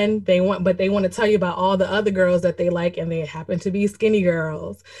friend, but they want to tell you about all the other girls that they like, and they happen to be skinny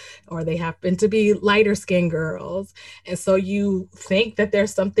girls, or they happen to be lighter skinned girls. And so you think that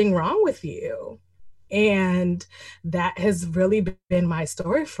there's something wrong with you. And that has really been my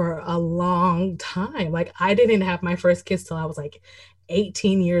story for a long time. Like, I didn't have my first kiss till I was like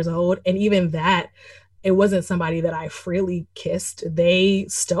 18 years old. And even that, it wasn't somebody that I freely kissed. They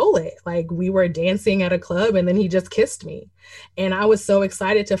stole it. Like, we were dancing at a club, and then he just kissed me. And I was so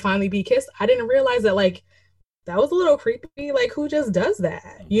excited to finally be kissed. I didn't realize that, like, that was a little creepy. Like, who just does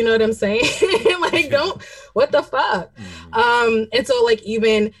that? You know what I'm saying? Like, what the fuck? And so, like,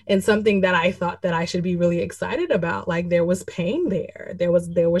 even in something that I thought that I should be really excited about, like, there was pain there. There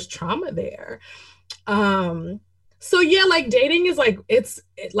was trauma there. So yeah, like, dating is like, it's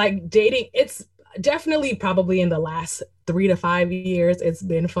definitely probably in the last 3 to 5 years, it's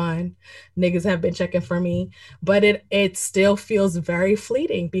been fun. Niggas have been checking for me, but it still feels very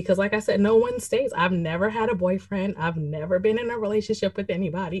fleeting because, like I said, no one stays. I've never had a boyfriend. I've never been in a relationship with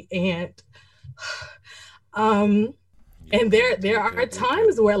anybody, and and there are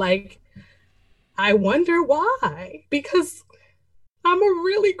times where like I wonder why, because I'm a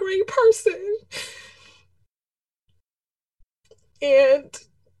really great person, and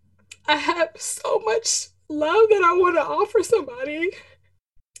I have so much love that I want to offer somebody.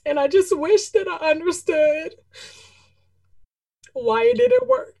 And I just wish that I understood why it didn't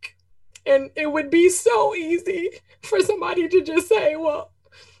work. And it would be so easy for somebody to just say, well,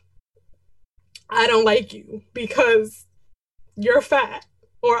 I don't like you because you're fat,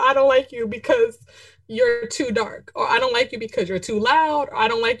 or I don't like you because you're too dark, or I don't like you because you're too loud, or I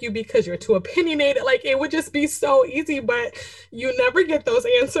don't like you because you're too opinionated. Like, it would just be so easy, but you never get those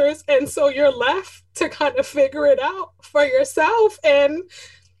answers. And so you're left to kind of figure it out for yourself. And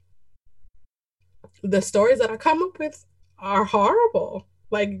the stories that I come up with are horrible.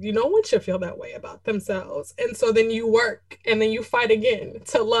 Like, no one should feel that way about themselves. And so then you work and then you fight again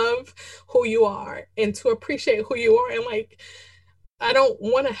to love who you are and to appreciate who you are. And like, I don't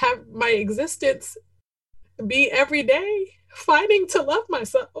want to have my existence be every day fighting to love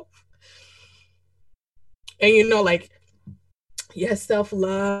myself. And like, yes,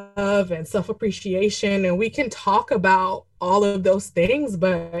 self-love and self-appreciation, and we can talk about all of those things,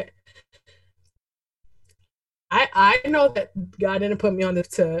 but I know that God didn't put me on this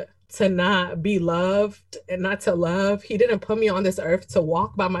to not be loved and not to love. He didn't put me on this earth to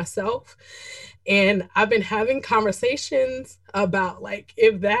walk by myself. And I've been having conversations about like,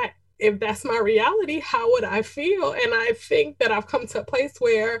 if that's my reality, how would I feel? And I think that I've come to a place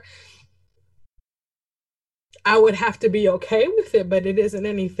where I would have to be okay with it, but it isn't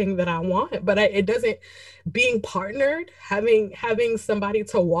anything that I want. But it doesn't, being partnered, having somebody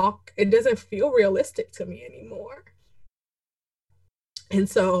to walk, it doesn't feel realistic to me anymore. And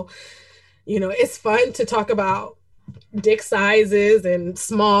so, it's fun to talk about dick sizes and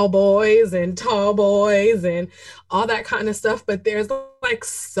small boys and tall boys and all that kind of stuff, but there's like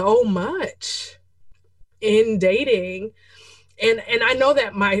so much in dating. And I know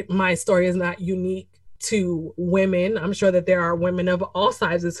that my story is not unique to women. I'm sure that there are women of all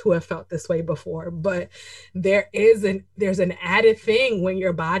sizes who have felt this way before, but there's an added thing when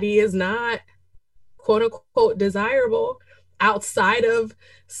your body is not quote unquote desirable outside of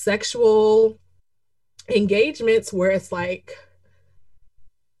sexual engagements, where it's like,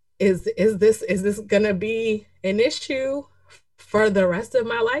 is this gonna be an issue for the rest of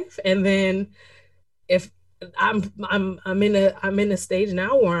my life? And then if I'm in a stage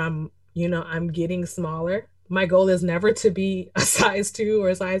now where I'm getting smaller. My goal is never to be a size 2 or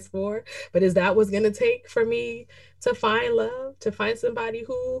a size 4, but is that what's going to take for me to find love, to find somebody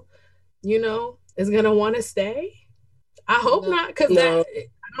who, is going to want to stay? I hope not, because I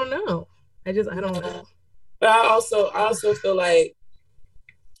don't know. I don't know. But I also feel like,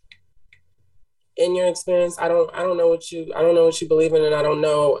 in your experience, I don't know what you believe in, and I don't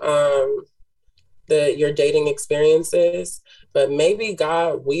know your dating experiences, but maybe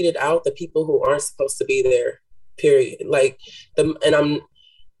God weeded out the people who aren't supposed to be there, period. Like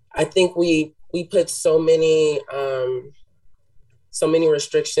I think we put so many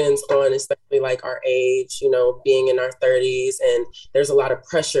restrictions on, especially like our age, being in our 30s, and there's a lot of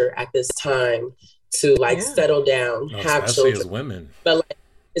pressure at this time to settle down, have especially children. As women, but like,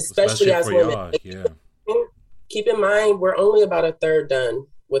 especially as women, like, keep in mind, we're only about a third done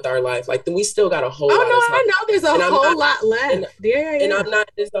with our life. Like, we still got a whole lot of time. I know there's a whole lot left. And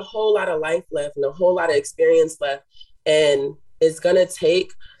there's a whole lot of life left and a whole lot of experience left. And it's going to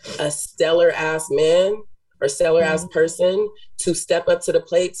take a stellar ass man or stellar ass person to step up to the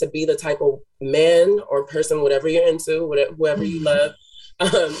plate to be the type of man or person, whatever you're into, whoever you love,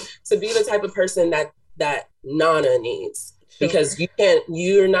 to be the type of person that Nana needs. Sure. Because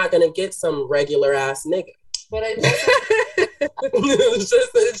you're not going to get some regular ass nigga. But it's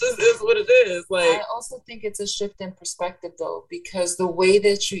just is what it is. Like, I also think it's a shift in perspective, though, because the way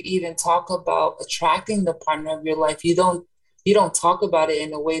that you even talk about attracting the partner of your life, you don't talk about it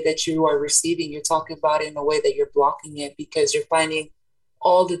in a way that you are receiving. You're talking about it in a way that you're blocking it, because you're finding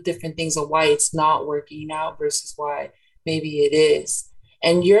all the different things of why it's not working out versus why maybe it is.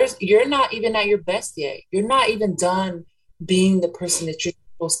 And you're not even at your best yet. You're not even done being the person that you're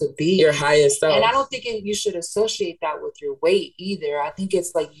supposed to be, your highest self. And I don't think you should associate that with your weight either. I think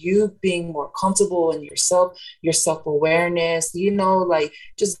it's like you being more comfortable in yourself, your self-awareness, like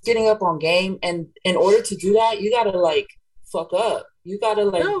just getting up on game. And in order to do that, you gotta like fuck up. You gotta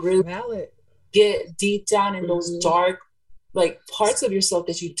like really valid. get deep down in those dark like parts of yourself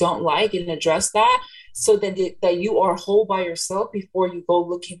that you don't like and address that, so that you are whole by yourself before you go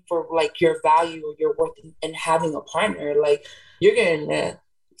looking for like your value or your worth and having a partner. Like you're getting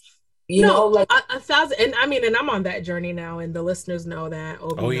you know, like 1,000. And I mean, and I'm on that journey now, and the listeners know that.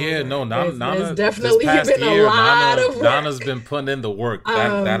 Nana definitely been a lot of work. Nana's been putting in the work.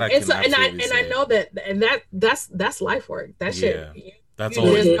 That I can absolutely say. I know that, and that's life work. That shit. That's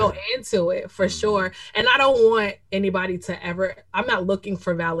there's no end to it for sure. And I don't want anybody to ever. I'm not looking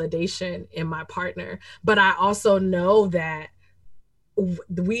for validation in my partner, but I also know that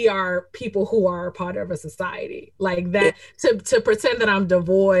we are people who are a part of a society like that. To pretend that I'm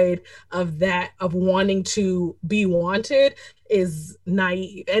devoid of that, of wanting to be wanted, is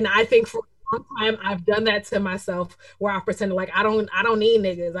naive. And I think for a long time I've done that to myself, where I pretended like I don't need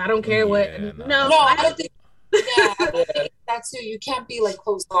niggas. I don't care what. No, I don't think. Yeah, I think that too. You can't be like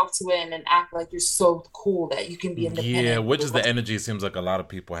closed off to it and act like you're so cool that you can be independent. Yeah, which is the energy it seems like a lot of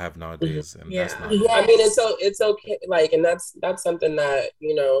people have nowadays. And that's not I mean, it's okay. Like, and that's something that,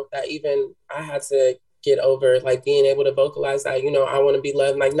 you know, that even I had to get over, like being able to vocalize that, you know, I want to be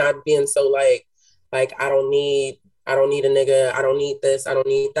loved, like not being so like I don't need a nigga, I don't need this, I don't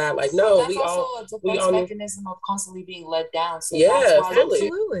need that. Like, no, that's also a defense mechanism of constantly being let down. So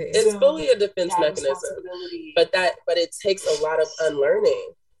absolutely. It's fully a defense mechanism. But it takes a lot of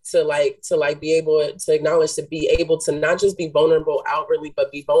unlearning to be able to acknowledge, to be able to not just be vulnerable outwardly,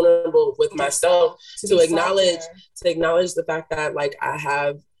 but be vulnerable with myself, to acknowledge the fact that like I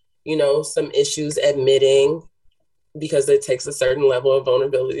have, you know, some issues admitting, because it takes a certain level of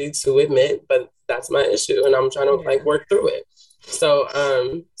vulnerability to admit, but that's my issue and I'm trying to like work through it. So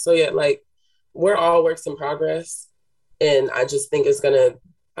yeah, like we're all works in progress, and I just think it's gonna,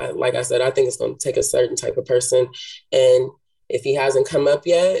 like I said, I think it's gonna take a certain type of person, and if he hasn't come up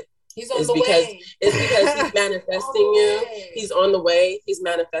yet, it's because he's manifesting you. He's on the way. He's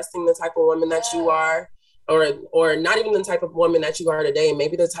manifesting the type of woman that you are. Or not even the type of woman that you are today.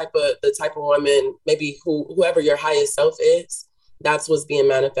 Maybe the type of woman, maybe whoever your highest self is, that's what's being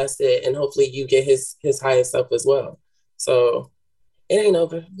manifested, and hopefully you get his highest self as well. So it ain't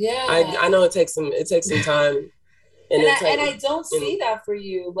over. Yeah, I know it takes some time, and I don't see that for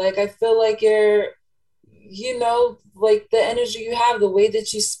you. Like I feel like you're, you know, like the energy you have, the way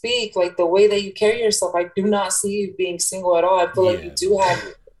that you speak, like the way that you carry yourself. I do not see you being single at all. I feel like you do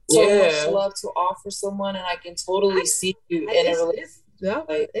have so much love to offer someone, and I can totally see you in a relationship.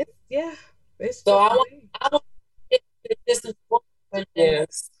 So I want this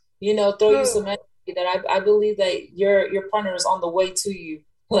you know, throw you some energy that I believe that your partner is on the way to you.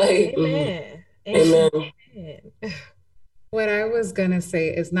 Like, amen. What I was gonna say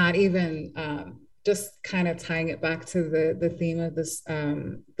is not even just kind of tying it back to the theme of this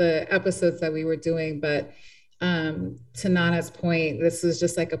the episodes that we were doing, but to Nana's point, this is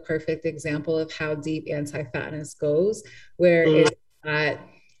just like a perfect example of how deep anti-fatness goes, where it's not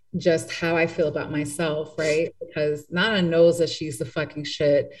just how I feel about myself, right? Because Nana knows that she's the fucking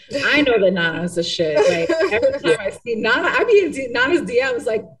shit. I know that Nana's the shit. Like every time I see Nana, I be in Nana's DMs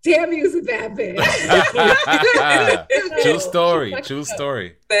like, damn, you's a bad bitch. True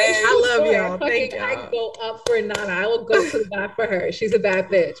story. I love y'all. Thank y'all. I go up for Nana. I will go to the back for her. She's a bad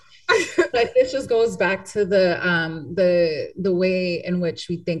bitch. But this just goes back to the way in which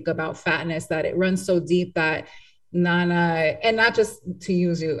we think about fatness, that it runs so deep that Nana, and not just to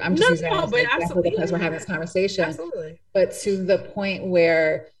use you, I'm just using it as an example because we're having this conversation. Absolutely. But to the point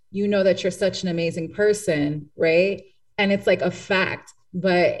where you know that you're such an amazing person, right? And it's like a fact,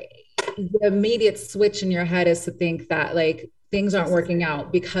 but the immediate switch in your head is to think that like things aren't working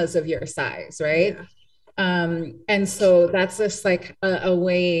out because of your size, right? Yeah. And so that's just like a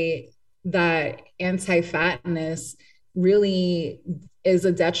way that anti-fatness really is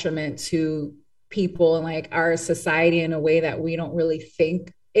a detriment to people and like our society in a way that we don't really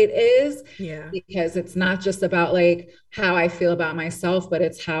think it is. Yeah. Because it's not just about like how I feel about myself, but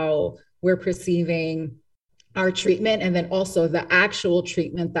it's how we're perceiving our treatment, and then also the actual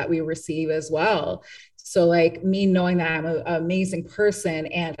treatment that we receive as well. So like me knowing that I'm an amazing person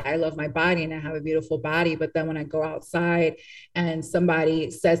and I love my body and I have a beautiful body, but then when I go outside and somebody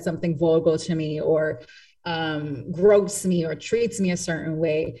says something vulgar to me or gropes me or treats me a certain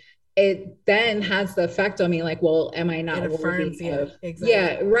way, it then has the effect on me like, well, am I not worthy of? Exactly.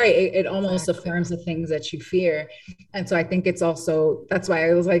 Yeah, right. It almost affirms the things that you fear. And so I think it's also, that's why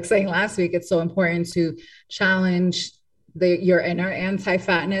I was like saying last week, it's so important to challenge your inner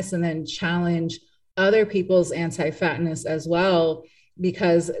anti-fatness and then challenge other people's anti-fatness as well,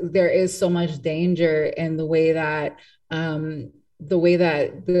 because there is so much danger in the way that the way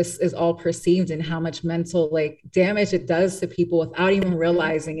that this is all perceived and how much mental like damage it does to people without even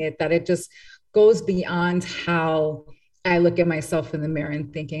realizing it, that it just goes beyond how I look at myself in the mirror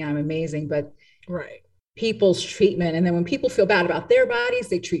and thinking I'm amazing, but right, people's treatment. And then when people feel bad about their bodies,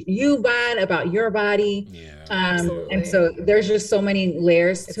 they treat you bad about your body. And so there's just so many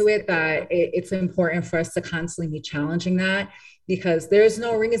layers to it that it's important for us to constantly be challenging that, because there's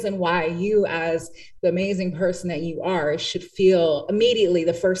no reason why you, as the amazing person that you are, should feel immediately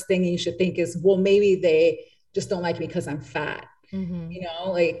the first thing you should think is, well, maybe they just don't like me because I'm fat. Mm-hmm. You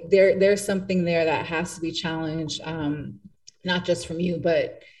know, like there's something there that has to be challenged, not just from you,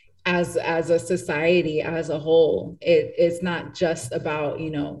 but as a society as a whole. It's not just about, you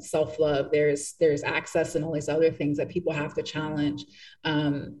know, self-love. There's access and all these other things that people have to challenge,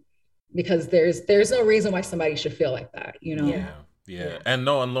 because there's no reason why somebody should feel like that, you know. Yeah. And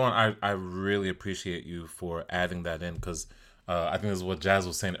Lauren, I really appreciate you for adding that in, because I think this is what Jazz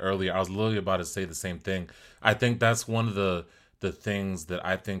was saying earlier. I was literally about to say the same thing. I think that's one of the things that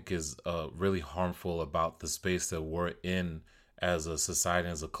I think is really harmful about the space that we're in as a society,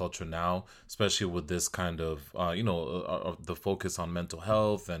 as a culture now, especially with this kind of, the focus on mental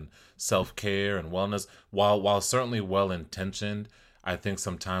health and self-care and wellness. While certainly well-intentioned, I think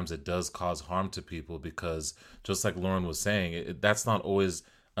sometimes it does cause harm to people, because just like Lauren was saying, that's not always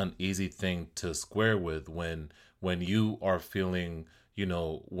an easy thing to square with when you are feeling,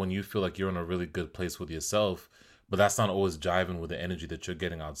 when you feel like you're in a really good place with yourself, but that's not always jiving with the energy that you're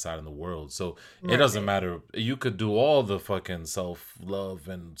getting outside in the world. So It doesn't matter. You could do all the fucking self-love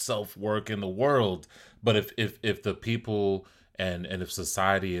and self-work in the world, but if the people and if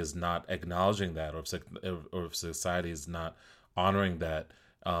society is not acknowledging that, or if society is not honoring that,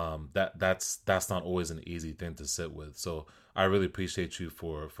 that's not always an easy thing to sit with. So I really appreciate you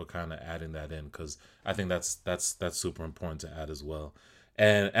for kind of adding that in, because I think that's super important to add as well.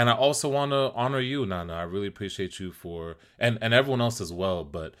 And I also want to honor you, Nana. I really appreciate you and everyone else as well,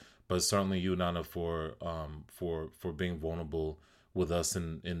 but certainly you, Nana, for being vulnerable with us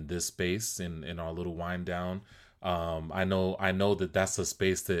in this space, in our little wind down. I know that that's a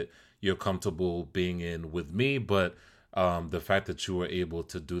space that you're comfortable being in with me, but the fact that you were able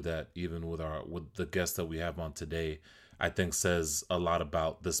to do that even with the guests that we have on today, I think says a lot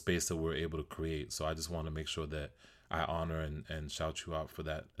about the space that we're able to create. So I just want to make sure that I honor and shout you out for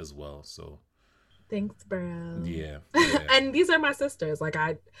that as well. So thanks, bro. Yeah. And these are my sisters. Like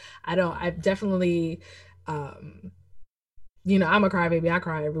I definitely, I'm a crybaby. I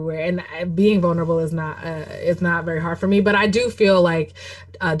cry everywhere, and being vulnerable is not very hard for me. But I do feel like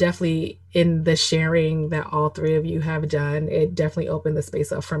definitely in the sharing that all three of you have done, it definitely opened the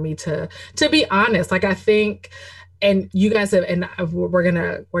space up for me to be honest. Like I think. And you guys have, and we're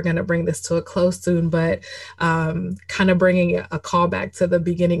gonna bring this to a close soon, but kind of bringing a call back to the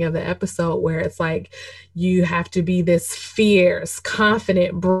beginning of the episode, where it's like you have to be this fierce,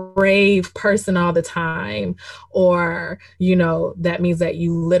 confident, brave person all the time, or that means that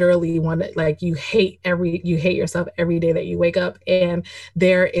you literally want to, like, you hate yourself every day that you wake up. And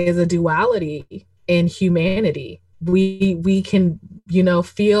there is a duality in humanity. We can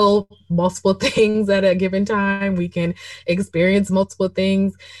feel multiple things at a given time. We can experience multiple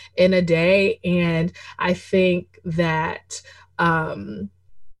things in a day. And I think that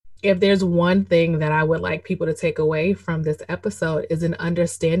if there's one thing that I would like people to take away from this episode, is an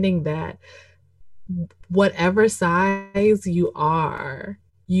understanding that whatever size you are,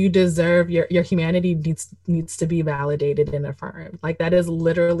 you deserve your humanity needs to be validated and affirmed. Like that is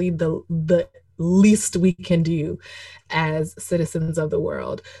literally the least we can do as citizens of the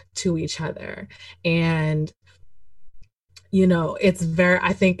world to each other. And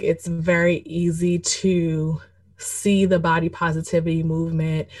I think it's very easy to see the body positivity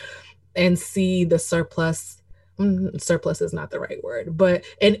movement and see the surplus is not the right word, but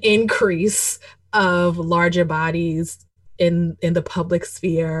an increase of larger bodies in the public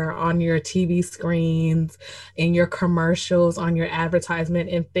sphere, on your TV screens, in your commercials, on your advertisement,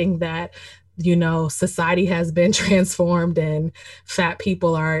 and think that society has been transformed and fat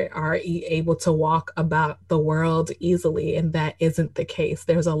people are able to walk about the world easily, and that isn't the case.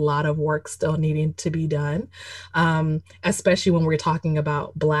 There's a lot of work still needing to be done, especially when we're talking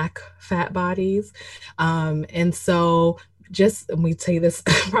about Black fat bodies. And so and we say this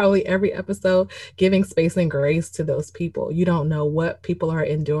probably every episode, giving space and grace to those people. You don't know what people are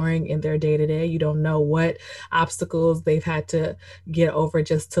enduring in their day-to-day. You don't know what obstacles they've had to get over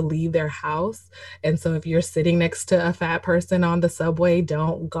just to leave their house. And so if you're sitting next to a fat person on the subway,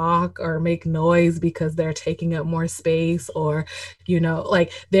 don't gawk or make noise because they're taking up more space, or, you know,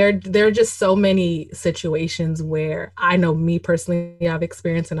 like there are just so many situations where I know me personally I've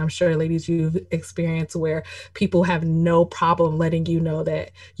experienced, and I'm sure ladies you've experienced, where people have no problem letting you know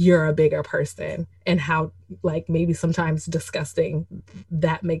that you're a bigger person, and how like maybe sometimes disgusting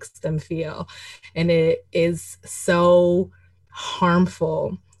that makes them feel. And it is so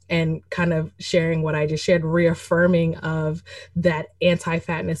harmful. And kind of sharing what I just shared, reaffirming of that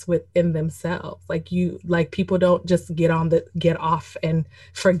anti-fatness within themselves. Like people don't just get off and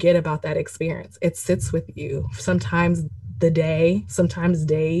forget about that experience. It sits with you sometimes the day, sometimes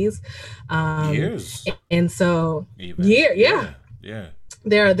days, years. And so yeah.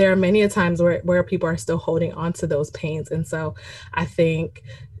 There are many a times where people are still holding on to those pains. And so I think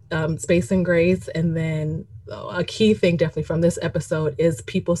space and grace, and then a key thing definitely from this episode is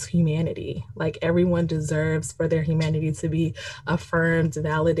people's humanity. Like everyone deserves for their humanity to be affirmed,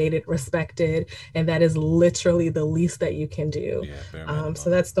 validated, respected, and that is literally the least that you can do. So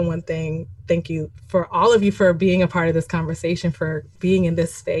that's the one thing. Thank you for all of you for being a part of this conversation, for being in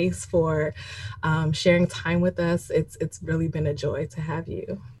this space, for sharing time with us. It's really been a joy to have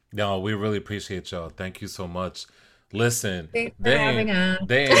you. No, we really appreciate y'all. Thank you so much. Listen, there ain't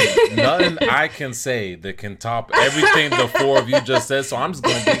nothing I can say that can top everything the four of you just said, so I'm just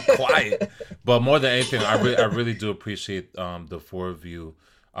going to be quiet. But more than anything, I really do appreciate the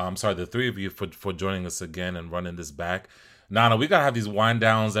the three of you for joining us again and running this back. Nana, we gotta have these wind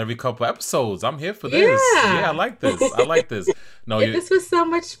downs every couple episodes. I'm here for this. Yeah, I like this. No, this was so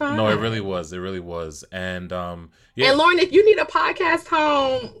much fun. No, it really was. And and Lauren, if you need a podcast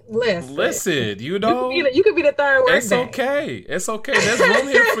home, listen. You know, you could be the third word. It's okay. There's room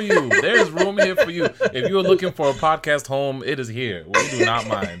here for you. There's room here for you. If you're looking for a podcast home, it is here. We do not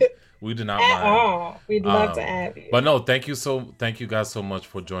mind. At all. We'd love to have you. But no, thank you guys so much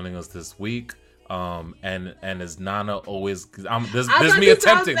for joining us this week. And as Nana always, this is me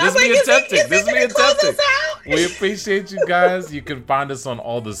attempting. We appreciate you guys. You can find us on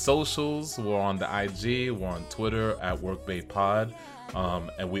all the socials. We're on the IG. We're on Twitter at WorkBaitPod.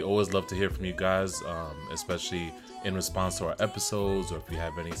 And we always love to hear from you guys, especially in response to our episodes, or if you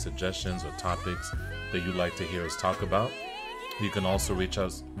have any suggestions or topics that you'd like to hear us talk about. You can also reach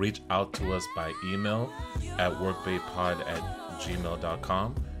out to us by email at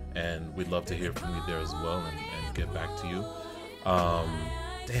workbaitpod@gmail.com. And we'd love to hear from you there as well, and get back to you.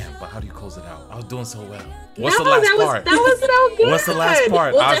 Damn, but how do you close it out? I was doing so well. What's the last part? That was so good. What's the last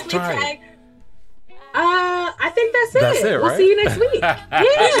part? I was trying. I think that's it. That's it, right? We'll see you next week.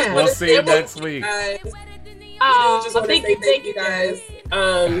 Yeah. We'll see you next week. Just want to say thank you guys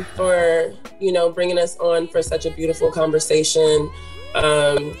for bringing us on for such a beautiful conversation.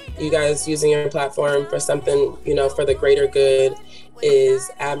 You guys using your platform for something for the greater good is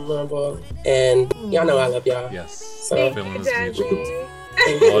admirable, and y'all know I love y'all. Yes. So feeling is mutual.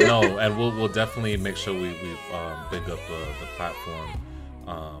 Well, no, and we'll definitely make sure we big up the platform.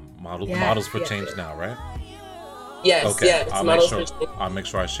 Models for Change now, right? Yes. Okay. Yes. I'll make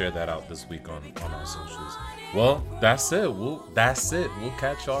sure I share that out this week on our socials. Well, that's it. We'll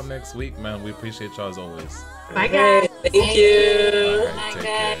catch y'all next week, man. We appreciate y'all as always. Bye, guys. Thank you. All right, take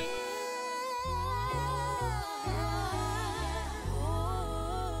care.